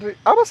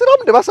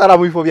abasiraamu tebasala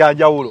mu bifo bya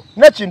njawulo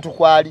n'ekintu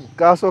kwali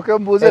kasooke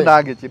mbuuze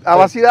nange kino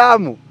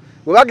abasiraamu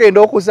bwe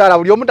bagenda okusala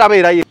buli omu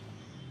tabeera ye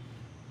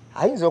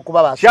ayinza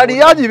okuba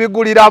shariya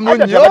gibiguliramu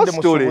nnyo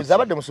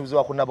abadde musuubuzi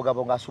wa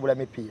kunabugabo ng'asuubula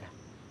mipiira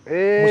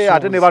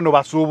ate ne bano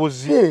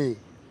basuubuzi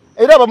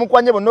era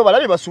abamukwanye bonna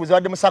balabe basuubiza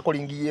badde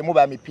musakolingi yemu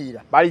ba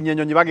mipiira bali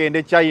nyenyonyi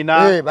bagende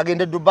China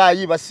bagende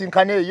Dubai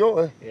basinkane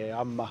eyo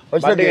amma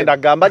bagenda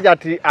gamba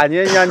jati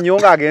anyenya nnyo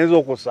ng'agenza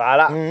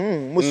okusaala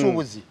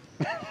musuubuzi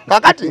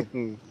kakati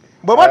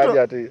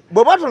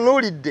bwe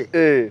tunuulidde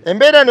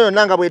embeera eno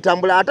yonna nga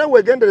bwetambula ate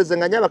weegendereze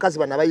nga nnyo abakazi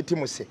bano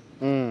abayitimuse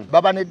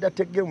baba nedda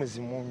tegge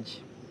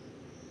muzimungi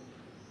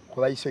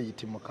kwe bayiso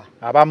yitimuka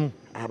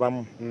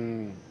abamu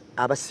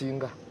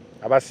abasinga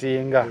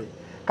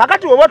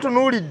kakati bwe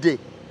tunuulidde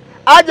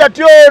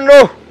Hajjati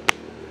ono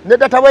ne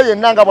data we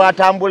yenna nga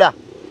bw'atambula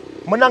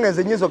munange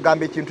nze nyizo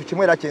gamba ekintu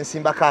kimwe era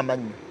kyensimbako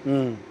amannyo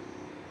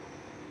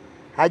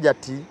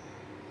Hajjati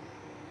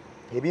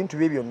ebintu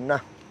bye byonna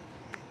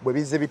bwe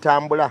bize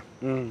bitambula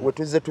bwe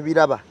tuzze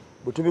tubiraba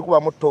bwe tubikuba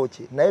mu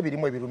ttooki naye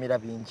birimu ebirumira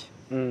bingi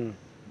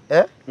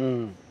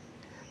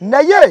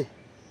naye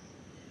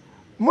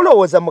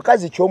mulowooza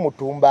mukazi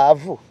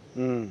ky'omutumbaavu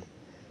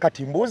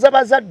kati mbuuza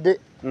bazadde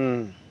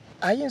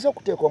ayinza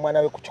okuteeka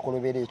omwana we ku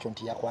kikolobero ekyo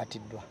nti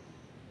yakwatiddwa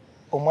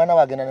omwana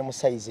we agenda ne mu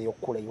sayizi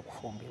ey'okkula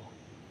ey'okufumbirwa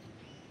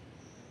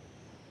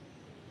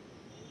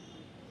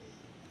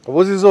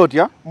obuziza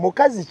otya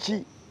mukazi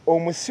ki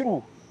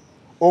omusiru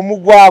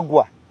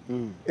omugwagwa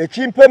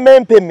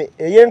ekimpemempeme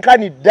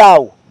eyenkanidde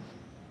awo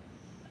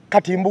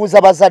kati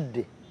mbuuza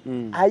bazadde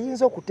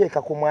ayinza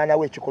okuteeka ku mwana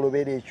we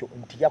ekikolobero ekyo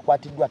nti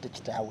yakwatiddwa ate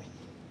kitaawe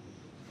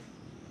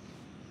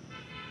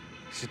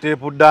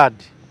siteepu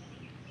dadi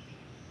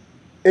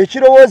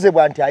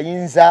ekirowoozebwa nti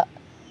ayinza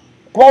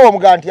kuba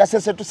omugamba nti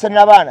yasesetuse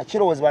n'abaana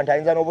kirowoozebwa nti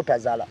ayinza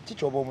n'obutazaala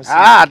kikyoba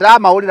omusinga ate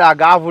amawulire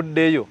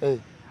agavuddeyo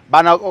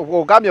bana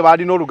ogambye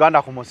balina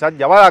oluganda ku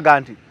musajja balaga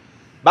nti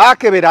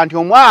bakebera nti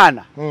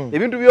omwana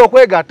ebintu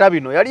by'okwegatta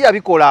bino yali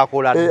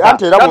yabikolakola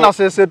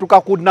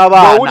tanasesetuka ku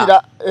n'abaana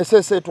owulira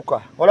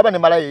esesetuka olaba ne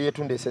malaya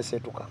yeetunda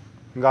esesetuka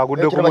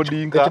ng'agudde ku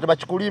mudinka ekyo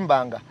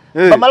tebakikulimbanga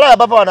bamalaya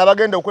bava wano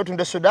abagenda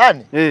okwetunda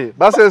Sudaani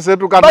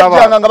basesetuka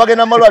bajjanga nga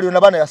bagenda mu malwaliro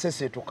n'abaana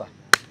yasesetuka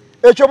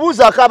ekyo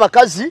buuzaako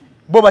abakazi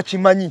bo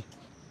bakimanyi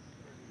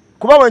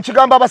kuba bwe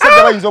nkigamba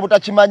abasajja bayinza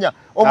obutakimanya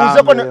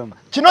obuuzeko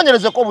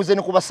kinoonyerezeko obuuze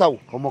ne ku basawo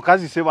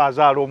omukazi se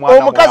bw'azaala omwana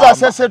omukazi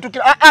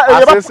asesetukira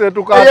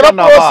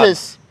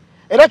process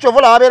era kyova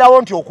olaba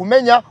abeerawo nti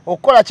okumenya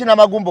okukola ki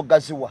n'amagumbo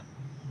gaziwa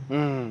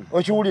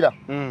okiwulira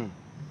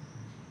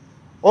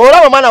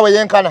olaba omwana we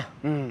yenkana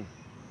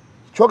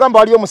kyogamba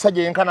waliyo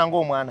omusajja yenkana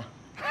ng'omwana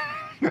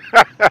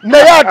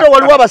naye ate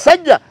waliwo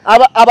abasajja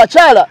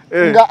abakyala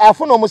nga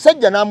afuna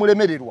omusajja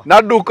n'amulemererwa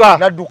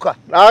nadduka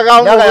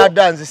naga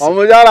yaddanzisa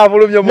omukyala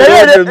afulumye mu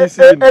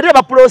emisini eri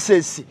aba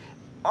process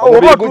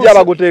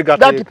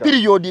that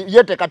period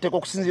yeteekateeka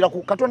okusinziira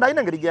ku Katonda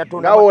alina engeri gye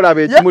yatonda nawe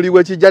olaba ekimuli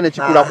bwe kijja ne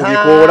kikula ku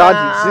bikoola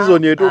nti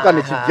sizoni etuuka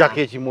ne kijjako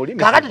ekimuli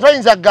kakati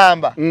toyinza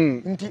kugamba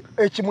nti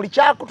ekimuli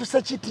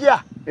kyakutuse kitya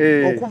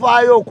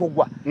okuvaayo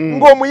okugwa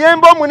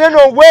ng'omuyembe omunene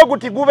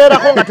ogweguti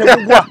gubeerako nga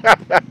tegugwa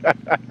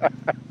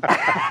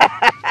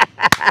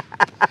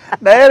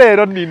naye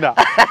leero nina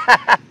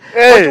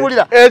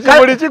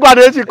ekimuli kigwa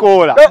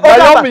n'ekikoola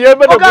naye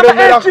omuyembe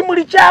negulemerako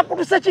ekimuli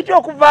kyakutuse kitya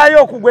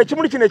okuvaayo okugwa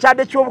ekimuli kino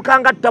ekyadde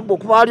ky'obukanga ttabu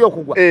okuvaayo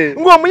okugwa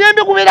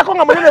ng'omuyembe gubeerako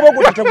nga munene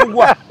bweguti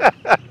tegugwa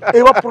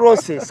ewa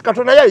process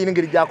Katonda ye alina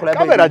engeri gy'akola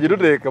kamera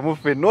gituteekemu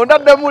ffenna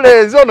ondadde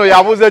mulenzi ono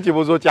yabuuza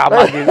ekibuuzo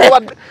ky'amagezi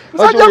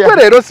musajja gwe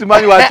leero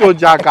simanyi wakyo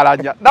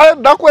nkyakalanya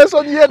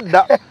nakwesonyiye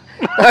dda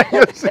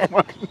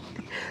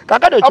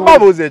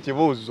amabuuza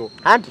ekibuuzo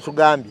anti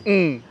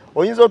tugambye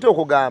oyinza otya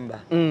okugamba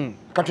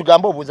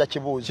katugambe obuuza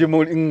kibuuzo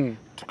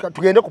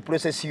tugende ku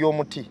process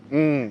y'omuti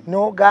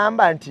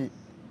n'ogamba nti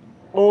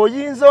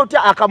oyinza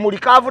otya akamuli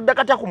kavudde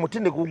katya ku muti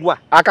ne gugwa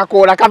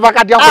akakoola kava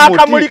katya ku muti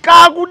akamuli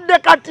kagudde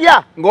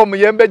katya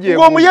ng'omuyembe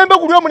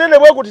guli omunene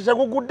bwe guti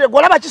tegugudde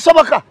gwolaba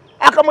kisoboka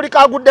akamuli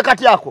kagudde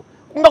katyako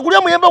nga guli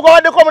omuyembe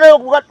gwawaddeko omunene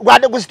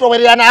gwadde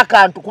gusitowerera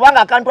n'akantu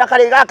kubanga akantu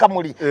akalega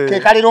akamuli ke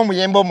kalera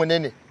omuyembe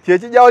omunene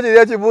kyekijjawo kiri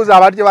ekibuuzo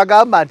abantu kye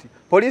bagamba nti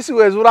poliisi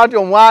wezuula nti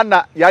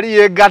omwana yali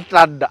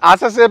yeegatta dda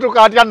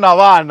aseseetuka atya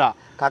nabaana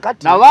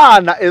kakati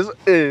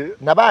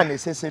nabaana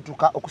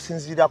eseseetuka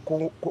okusinziira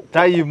ku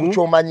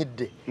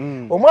kyomanyidde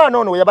omwana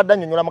ono we yabadde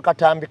annyonnyola mu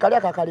katambi kali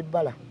akakali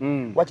bbala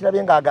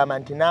wakirabye ng'agamba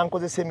nti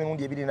nankozesa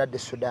emirundi ebiri nadde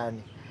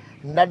Sudaani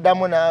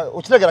naddamu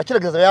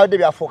kiregereza byabadde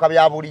byafuuka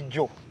bya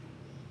bulijjo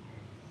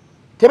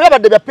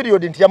tebyabadde bya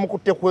period nti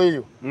yamukutte ku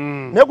eyo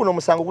naye guno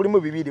omusango gulimu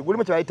bibiri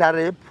gulimu kye bayita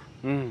rape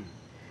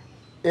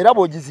era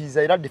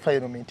bw'ogiziyiza era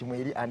defilement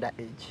mweri under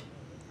age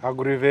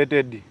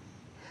aggravated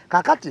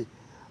kakati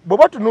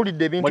bw'oba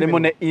tunuulidde ebintu mulimu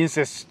ne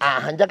incest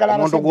njagala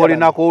omuntu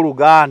gw'olinako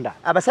oluganda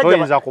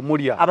toyinza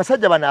kumulya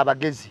abasajja bano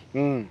abagezi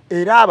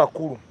era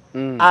abakulu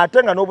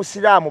ate nga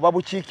n'obusiraamu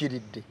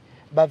babukiikiridde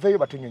baveeyo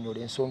batunyonyola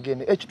ensonga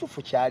eno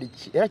ekituufu kyali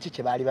ki era ki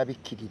kye baali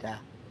babikkirira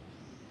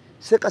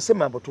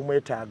Sekasemambo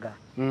tumwetaaga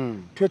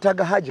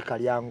twetaaga Hajji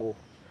Kalyango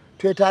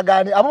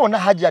twetaaga abo bonna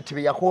Hajjat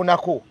be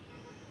yakoonako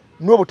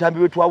n'obutambi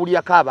bwe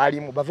twawuliyako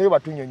abaalimu baveeyo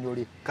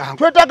batunyonyole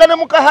twetaaga ne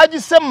muka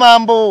Hajji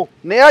Semambo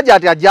naye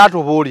Hajjat ajja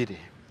atubuulire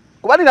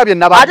kuba nina bye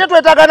naba ate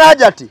twetaaga ne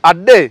Hajjat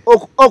adde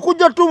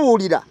okujja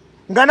tubuulira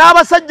nga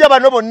n'abasajja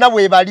bano bonna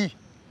bwe bali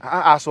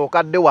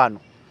asooka dde wano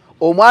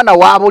omwana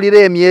wabulira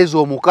emyezi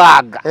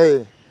omukaaga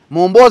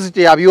mu mboozi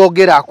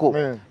teyabyogerako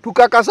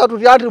tukakasa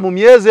tutya nti mu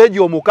myezi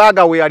egyo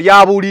omukaaga we yali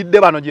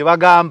abulidde bano gye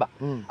bagamba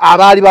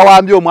abaali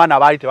bawambye omwana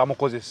abaali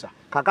tebamukozesa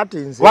kakati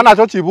nze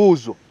wanakyo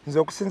kibuuzo nze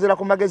okusinziira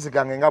ku magezi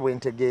gange nga bwe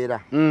ntegeera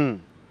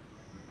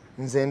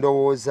nze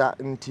ndowooza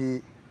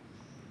nti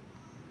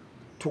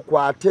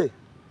tukwate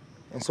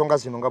ensonga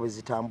zino nga bwe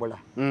zitambula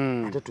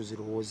ate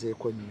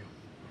tuzirowoozeeko nnyo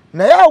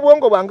naye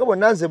obwongo bwange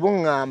bwonna nze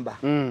buŋŋamba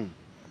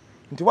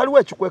nti waliwo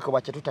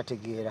ekikwekebwa kye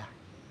tutategeera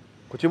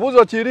ku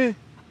kibuuzo kiri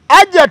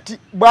Hajjat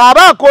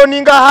bw'aba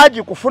akooninga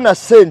Hajji kufuna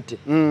ssente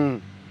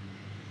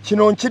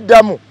kino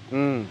nkiddamu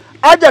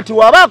Hajjat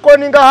bw'aba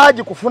akooninga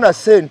Hajji kufuna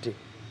ssente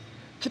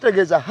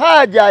kitegeeza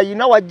Hajji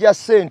ayina wajja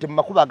ssente mu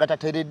makubo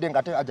agatateredde nga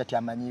ate Hajjat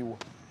amanyiiwo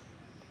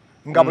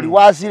nga buli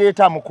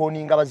waazireeta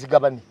amukooninga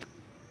bazigabane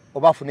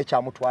oba afune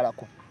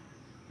kyamutwalako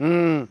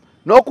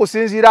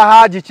n'okusinziira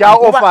Hajji kya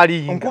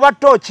ofalinga nkuba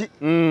ttooki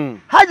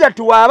Hajjat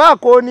bw'aba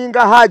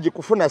akooninga Hajji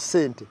kufuna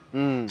ssente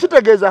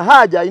kitegeeza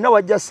Hajji ayina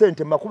wajja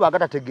ssente mu makubo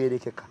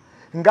agatategeerekeka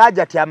nga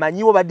Hajjat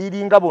amanyiiwo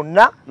badiiringa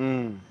bonna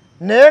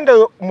naye nga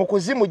mu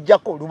kuzimu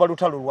jjako luba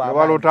lutalo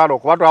lw'abantu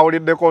kuba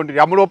twawuliddeko nti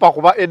yamulopa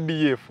kuba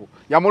ADF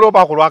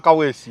yamulopa ku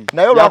lwakaweesi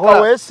naye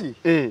olwakaweesi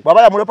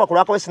bw'aba yamulopa ku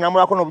lwakaweesi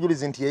n'amulako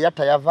n'obujulizi nti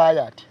yeyatta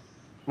yavaayo ati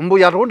mbu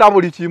yatunda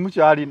buli kimu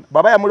kyalina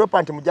baba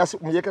yamulopa nti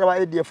muyekera wa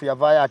ADF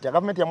yavaayo ati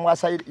gavumenti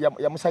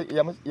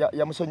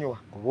yamusonyiwa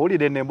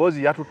obuwulire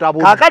n'emboozi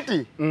yatutabudde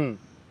kakati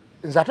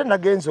nze ate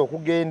nagenze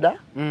okugenda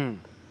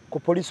ku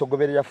poliisi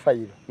ogoberera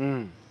fayiro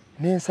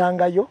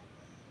n'ensangayo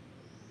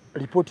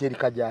lipooti eri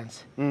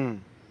Kajansi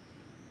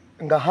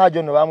nga Hajji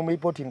ono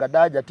bamumulipoti nga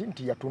Hajjat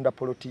nti yatunda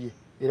poloti ye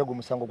era gwe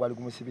musango gwali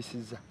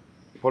gumusibisizza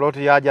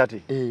poloti ya Hajjat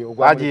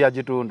Hajji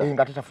yagitunda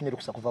nga tatafunye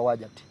lukusa kuva wa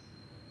Hajjat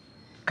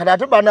kati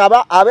ate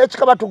bano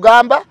ab'ekika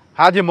batugamba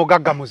Hajji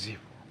mugagga muzibu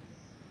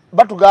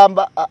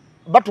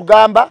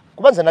batugamba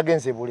kuba nze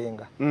nagenze e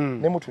Bulenga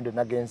ne Mutunde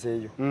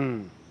nagenzeeyo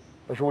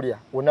okiwulira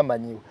wonna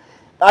manyiwo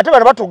ate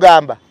bano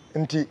batugamba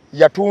nti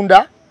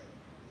yatunda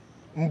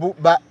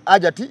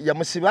Hajjat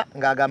yamusiba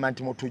ng'agamba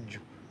nti mutujju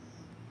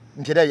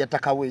nti era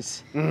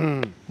yatakaweesi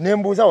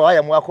nembuuza wawa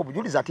yamwako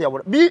obujulizi ate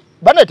yabula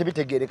banaye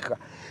tebitegeerekeka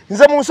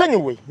nze mu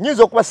nsonyiwe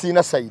nyinza okuba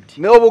siina sayidi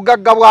naye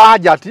obugagga bwa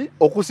Hajjat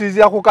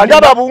okusinziira ku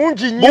ndaba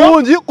bungi nnyo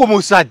bungi ku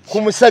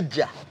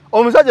musajja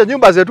omusajja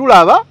ennyumba ze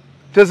tulaba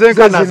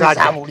tezenkana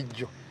zaja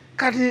bulijjo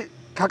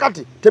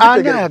kakati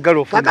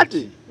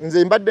kakati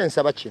nze mbadde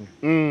nsaba kino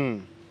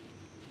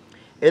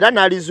era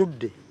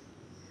nalizudde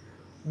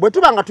bwe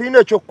tuba nga tulina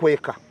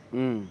ekyokukweka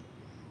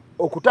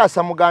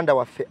okutaasa muganda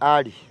waffe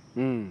ali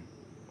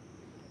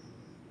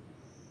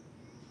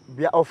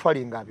bya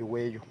offering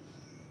abiweeyo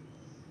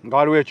nga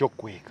waliwo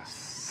ekyokukweka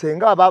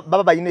senga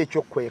baba balina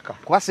ekyokukweka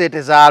kwa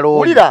sente za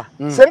looni ulira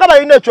senga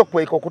balina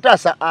ekyokukweka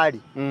okutaasa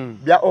ali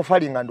bya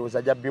offering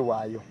ndowooza jja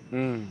biwaayo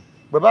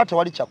bwe baba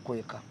tewali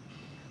kyakukweka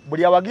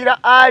buli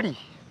awagira ali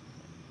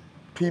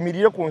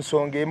tuyimirire ku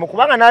nsonga emu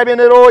kubanga n'abe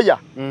ne looya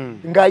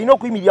ng'alina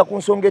okuyimirira ku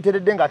nsonga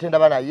eteredde ng'ate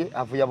ndaba naye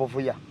avuya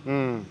buvuya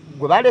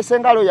gwe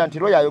baleesenga looya nti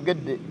looya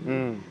ayogedde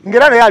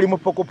ng'era naye ali mu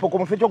pokopoko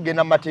mu ffe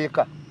kyokugenda mu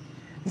mateeka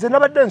nze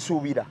nabadde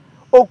nsuubira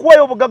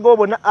okuwayo obugagga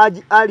obwonna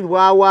ali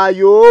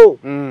bwawaayo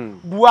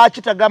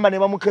lwaki tagamba ne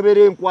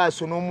bamukebera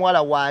enkwaso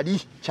n'omuwala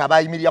waali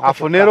kyabayimirira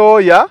afune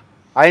looya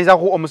ayinza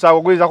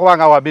omusango guyinza kuba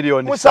nga wa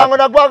miliyoni musango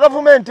nagwa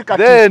gavumenti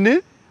kati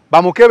then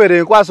bamukebera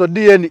enkwaso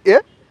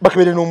DNA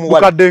bakebere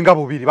n'omuwala bukadde nga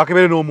bubiri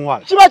bakebere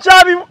n'omuwala kiba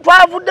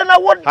twavudde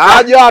nawo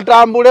Hajji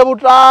atambule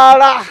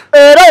butaala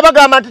era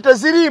bagamba nti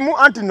teziriimu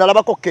anti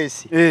nalabako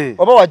keesi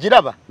oba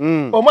wagiraba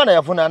omwana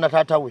yavunaana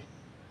taata we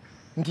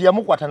nti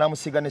yamukwata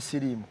n'amusiga ne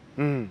siriimu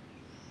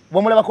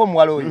bw'omulabako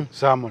omuwala oyo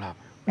saamulaba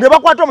ne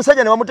bakwata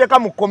omusajja ne bamuteeka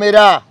mu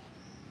kkomera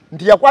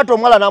nti yakwata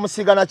omwala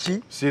n'amusiga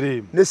naki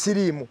ne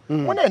siriimu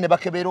munaye ne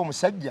bakebera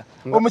omusajja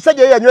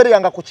omusajja ye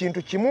yanywereyanga ku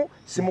kintu kimu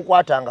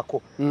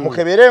simukwatangako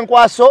mukebere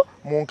enkwaso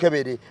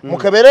munkebere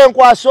mukebere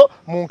enkwaso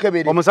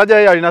munkebere omusajja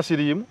ye yalina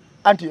siriimu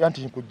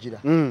anti nkujjira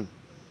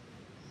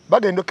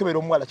bagenda okebera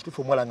omuwala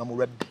kituufu omuwala nga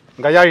mulwadde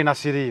nga yalina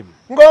siriimu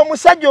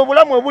ng'omusajja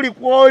obulamu obuli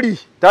kwoli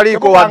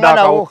taliiko wadde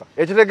akawuka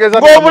ekitegeeza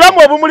ng'obulamu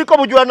obumuliko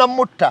bujula na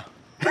mutta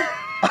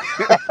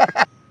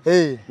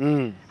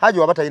Hajji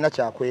waba talina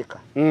kyakweka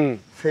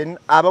fen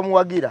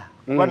abamuwagira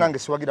kuba nange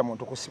siwagira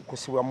muntu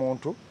kusibwa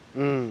muntu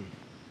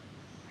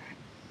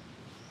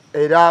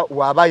era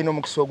waba alina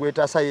omukisa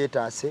ogwetaasa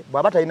yeetaase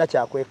bw'aba talina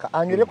kyakweka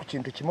anywere ku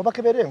kintu kimu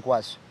bakebere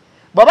enkwaso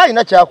bw'aba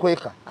alina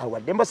kyakweka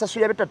awadde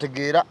mbasasuya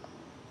bitategeera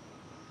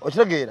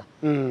okitegeera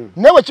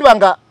naye bwe kiba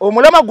nga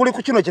omulama guli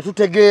ku kino kye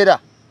tutegeera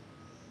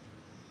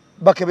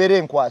bakebere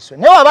enkwaso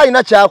naye waba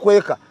alina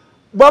kyakweka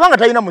bw'aba nga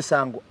talina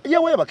musango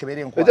yewe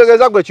bakebere enkwaso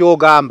ekitegeeza gwe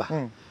kyogamba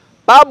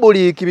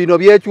public bino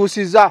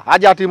byekyusiza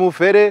Hajjat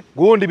mufere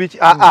gundi biki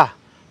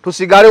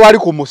tusigale wali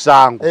ku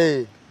musango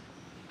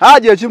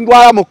Hajji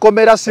ekimutwala mu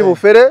kkomera si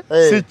bufere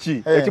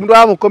siki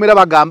ekimutwala mu kkomera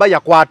bagamba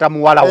yakwata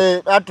muwala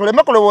we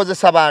tuleme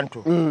kulowoozesa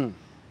abantu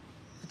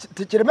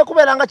kireme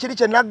kubeera nga kiri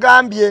kye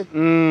nagambye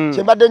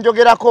kye mbadde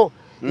njogerako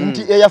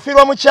nti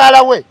eyafiirwa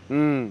mukyala we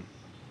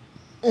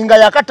nga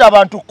yakata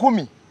abantu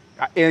 10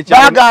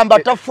 bagamba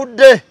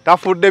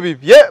tafudde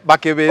bibye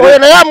bakebere oyo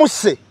naye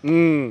amusse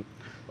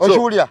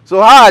okiwulira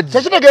so Hajji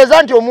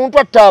kyekitegeeza nti omuntu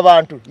atta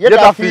abantu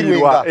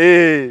yetafiirwenga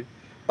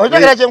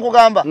okitegera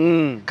kyenkugamba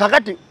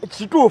kakati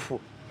kituufu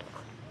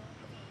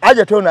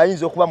Hajjat ono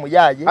ayinza okuba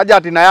muyaaye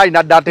Hajjat naye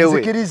alina ddatewe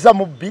nzikiriza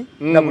mubbi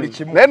na buli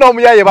kimu naye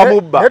n'omuyaaye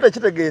bamubba naye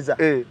tekitegeeza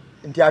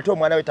nti ate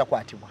omwana we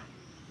takwatibwa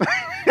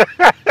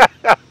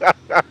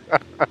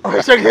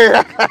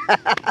okitegera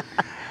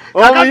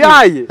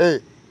omuyaaye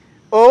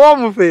oba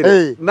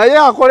omufere naye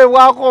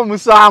akolebwako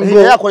omusango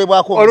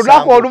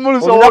olunaku olumu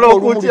lusobola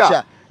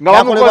okutya nga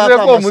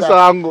bamukozeeko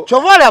omusango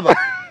kyova olaba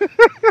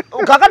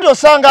kakati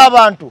osanga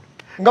abantu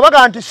nga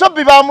baga nti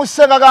sobbi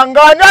bamusenga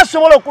ng'ani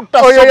asobola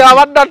okutta oyo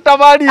yabadde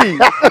attabali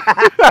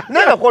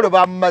naye nga kwolwo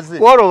bamumaze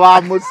kwolwo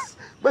bamusi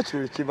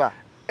bekiro kiba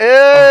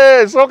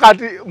so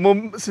kati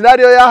mu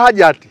scenario ya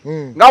Hajjat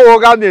nga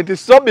wogambye nti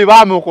sobbi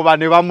bamukuba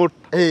ne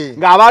bamutta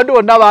ng'abantu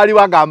bonna baali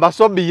bagamba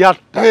sobbi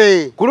yatta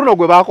ku luno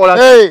gwe bakola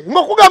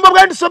ng'okugamba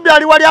bwa nti sobbi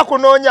ali wali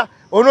akunoonya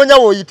onoonya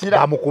w'oyitira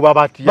bamukuba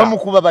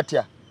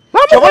batya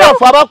kyobola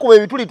ffe abakuba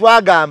ebituli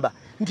twagamba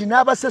nti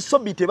n'abase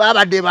sobbi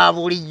tebaabadde ba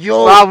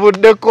bulijjo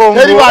bavuddeko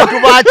eri bantu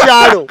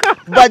bakyalo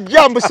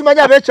bajja mbusimanyi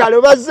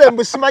ab'ekyalo bazze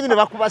mbusimanyi ne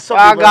bakuba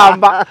sobbi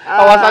agamba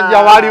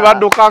abasajja baali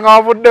badduka nga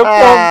bavuddeko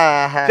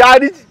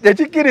kyali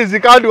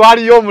tekikkirizika nti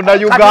waliyo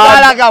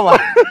omunnayuganda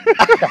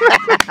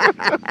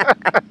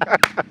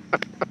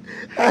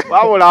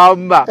wabula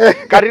mba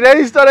kati ne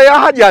hisitole ya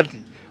Hajjat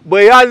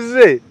bwe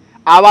yazze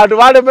abantu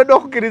balemeddwa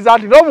okukkiriza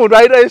nti n'omuntu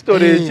alina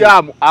hisitole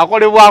ekyamu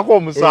akolebwako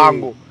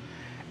omusango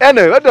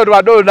ene wetu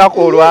twadde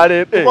olunaku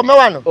olwaleete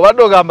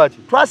obadde ogamba ki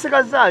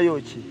twasigazaayo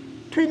ki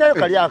tulinayo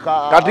kali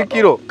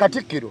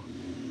katikkiro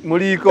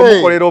muliiko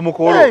mukolera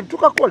omukolo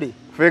tukakole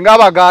ffe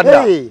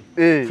ng'Abaganda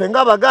ffe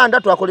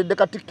ng'Abaganda twakoledde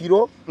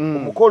katikkiro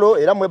omukolo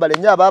era mwebale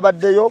nnyo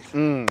abaabaddeyo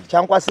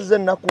kyankwasizza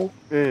ennaku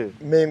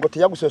Mengo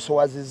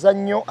teyagusosowazizza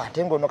nnyo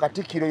ate ng'ono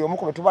katikkiro y'omu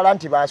ku be tubala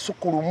nti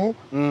baasukulumu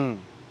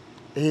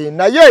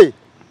naye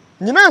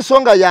nyina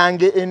ensonga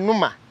yange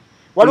ennuma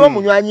waliwo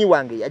munywanyi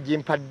wange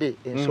yagimpadde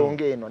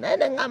ensonga eno naye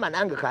neŋŋamba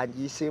nange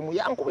kangiyiseemu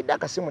yankubidde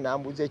akasimu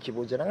nambuuza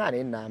ekibuuzo naŋŋaa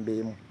naye nnamba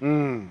emu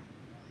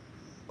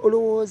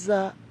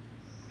olowooza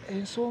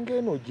ensonga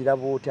eno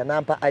ogiraba otya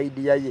nampa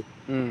idea ye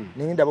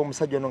naye ndaba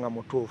omusajja ono nga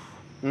mutuufu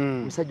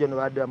omusajja ono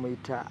baadde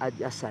bamuyita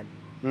Hassan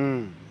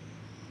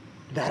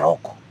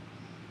Daroko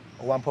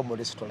owampa mu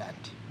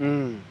restaurant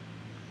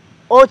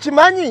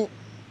okimanyi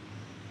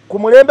ku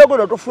mulembe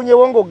guno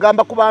tufunyewo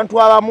ng'ogamba ku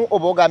bantu abamu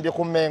oba ogambye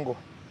ku Mengo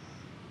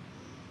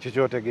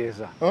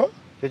kikyotegeeza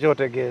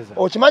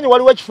okimanyi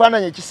waliwo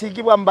ekifaananyi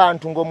ekisiigibwa mu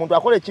bantu ng'omuntu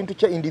akola ekintu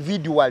kye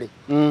individually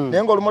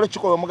naye ng'olumalo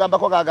kikola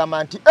omugambako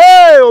gagamba nti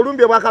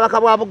olumbye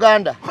bwakabaka bwa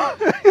Buganda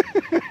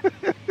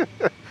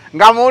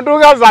nga muntu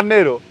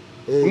ngazannero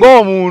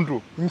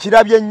ng'omuntu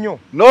nkirabye nnyo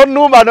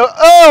n'onnumba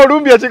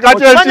olumbye kika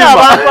ky'ekima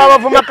abantu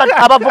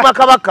abavuma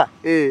kabaka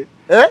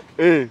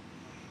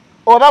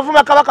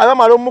abavuma kabaka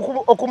bamala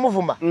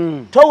okumuvuma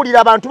towulira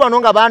abantu bano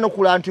nga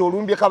baanukula nti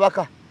olumbye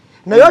kabaka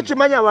naye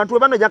okimanya abantu bwe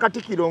banojja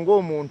katikkiro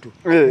ng'omuntu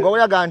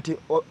ng'oyaga nti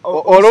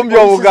olumbye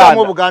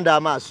Obuganda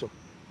amaaso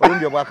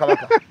olumbye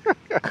Obwakabaka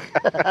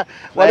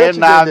naye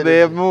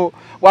nambeemu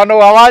wano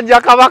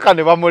wawanja kabaka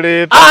ne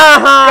bamuleeta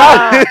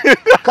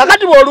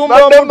kakati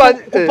bw'olumba omuntu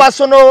ku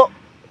pasono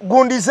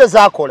gundize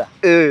zaakola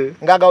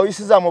ng'aga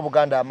oyisizaamu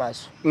Obuganda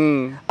amaaso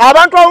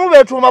abantu abamu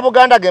beetuuma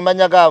Buganda ge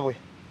manya gaabwe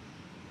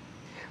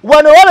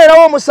wano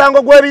wabeerawo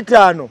omusango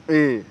gw'ebitaano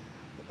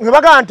nga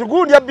bagamba nti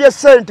gundi abbye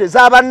ssente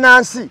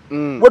z'abannansi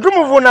bwe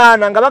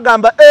tumuvunaana nga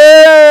bagamba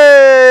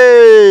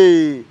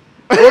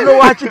ono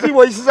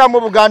wakitiibwa oyisizaamu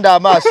Obuganda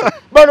amaaso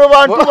bano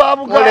bantu ba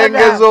Buganda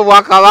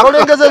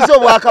olengezezza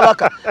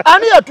Obwakabaka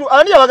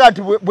ani yabaga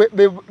nti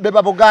be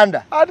ba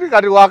Buganda ati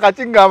kati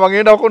wakakingamba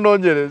ngenda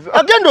kunoonyereza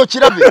agenda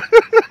okirabe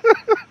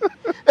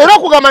era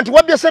okugamba nti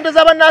wabbye ssente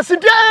z'abannansi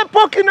nti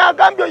pooki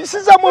n'agambye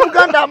oyisizaamu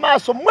Obuganda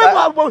amaaso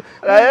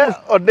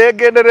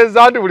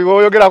oneegendereza nti buli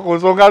bw'oyogera ku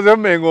nsonga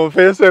z'Emmengo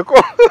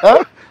onfeeseko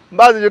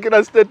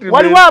mbazijukira statement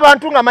waliwo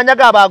abantu nga manya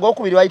gaabo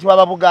ag'okubiri bayitibwa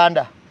ba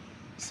Buganda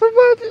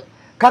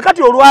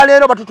kakati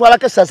olwaleero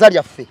batutwalako essaza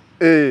lyaffe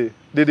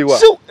liriwa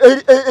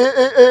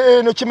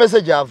eno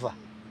kimeze gyava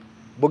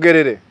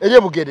Bugerere eri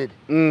Bugerere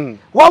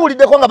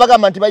wawuliddeko nga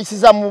bagamba nti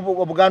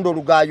bayisizaamu Obuganda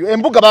olugaayo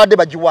embuga babadde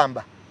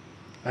bagiwamba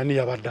ani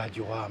yabadde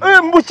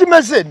agiwamba mbu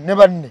kimeze ne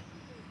banne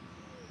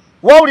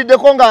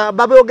wawuliddeko nga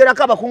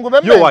babeogerako abakungu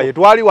b'Emmengo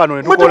twali wano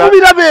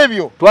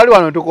ebyo twali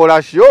wano ne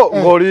tukola show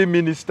ng'oli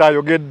minisita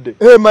ayogedde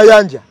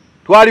Mayanja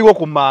twaliwo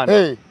ku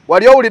maana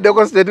wali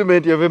owuliddeko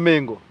statement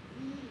y'Emmengo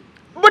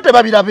bo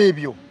tebabiraba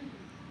ebyo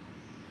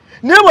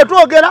naye bwe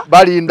twogera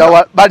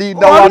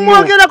balinda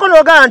wamwogerako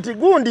n'ogamba nti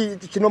gundi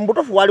kino mu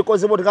butuufu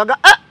walikozebwa tekaga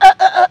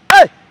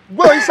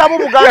gwe oyisaamu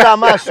Buganda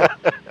amaaso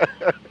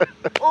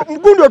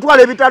gundi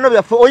otwala ebitaano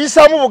byaffe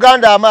oyisaamu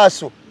Buganda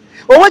amaaso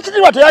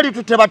owekitiibwa teyali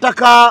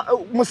tutebataka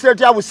mu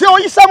sente yabu si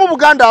oyisaamu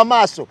Buganda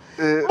amaaso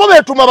bo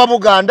beetuma ba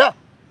Buganda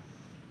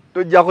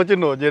tujja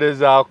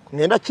kukinonyerezaako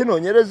ngenda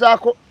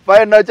kinonyerezaako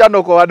fayina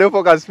kyanoko wadde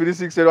focus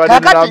 36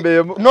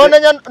 wadinambeemu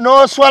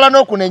n'oswala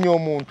n'okunenya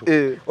omuntu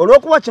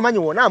olw'okuba kimanyi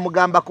wona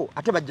amugambako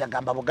ate bajja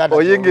gamba Buganda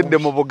oyingidde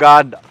mu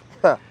Buganda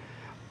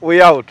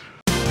we out